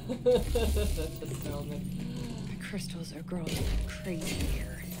 That just startled me. The crystals are growing like crazy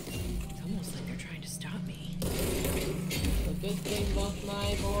here. It's almost like they're trying to stop me. So good thing both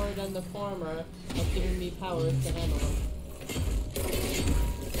my board and the former have given me powers to handle them.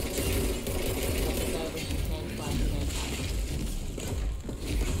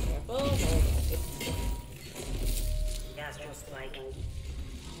 Careful. Astral spike.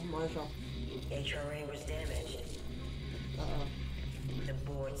 Oh, Marshall. HRA was damaged. Uh-oh. The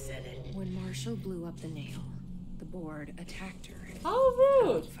board said it. When Marshall blew up the nail, the board attacked her. How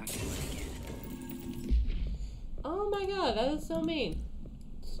rude! Fucking like it. Oh my god, that is so mean.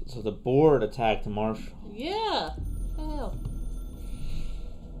 So the board attacked Marshall. Yeah. Hell.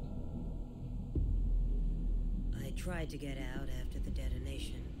 I tried to get out after the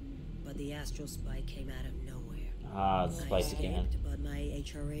detonation, but the astral spike came out of nowhere. Ah, the I spike again. escaped, but my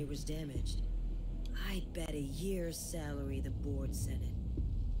HRA was damaged. I bet a year's salary the board said it.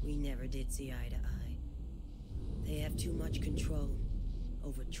 We never did see eye to eye. They have too much control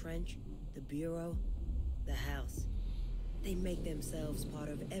over Trench, the Bureau, the House. They make themselves part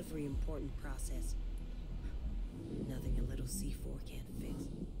of every important process. Nothing a little C4 can't fix.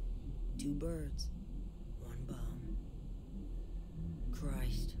 2 birds, 1 bomb.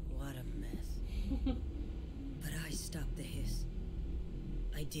 Christ, what a mess. But I stopped the hiss.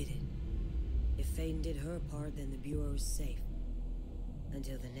 I did it. If Faden did her part, then the Bureau is safe.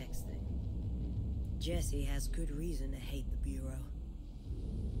 Until the next thing. Jesse has good reason to hate the Bureau.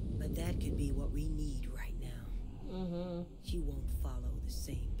 But that could be what we need right now. Mm-hmm. She won't follow the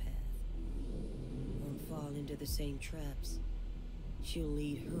same path. Won't fall into the same traps. She'll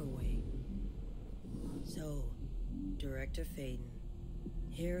lead her way. So, Director Faden,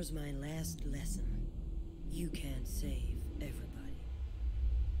 here's my last lesson. You can't save everybody.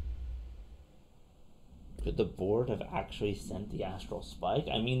 Could the board have actually sent the astral spike?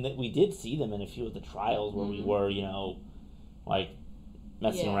 I mean, that we did see them in a few of the trials where we were, like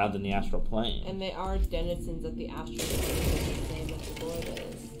messing Yeah. around in the astral plane. And they are denizens of the astral plane, the same as the board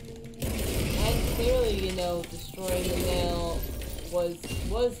is. And clearly, destroying the nail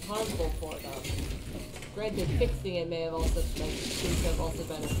was harmful for them. Granted, fixing it may have also seems to have also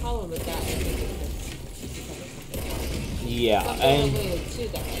been a problem with that. I think it's because of something else. Yeah, Something and related to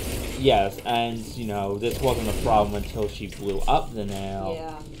that. yes, and this wasn't a problem until she blew up the nail.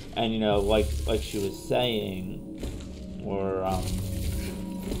 Yeah. And like she was saying, or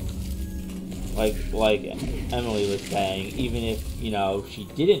like Emily was saying, even if she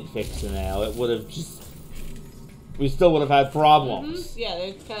didn't fix the nail, it would have we still would have had problems. Mm-hmm. Yeah,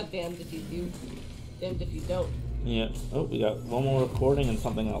 it's kind of damned if you do, damned if you don't. Yeah. Oh, we got one more recording and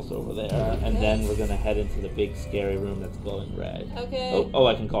something else over there, and then we're gonna head into the big scary room that's glowing red. Okay. Oh,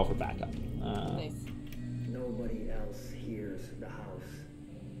 I can call for backup. Nice. Nobody else hears the house.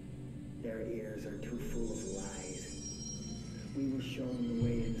 Their ears are too full of lies. We were shown the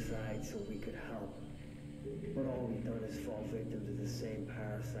way inside so we could help. But all we've done is fall victim to the same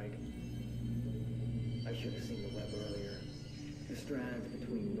parasite. I should have seen the web earlier. The strands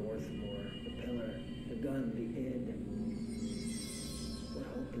between Northmore, the pillar, the gun, the id. What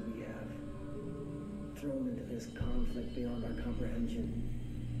hope do we have? Thrown into this conflict beyond our comprehension.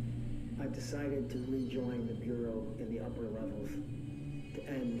 I've decided to rejoin the Bureau in the upper levels. to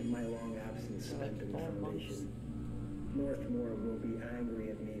end my long absence spent in the Foundation. Northmore will be angry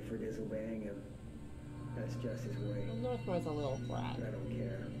at me for disobeying him. That's just his way. Well, Northmore's a little brat. But I don't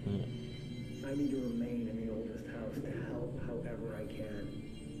care. I need to remain in the oldest house to help however I can.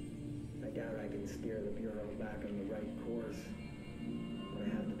 I doubt I can steer the Bureau back on the right course, but I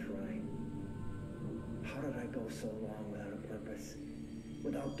have to try. How did I go so long without a purpose?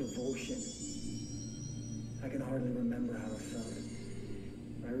 Without devotion? I can hardly remember how it felt.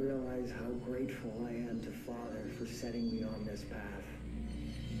 I realize how grateful I am to Father for setting me on this path.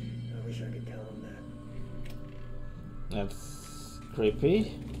 I wish I could tell him that. That's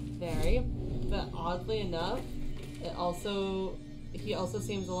creepy. Very. But oddly enough, he also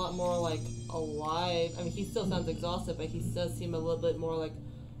seems a lot more like alive. I mean, he still sounds exhausted, but he does seem a little bit more like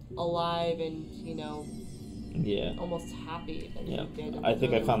alive and, you know, yeah, almost happy than he did. I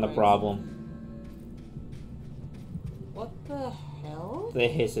think I found the problem. What the hell? The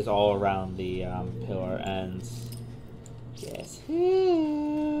hiss is all around the pillar, and guess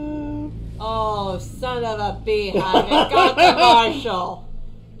who? Oh, son of a beehive! They got the marshal.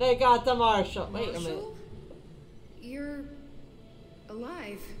 They got the marshal. Wait a minute. You're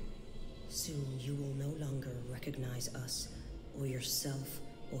alive. Soon you will no longer recognize us, or yourself,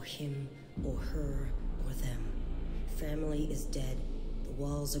 or him, or her, or them. Family is dead. The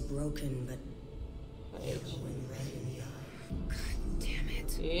walls are broken, but they're going right in the eye. God damn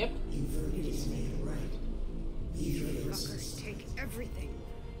it. Yep. You verdict is made right. Leave your Fuckers, take everything.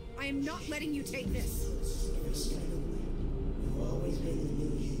 I am not letting you take this. Every step of the way. You've always been the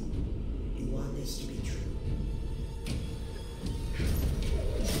new you. You want this to be true.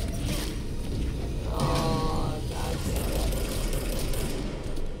 Oh, God damn it.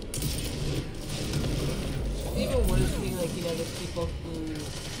 It's even worse seeing, like, you know, the people who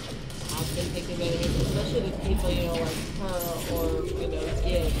have been taken medication, especially the people, you know, like her or, you know,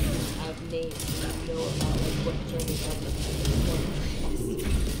 Gibbs, who have names and know about, like, what journey of the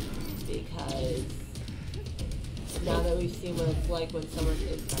because now that we've seen what it's like when someone's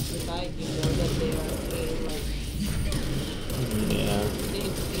infected by it, you know that they are being, like, Yeah.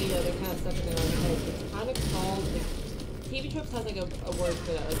 you know, they're kind of stuck in their own heads. It's kind of called, like, TV Tropes has, like, a word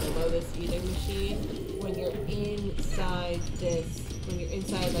for that, like a lotus eating machine. When you're inside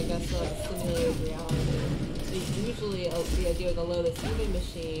like, a sort of simulated reality. It's usually the idea with a lotus eating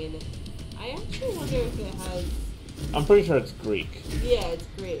machine. I actually wonder if it has... I'm pretty sure it's Greek. Yeah, it's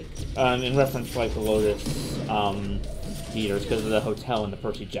Greek. In reference to, like, the Lotus Eaters, because of the hotel in the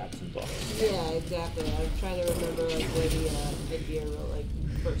Percy Jackson book. Yeah, exactly. I'm trying to remember, like, where the idea, like,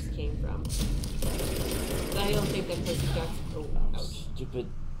 first came from. But I don't think that Percy Jackson... Oh, ouch.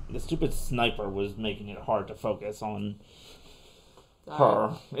 The stupid sniper was making it hard to focus on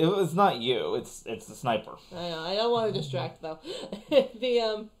Sorry. her. It was not you. It's the sniper. I know. I don't want to distract, though.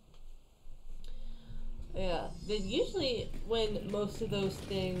 Yeah. Usually when most of those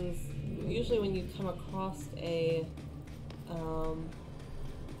things... Usually when you come across a...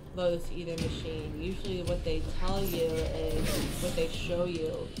 Lotus Eater machine, usually what they tell you is what they show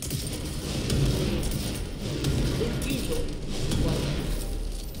you. It's usually what it is.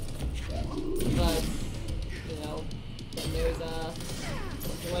 But, you know, then there's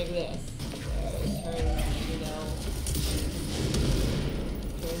something like this, where it turns, you know,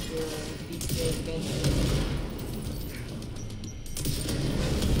 turns your BTA against you.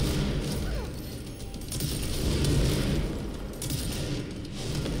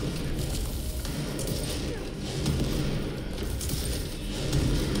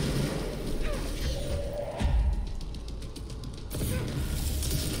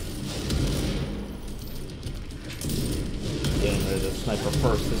 Getting rid of the sniper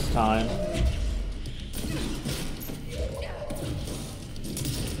first this time.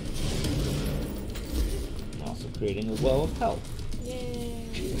 Also creating a well of health. Yay!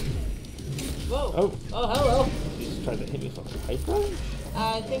 Whoa! Oh. Oh, hello! She just tried to hit me with a pipe wrench?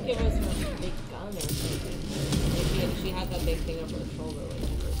 I think it was her big gun or something. Like she had that big thing over her shoulder when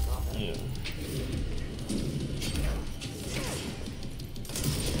she first saw her. Yeah.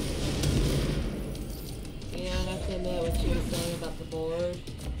 You know, I have to admit what she was saying about the board,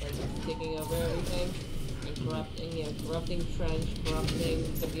 like taking over everything, and corrupting, you know, corrupting Trench, corrupting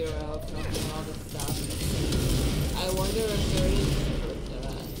the Bureau, corrupting all this stuff. I wonder if there is truth to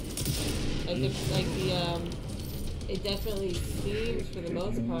that. Like, it definitely seems, for the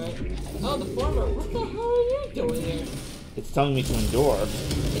most part. Oh, the former. What the hell are you doing here? It's telling me to endure. It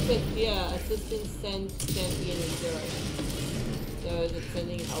says, yeah, assistant send champion endurance. So is it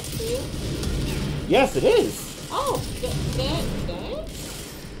sending help for you? Yes, it is. Oh, thanks.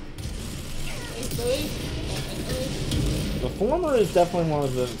 Thanks, buddy. The former is definitely one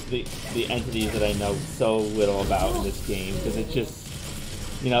of the entities that I know so little about in this game, because it's just,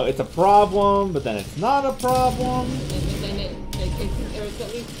 you know, it's a problem, but then it's not a problem. And then it's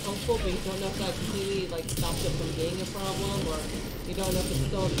at least helpful, but you don't know if that completely like stops it from being a problem, or you don't know if it's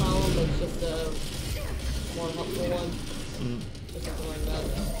still a problem, but it's just a more helpful one, or something like that.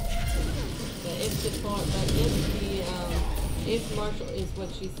 If Marshall is what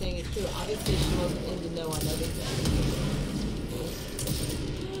she's saying is true, obviously she wasn't in the know on everything.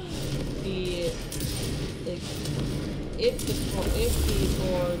 If the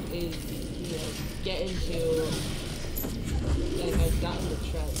board is, you know, getting to, like, has gotten the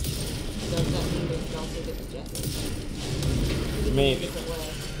trench, does that mean they can also get the Jesse? Maybe. In a different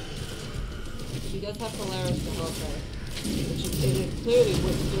way. She does have Polaris to help her, which it clearly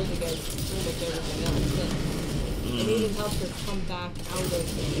withstood against pretty much everything else. It even helps her come back out of the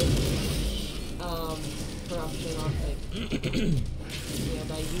corruption on, like, you know,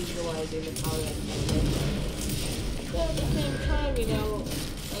 by utilizing the power that's kind of. But at the same time, you know,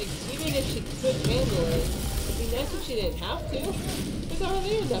 like, even if she could handle it, it'd be nice if she didn't have to. There's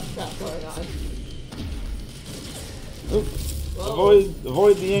already enough crap going on. Oop.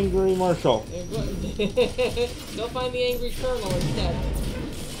 Avoid the angry Marshal. Go find the angry Colonel instead.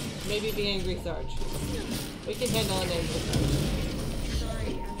 Maybe the angry Sarge. We can handle an angry Sarge.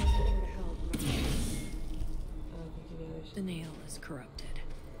 Sorry, I wasn't here to help. The nail is corrupted.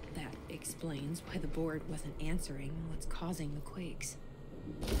 That explains why the board wasn't answering what's causing the quakes.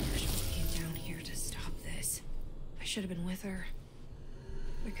 Marshall came down here to stop this. I should have been with her.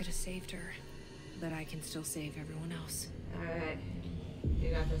 We could have saved her. But I can still save everyone else. Alright.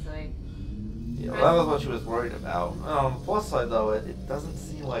 You got this, honey. Yeah, well, that was what she was worried about. Plus side though, it doesn't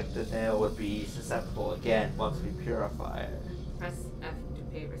seem like the nail would be susceptible again once we purify it. Press F to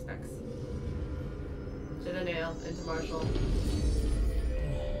pay respects. To the nail, into Marshall.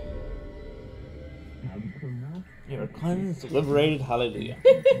 You're cleansed, liberated, hallelujah.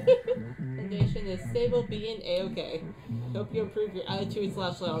 The nation is stable, being A-okay. Hope you improve your attitude /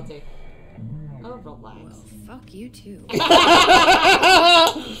 loyalty. Oh, relax. Well, fuck you too.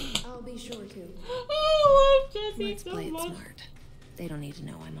 I'll be sure to. I love Jessie Let's so play it much. smart. They don't need to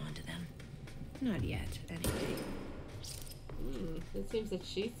know I'm onto them. Not yet, anyway. It seems that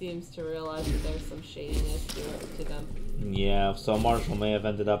she seems to realize that there's some shadiness to them. Yeah, so Marshall may have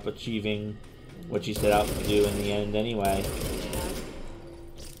ended up achieving what she set out to do in the end anyway. Yeah.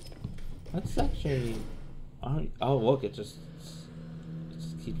 That's actually... Oh, look, it just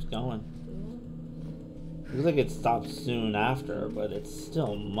keeps going. Looks like it stops soon after, but it's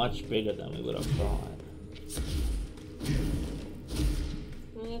still much bigger than we would have thought.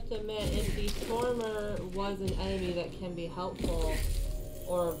 I have to admit, if the former was an enemy that can be helpful,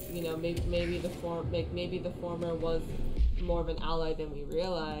 or you know, maybe the former was more of an ally than we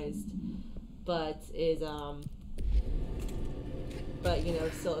realized, but you know,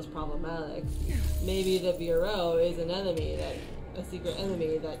 still is problematic. Maybe the Bureau is an enemy a secret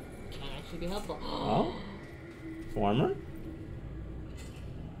enemy that can actually be helpful. Oh? Former?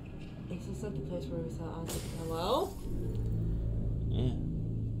 This is like the place where we saw Ozzy. Hello? Yeah.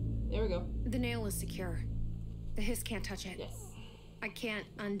 There we go. The nail is secure. The hiss can't touch it. Yes. I can't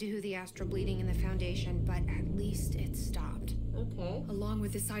undo the astral bleeding in the Foundation, but at least it stopped. Okay. Along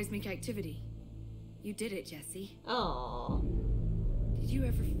with the seismic activity. You did it, Jessie. Aww. Did you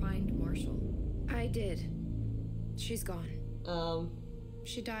ever find Marshall? I did. She's gone.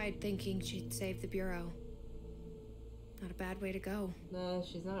 She died thinking she'd save the Bureau. Not a bad way to go. No,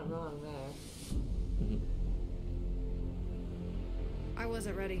 she's not wrong there. I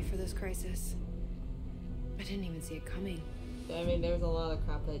wasn't ready for this crisis. I didn't even see it coming. I mean, there's a lot of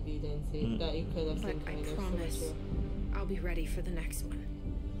crap that you didn't see, that you could have But seen I coming. There's so promise, much I'll be ready for the next one.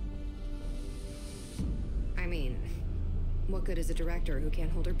 I mean, what good is a director who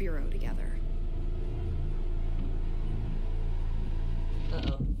can't hold her bureau together?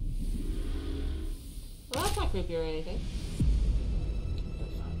 Uh-oh. Well, that's not creepy or anything.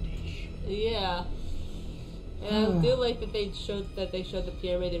 Yeah. And I do like that they showed the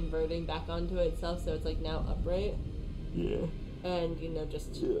pyramid inverting back onto itself, so it's like now upright. Yeah. And you know,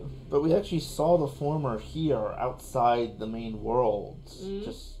 just Yeah. But we actually saw the former here outside the main world.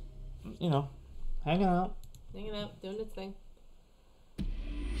 Just, you know, hanging out. Hanging out, doing its thing.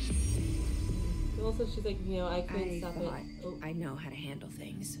 And also, she's like, you know, I couldn't stop it. Oh. I know how to handle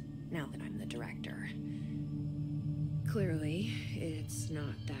things, now that I'm the director. Clearly, it's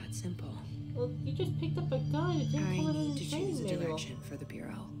not that simple. Well, you just picked up a gun. It didn't I come in need the to training choose a manual. direction for the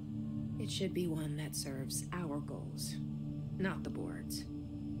Bureau. It should be one that serves our goals, not the board's.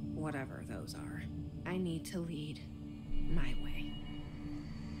 Whatever those are. I need to lead. my way.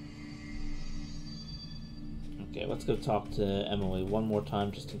 Okay, let's go talk to Emily one more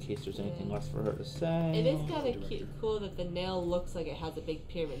time just in case there's anything left for her to say. It is kind of cool that the nail looks like it has a big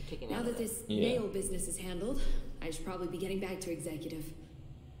pyramid sticking out. Now that this nail business is handled, I should probably be getting back to executive.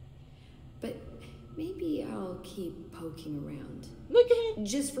 But maybe I'll keep poking around. Look at me!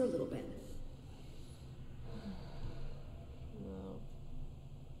 Just for a little bit. No.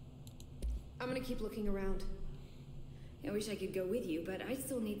 I'm gonna keep looking around. I wish I could go with you, but I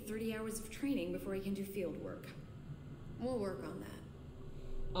still need 30 hours of training before I can do field work. We'll work on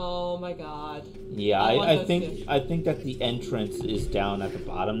that. Oh my god. Yeah, I think that the entrance is down at the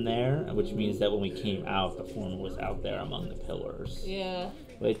bottom there, which means that when we came out, the former was out there among the pillars. Yeah.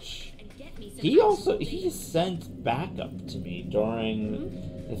 Which he sent backup to me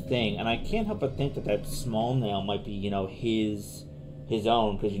during the thing, and I can't help but think that that small nail might be, his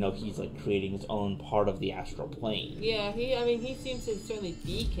own, because he's like creating his own part of the astral plane. Yeah, he seems to certainly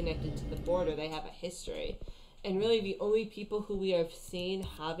be connected to the border. They have a history. And really, the only people who we have seen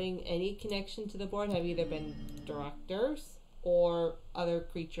having any connection to the board have either been directors or other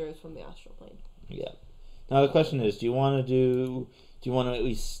creatures from the astral plane. Yeah. Now the question is, do you want to at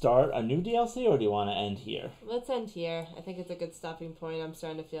least start a new DLC, or do you want to end here? Let's end here. I think it's a good stopping point. I'm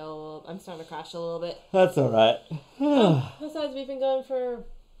starting to crash a little bit. That's all right. Besides, we've been going for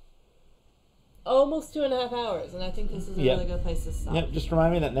almost 2.5 hours, and I think this is a really good place to stop. Yep. Just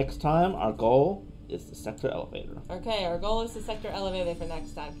remind me that next time our goal is the sector elevator. Okay, our goal is the sector elevator for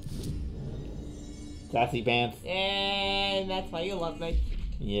next time. Sassy pants. And that's why you love me.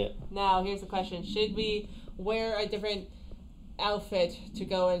 Yeah. Now, here's the question. Should we wear a different outfit to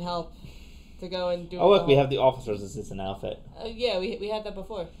go and help? To go and do... Oh, look, we have the officer's assistant outfit. Yeah, we had that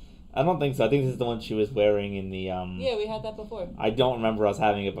before. I don't think so. I think this is the one she was wearing in the... Yeah, we had that before. I don't remember us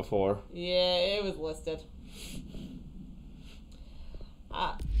having it before. Yeah, it was listed.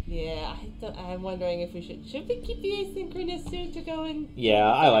 Yeah, I'm wondering if we should we keep the asynchronous suit to go and... Yeah,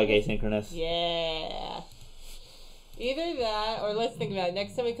 I like asynchronous. Yeah. Either that, or let's think about it.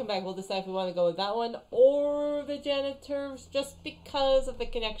 Next time we come back, we'll decide if we want to go with that one or the janitors, just because of the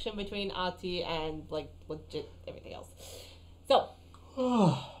connection between Ati and, like, legit everything else. So,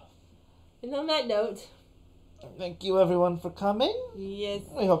 and on that note... Thank you, everyone, for coming. Yes.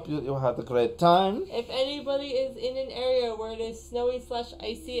 I hope you had a great time. If anybody is in an area where it is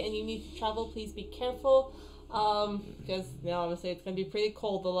snowy/icy and you need to travel, please be careful. Because, obviously it's going to be pretty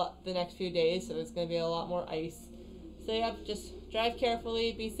cold the next few days, so there's going to be a lot more ice. So, yeah, just drive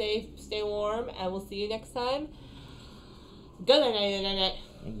carefully, be safe, stay warm, and we'll see you next time. Good night, Internet.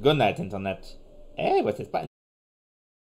 Good night, Internet. Hey, what's this button?